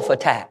survive a wolf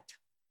attack.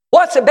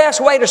 What's the best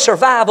way to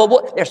survive a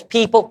wolf? There's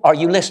people, are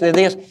you listening to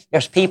this?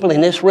 There's people in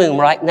this room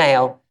right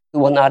now who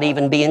will not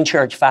even be in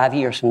church 5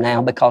 years from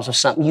now because of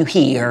something you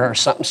hear or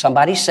something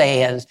somebody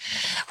says.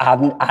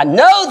 I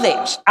know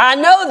this. I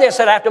know this,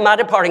 that after my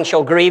departing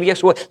shall grieve you.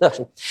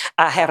 Listen,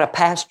 I had a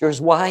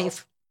pastor's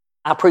wife.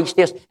 I preached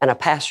this, and a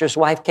pastor's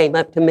wife came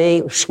up to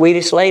me,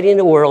 sweetest lady in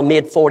the world,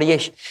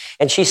 mid-40-ish,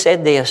 and she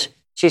said this.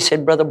 She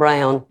said, Brother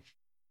Brown,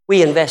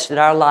 we invested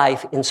our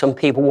life in some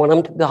people, won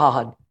them to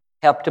God,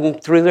 helped them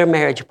through their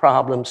marriage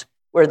problems.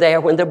 We're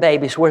there when their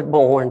babies were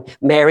born,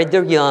 married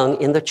their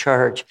young in the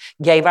church,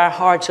 gave our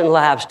hearts and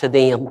lives to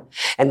them.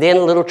 And then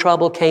a little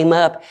trouble came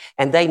up,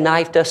 and they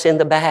knifed us in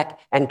the back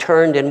and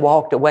turned and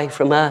walked away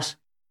from us.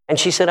 And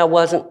she said, I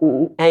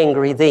wasn't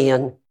angry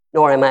then,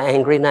 nor am I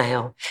angry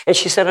now. And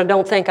she said, I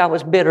don't think I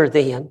was bitter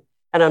then,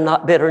 and I'm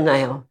not bitter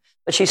now.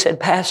 But she said,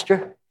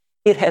 Pastor,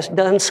 it has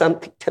done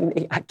something to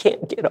me I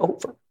can't get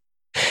over.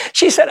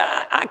 She said,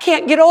 I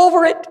can't get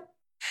over it.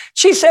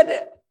 She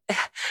said,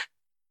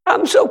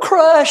 I'm so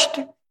crushed.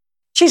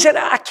 She said,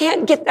 I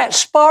can't get that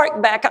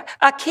spark back.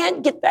 I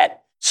can't get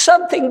that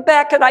something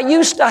back that I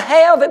used to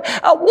have, and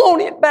I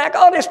want it back.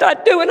 Honest, I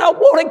do, and I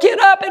want to get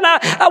up, and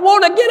I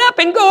want to get up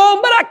and go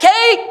on, but I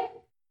can't.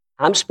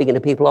 I'm speaking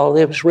to people all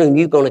in this room.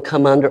 You're going to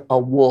come under a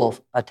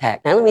wolf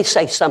attack. Now, let me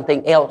say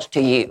something else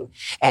to you,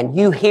 and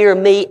you hear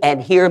me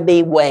and hear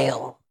me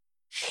well.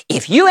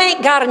 If you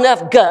ain't got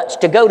enough guts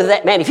to go to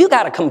that man, if you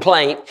got a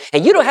complaint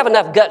and you don't have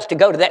enough guts to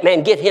go to that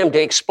man, get him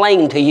to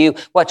explain to you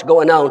what's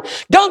going on,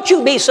 don't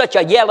you be such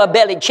a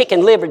yellow-bellied,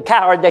 chicken-livered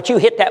coward that you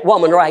hit that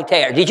woman right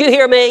there. Did you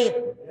hear me?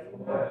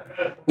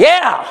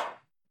 Yeah.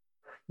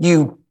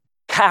 You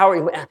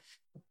coward.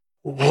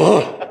 My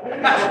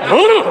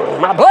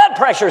blood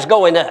pressure's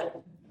going up.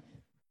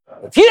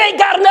 If you ain't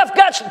got enough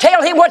guts to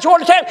tell him what you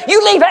want to tell him,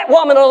 you leave that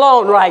woman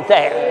alone right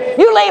there.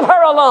 You leave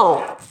her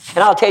alone.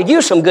 And I'll tell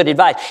you some good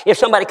advice. If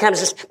somebody comes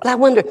and says,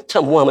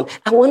 well,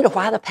 I wonder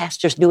why the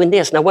pastor's doing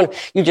this. And I wonder,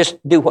 you just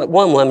do what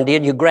one woman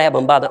did. You grab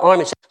him by the arm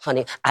and say,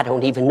 honey, I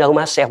don't even know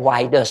myself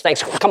why he does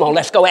things. Come on,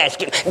 let's go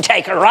ask him. And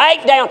take her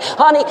right down.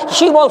 Honey,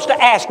 she wants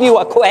to ask you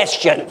a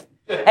question.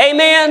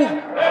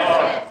 Amen?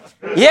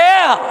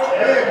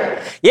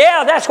 Yeah.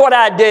 Yeah, that's what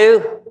I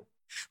do.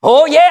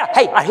 Oh, yeah.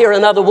 Hey, I hear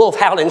another wolf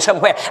howling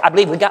somewhere. I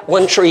believe we got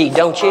one tree,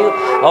 don't you?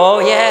 Oh,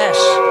 yes.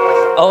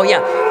 Oh,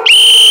 yeah.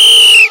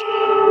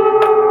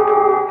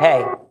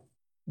 Hey,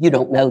 you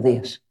don't know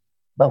this,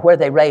 but where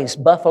they raise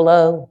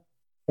buffalo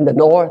in the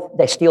north,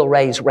 they still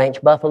raise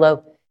ranch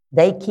buffalo.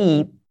 They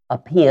keep a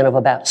pen of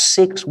about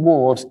 6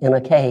 wolves in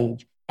a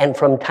cage. And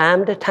from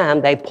time to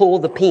time, they pull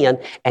the pin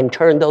and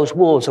turn those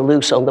wolves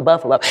loose on the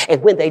buffalo.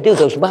 And when they do,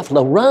 those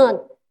buffalo run.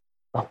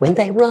 But when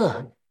they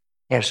run,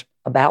 there's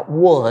about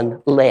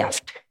one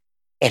left,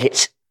 and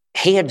its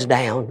head's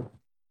down,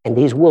 and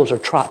these wolves are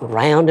trotting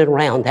round and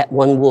round that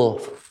one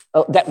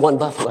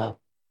buffalo.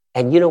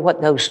 And you know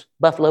what those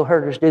buffalo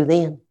herders do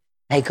then?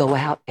 They go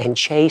out and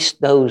chase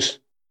those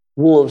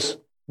wolves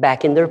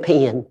back in their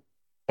pen,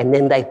 and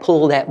then they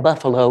pull that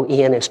buffalo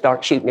in and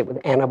start shooting it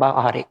with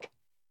antibiotic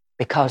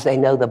because they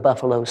know the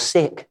buffalo's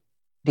sick.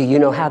 Do you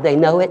know how they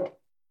know it?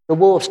 The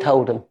wolves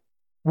told them.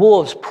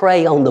 Wolves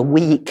prey on the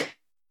weak.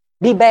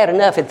 Be bad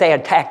enough if they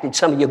attacked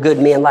some of your good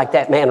men like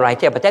that man right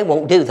there, but they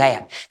won't do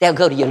that. They'll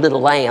go to your little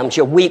lambs,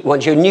 your weak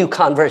ones, your new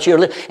converts,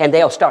 and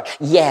they'll start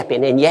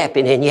yapping and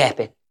yapping and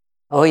yapping.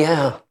 Oh,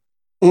 yeah.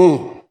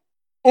 Oh,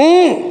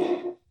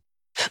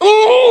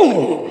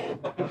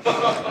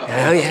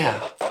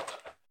 yeah.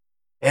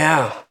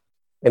 Yeah.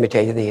 Let me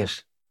tell you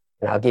this,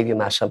 and I'll give you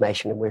my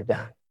summation and we're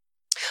done.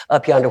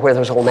 Up yonder where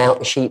those old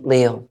mountain sheep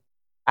live,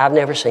 I've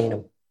never seen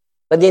them.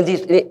 But then,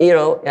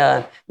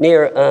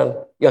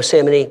 near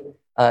Yosemite,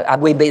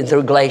 we've been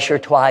through Glacier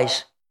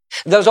twice.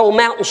 Those old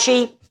mountain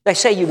sheep, they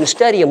say you can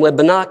study them with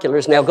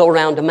binoculars and they'll go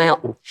around the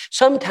mountain.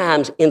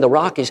 Sometimes in the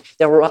Rockies,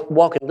 they're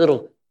walking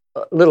little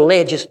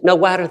ledges no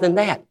wider than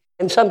that.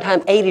 And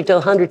sometimes 80 to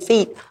 100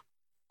 feet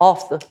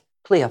off the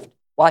cliff.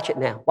 Watch it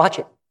now. Watch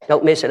it.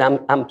 Don't miss it.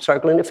 I'm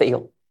circling the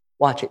field.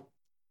 Watch it.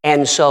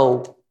 And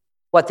so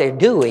what they're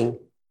doing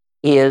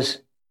is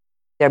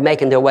they're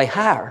making their way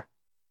higher.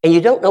 And you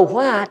don't know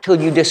why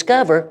till you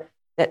discover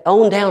that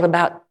on down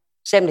about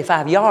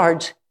 75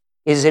 yards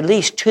is at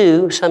least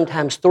 2,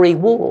 sometimes 3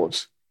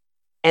 wolves.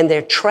 And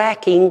they're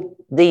tracking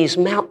these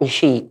mountain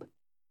sheep.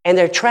 And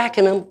they're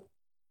tracking them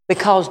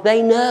because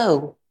they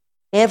know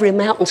every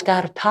mountain's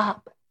got a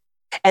top.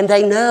 And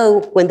they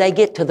know when they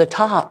get to the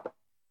top,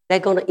 they're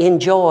going to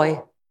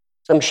enjoy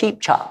some sheep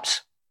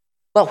chops.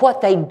 But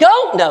what they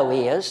don't know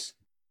is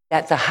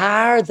that the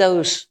higher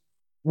those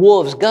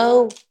wolves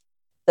go,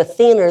 the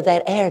thinner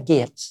that air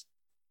gets.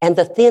 And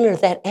the thinner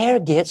that air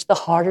gets, the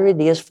harder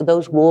it is for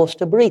those wolves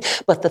to breathe.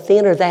 But the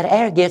thinner that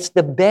air gets,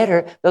 the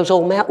better those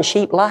old mountain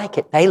sheep like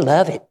it. They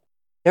love it.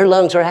 Their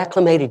lungs are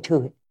acclimated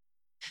to it.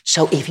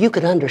 So if you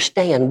could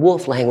understand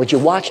wolf language,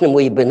 you're watching them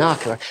with your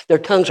binocular, their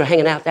tongues are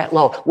hanging out that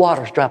long,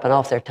 water's dropping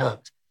off their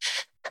tongues.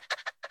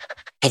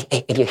 And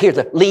you hear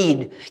the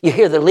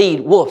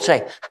lead wolf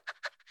say,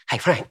 "Hey,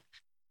 Frank."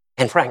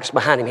 And Frank's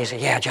behind him. He said,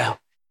 "Yeah, Joe."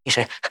 He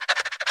said,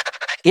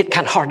 "It's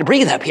kind of hard to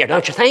breathe up here,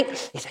 don't you think?"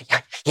 He said,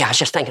 yeah, I was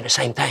just thinking the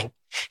same thing."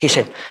 He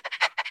said,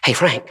 "Hey,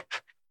 Frank."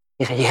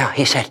 He said, "Yeah."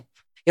 He said,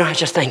 "I was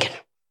just thinking,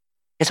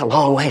 it's a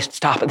long ways to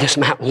stop at this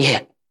mountain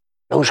yet.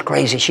 Those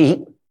crazy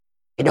sheep,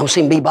 it don't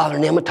seem to be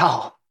bothering them at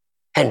all."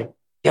 And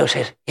Joe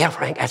says, "Yeah,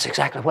 Frank, that's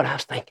exactly what I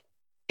was thinking."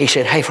 He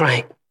said, "Hey,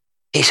 Frank,"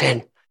 he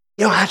said,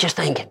 I was just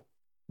thinking,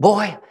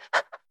 boy,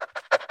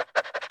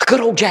 a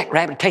good old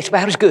jackrabbit tastes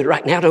about as good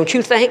right now, don't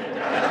you think?"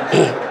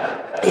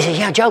 He said,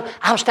 "Yeah, Joe,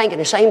 I was thinking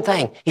the same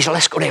thing." He said,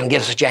 "Let's go down and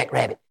get us a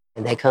jackrabbit."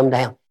 And they come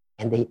down,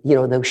 and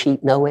those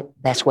sheep know it.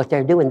 That's what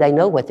they're doing. They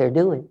know what they're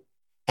doing.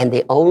 And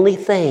the only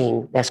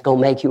thing that's going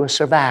to make you a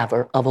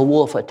survivor of a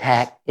wolf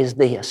attack is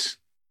this.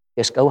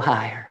 Just go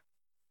higher.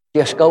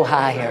 Just go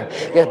higher.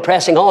 Just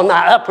pressing on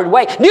my upward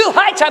way. New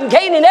heights I'm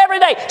gaining every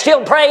day.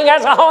 Still praying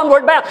as a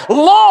onward bound.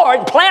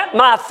 Lord, plant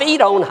my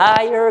feet on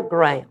higher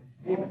ground.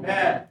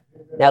 Amen.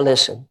 Now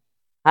listen,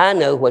 I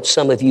know what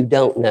some of you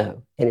don't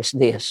know, and it's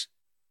this.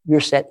 You're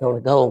sitting on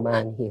a gold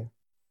mine here.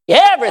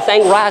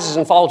 Everything rises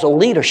and falls on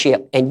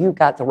leadership, and you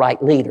got the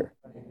right leader.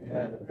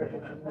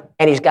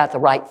 And he's got the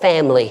right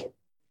family,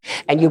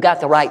 and you got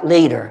the right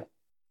leader.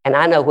 And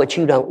I know what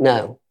you don't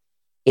know.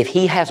 If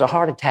he has a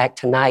heart attack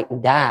tonight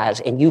and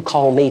dies, and you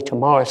call me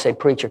tomorrow and say,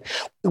 "Preacher,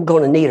 we're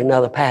going to need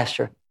another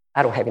pastor,"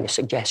 I don't have any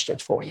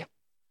suggestions for you.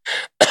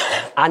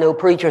 I know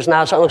preachers, and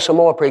I know some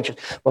more preachers,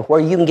 but where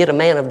you can get a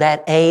man of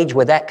that age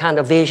with that kind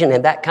of vision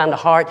and that kind of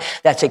heart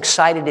that's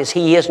excited as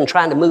he is and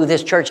trying to move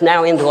this church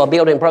now into a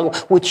building program,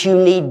 which you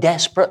need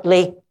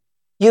desperately.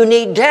 You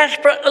need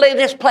desperately.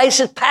 This place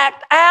is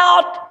packed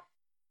out.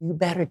 You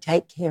better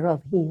take care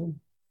of him.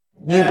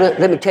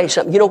 Let me tell you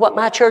something. You know what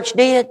my church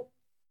did?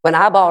 When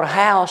I bought a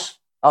house,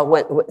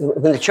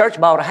 when the church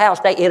bought a house,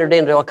 they entered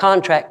into a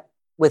contract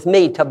with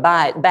me to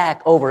buy it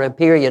back over a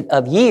period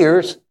of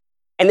years,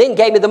 and then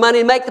gave me the money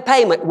to make the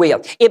payment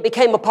with. It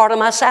became a part of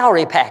my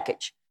salary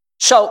package.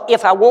 So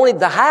if I wanted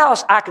the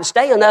house, I could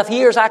stay enough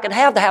years, I could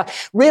have the house.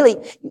 Really,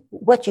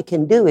 what you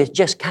can do is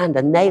just kind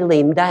of nail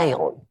him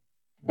down.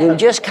 And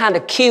just kind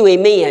of cue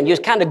him in,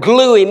 just kind of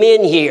glue him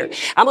in here.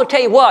 I'm going to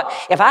tell you what,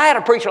 if I had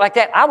a preacher like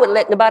that, I wouldn't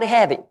let nobody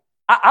have him.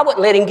 I wouldn't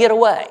let him get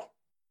away.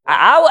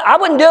 I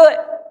wouldn't do it.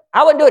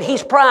 I wouldn't do it.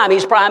 He's prime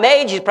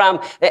age, he's prime,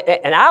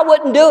 and I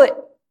wouldn't do it.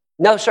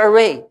 No,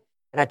 sirree.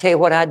 And I tell you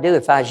what I'd do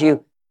if I was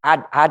you.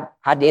 I'd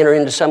enter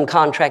into some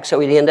contract so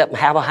he'd end up and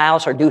have a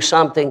house or do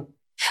something.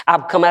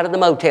 I'd come out of the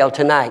motel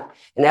tonight,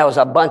 and there was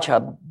a bunch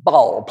of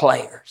ball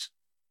players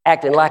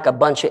acting like a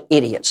bunch of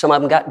idiots. Some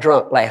of them got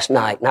drunk last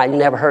night, and I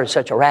never heard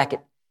such a racket.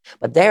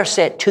 But there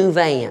sat 2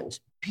 vans,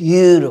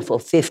 beautiful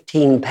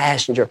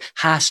 15-passenger,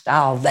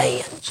 high-style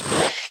vans.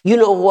 You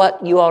know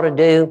what you ought to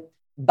do?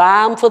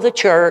 Buy them for the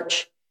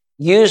church,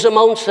 use them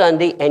on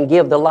Sunday, and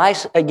give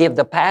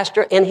the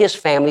pastor and his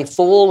family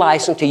full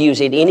license to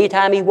use it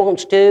anytime he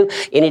wants to,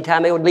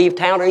 anytime he would leave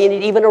town or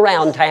even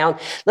around town.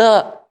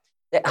 Look,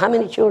 how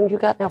many children you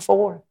got now?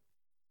 4?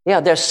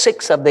 Yeah, there's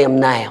 6 of them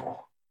now.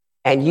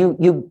 And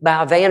you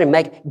buy a van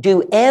and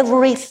do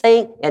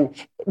everything.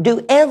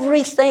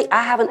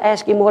 I haven't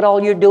asked him what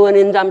all you're doing,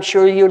 and I'm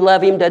sure you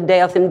love him to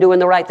death and doing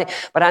the right thing.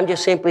 But I'm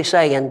just simply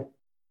saying,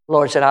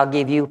 Lord said, I'll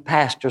give you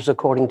pastors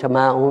according to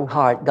my own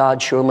heart.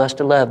 God sure must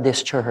have loved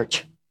this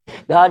church.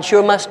 God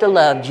sure must have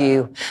loved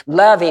you.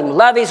 Love him.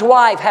 Love his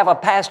wife. Have a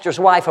pastor's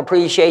wife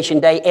appreciation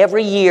day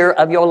every year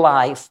of your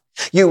life.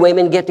 You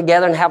women get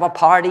together and have a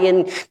party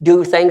and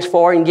do things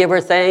for her and give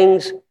her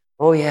things.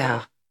 Oh,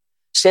 yeah.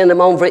 Send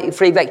him on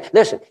free vacation.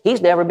 Listen,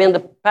 he's never been to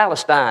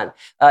Palestine,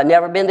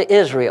 never been to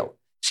Israel.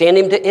 Send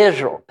him to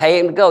Israel. Pay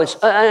him to go.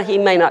 He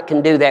may not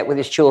can do that with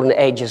his children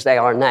the ages they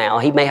are now.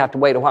 He may have to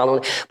wait a while on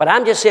it. But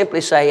I'm just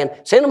simply saying,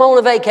 send him on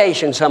a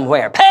vacation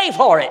somewhere. Pay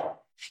for it.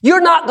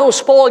 You're not going to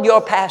spoil your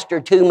pastor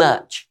too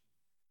much.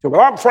 Well,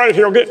 I'm afraid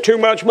he'll get too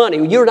much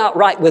money. You're not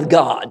right with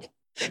God.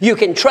 You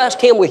can trust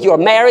him with your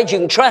marriage. You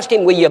can trust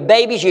him with your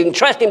babies. You can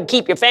trust him to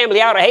keep your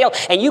family out of hell.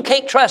 And you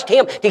can't trust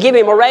him to give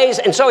him a raise.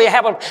 And so you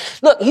have a...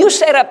 Look, you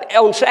set up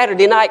on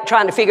Saturday night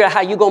trying to figure out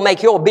how you're going to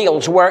make your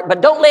bills work,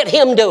 but don't let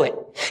him do it.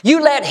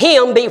 You let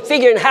him be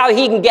figuring how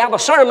he can have a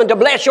sermon to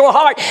bless your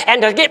heart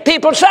and to get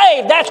people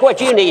saved. That's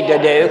what you need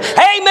to do.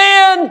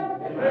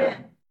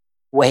 Amen.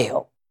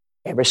 Well,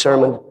 every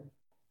sermon,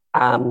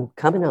 I'm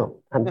coming on.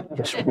 I'm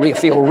just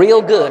feel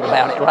real good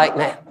about it right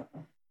now.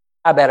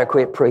 I better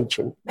quit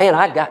preaching. Man,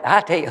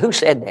 I tell you, who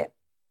said that?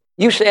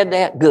 You said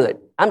that? Good.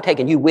 I'm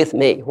taking you with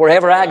me.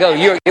 Wherever I go,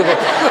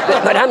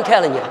 but I'm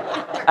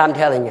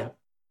telling you,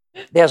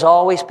 there's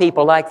always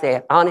people like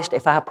that. Honest,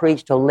 if I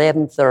preach till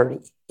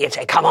 11:30, you'd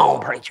say, come on,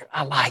 preacher.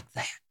 I like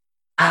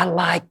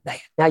that.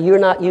 Now, you're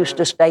not used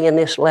to staying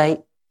this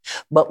late,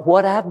 but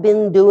what I've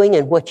been doing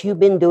and what you've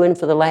been doing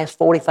for the last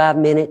 45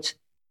 minutes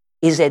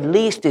is at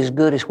least as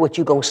good as what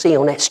you're going to see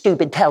on that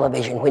stupid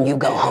television when you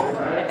go home.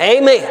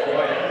 Amen.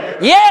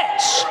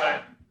 Yes.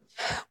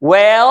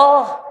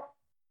 Well,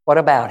 what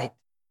about it?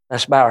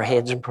 Let's bow our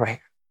heads in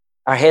prayer.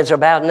 Our heads are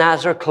bowed and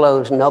eyes are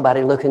closed,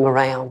 nobody looking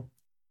around.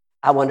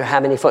 I wonder how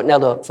many Now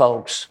look,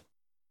 folks,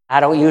 I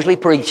don't usually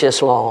preach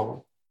this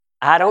long.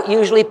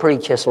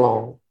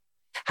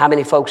 How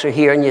many folks are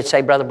here and you'd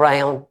say, Brother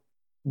Brown,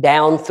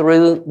 down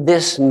through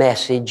this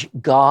message,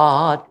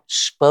 God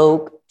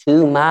spoke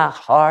to my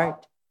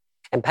heart.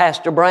 And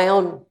Pastor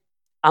Brown,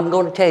 I'm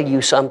going to tell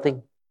you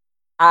something.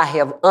 I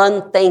have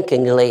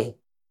unthinkingly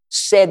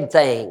said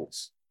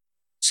things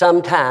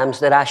sometimes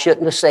that I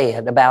shouldn't have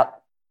said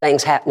about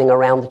things happening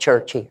around the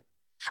church here.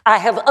 I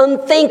have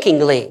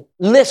unthinkingly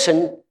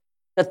listened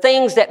to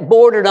things that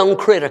bordered on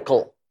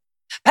critical.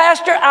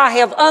 Pastor, I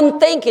have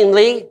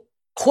unthinkingly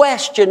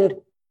questioned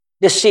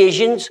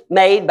decisions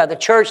made by the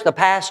church, the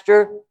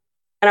pastor,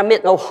 and I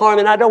meant no harm,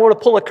 and I don't want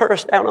to pull a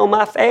curse down on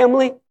my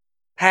family.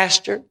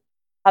 Pastor,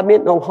 I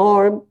meant no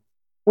harm.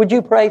 Would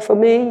you pray for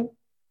me?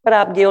 But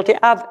I'm guilty.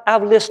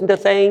 I've listened to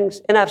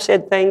things and I've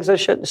said things I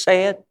shouldn't have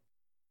said.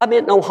 I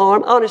meant no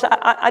harm. Honest,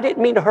 I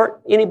didn't mean to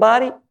hurt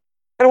anybody. And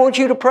I want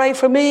you to pray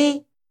for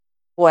me.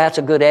 Boy, that's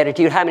a good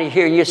attitude. How many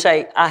here you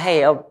say, I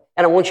have,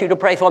 and I want you to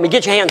pray for me?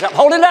 Get your hands up.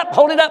 Hold it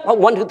up.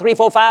 1, 2, 3,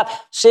 4, 5,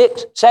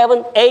 6,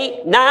 7,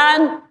 8,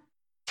 9,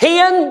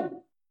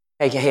 10.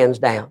 Take your hands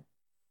down.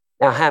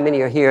 Now, how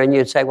many are here and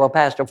you'd say, well,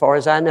 Pastor, as far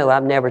as I know,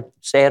 I've never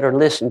said or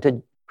listened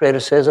to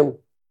criticism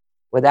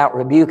without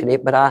rebuking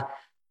it, but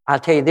I'll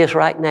tell you this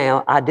right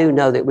now. I do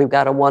know that we've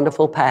got a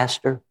wonderful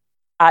pastor.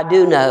 I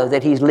do know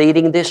that he's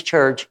leading this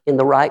church in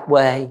the right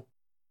way.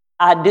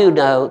 I do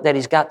know that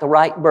he's got the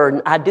right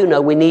burden. I do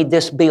know we need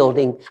this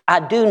building. I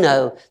do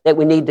know that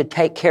we need to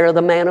take care of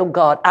the man of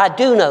God. I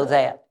do know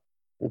that.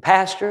 And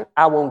Pastor,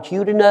 I want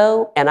you to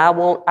know, and I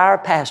want our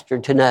pastor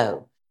to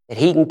know that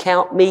he can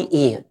count me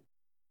in.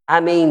 I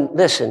mean,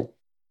 listen,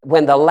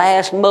 when the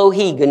last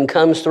Mohegan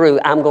comes through,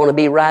 I'm going to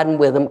be riding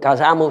with him because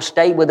I'm going to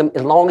stay with him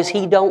as long as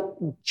he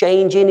don't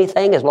change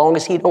anything, as long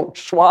as he don't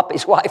swap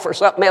his wife or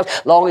something else,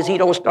 as long as he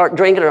don't start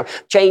drinking or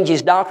change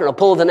his doctrine or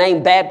pull the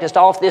name Baptist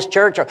off this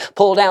church or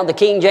pull down the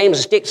King James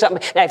and stick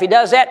something. Now, if he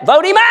does that,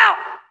 vote him out.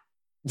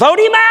 Vote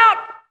him out.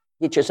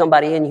 Get you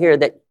somebody in here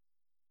that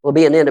will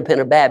be an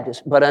independent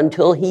Baptist. But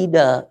until he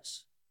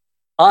does,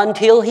 I'm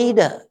going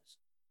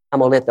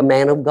to let the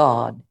man of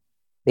God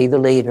be the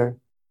leader.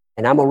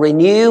 And I'm going to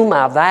renew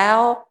my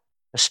vow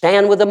to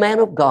stand with the man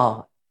of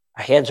God.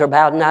 Our heads are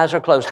bowed and eyes are closed.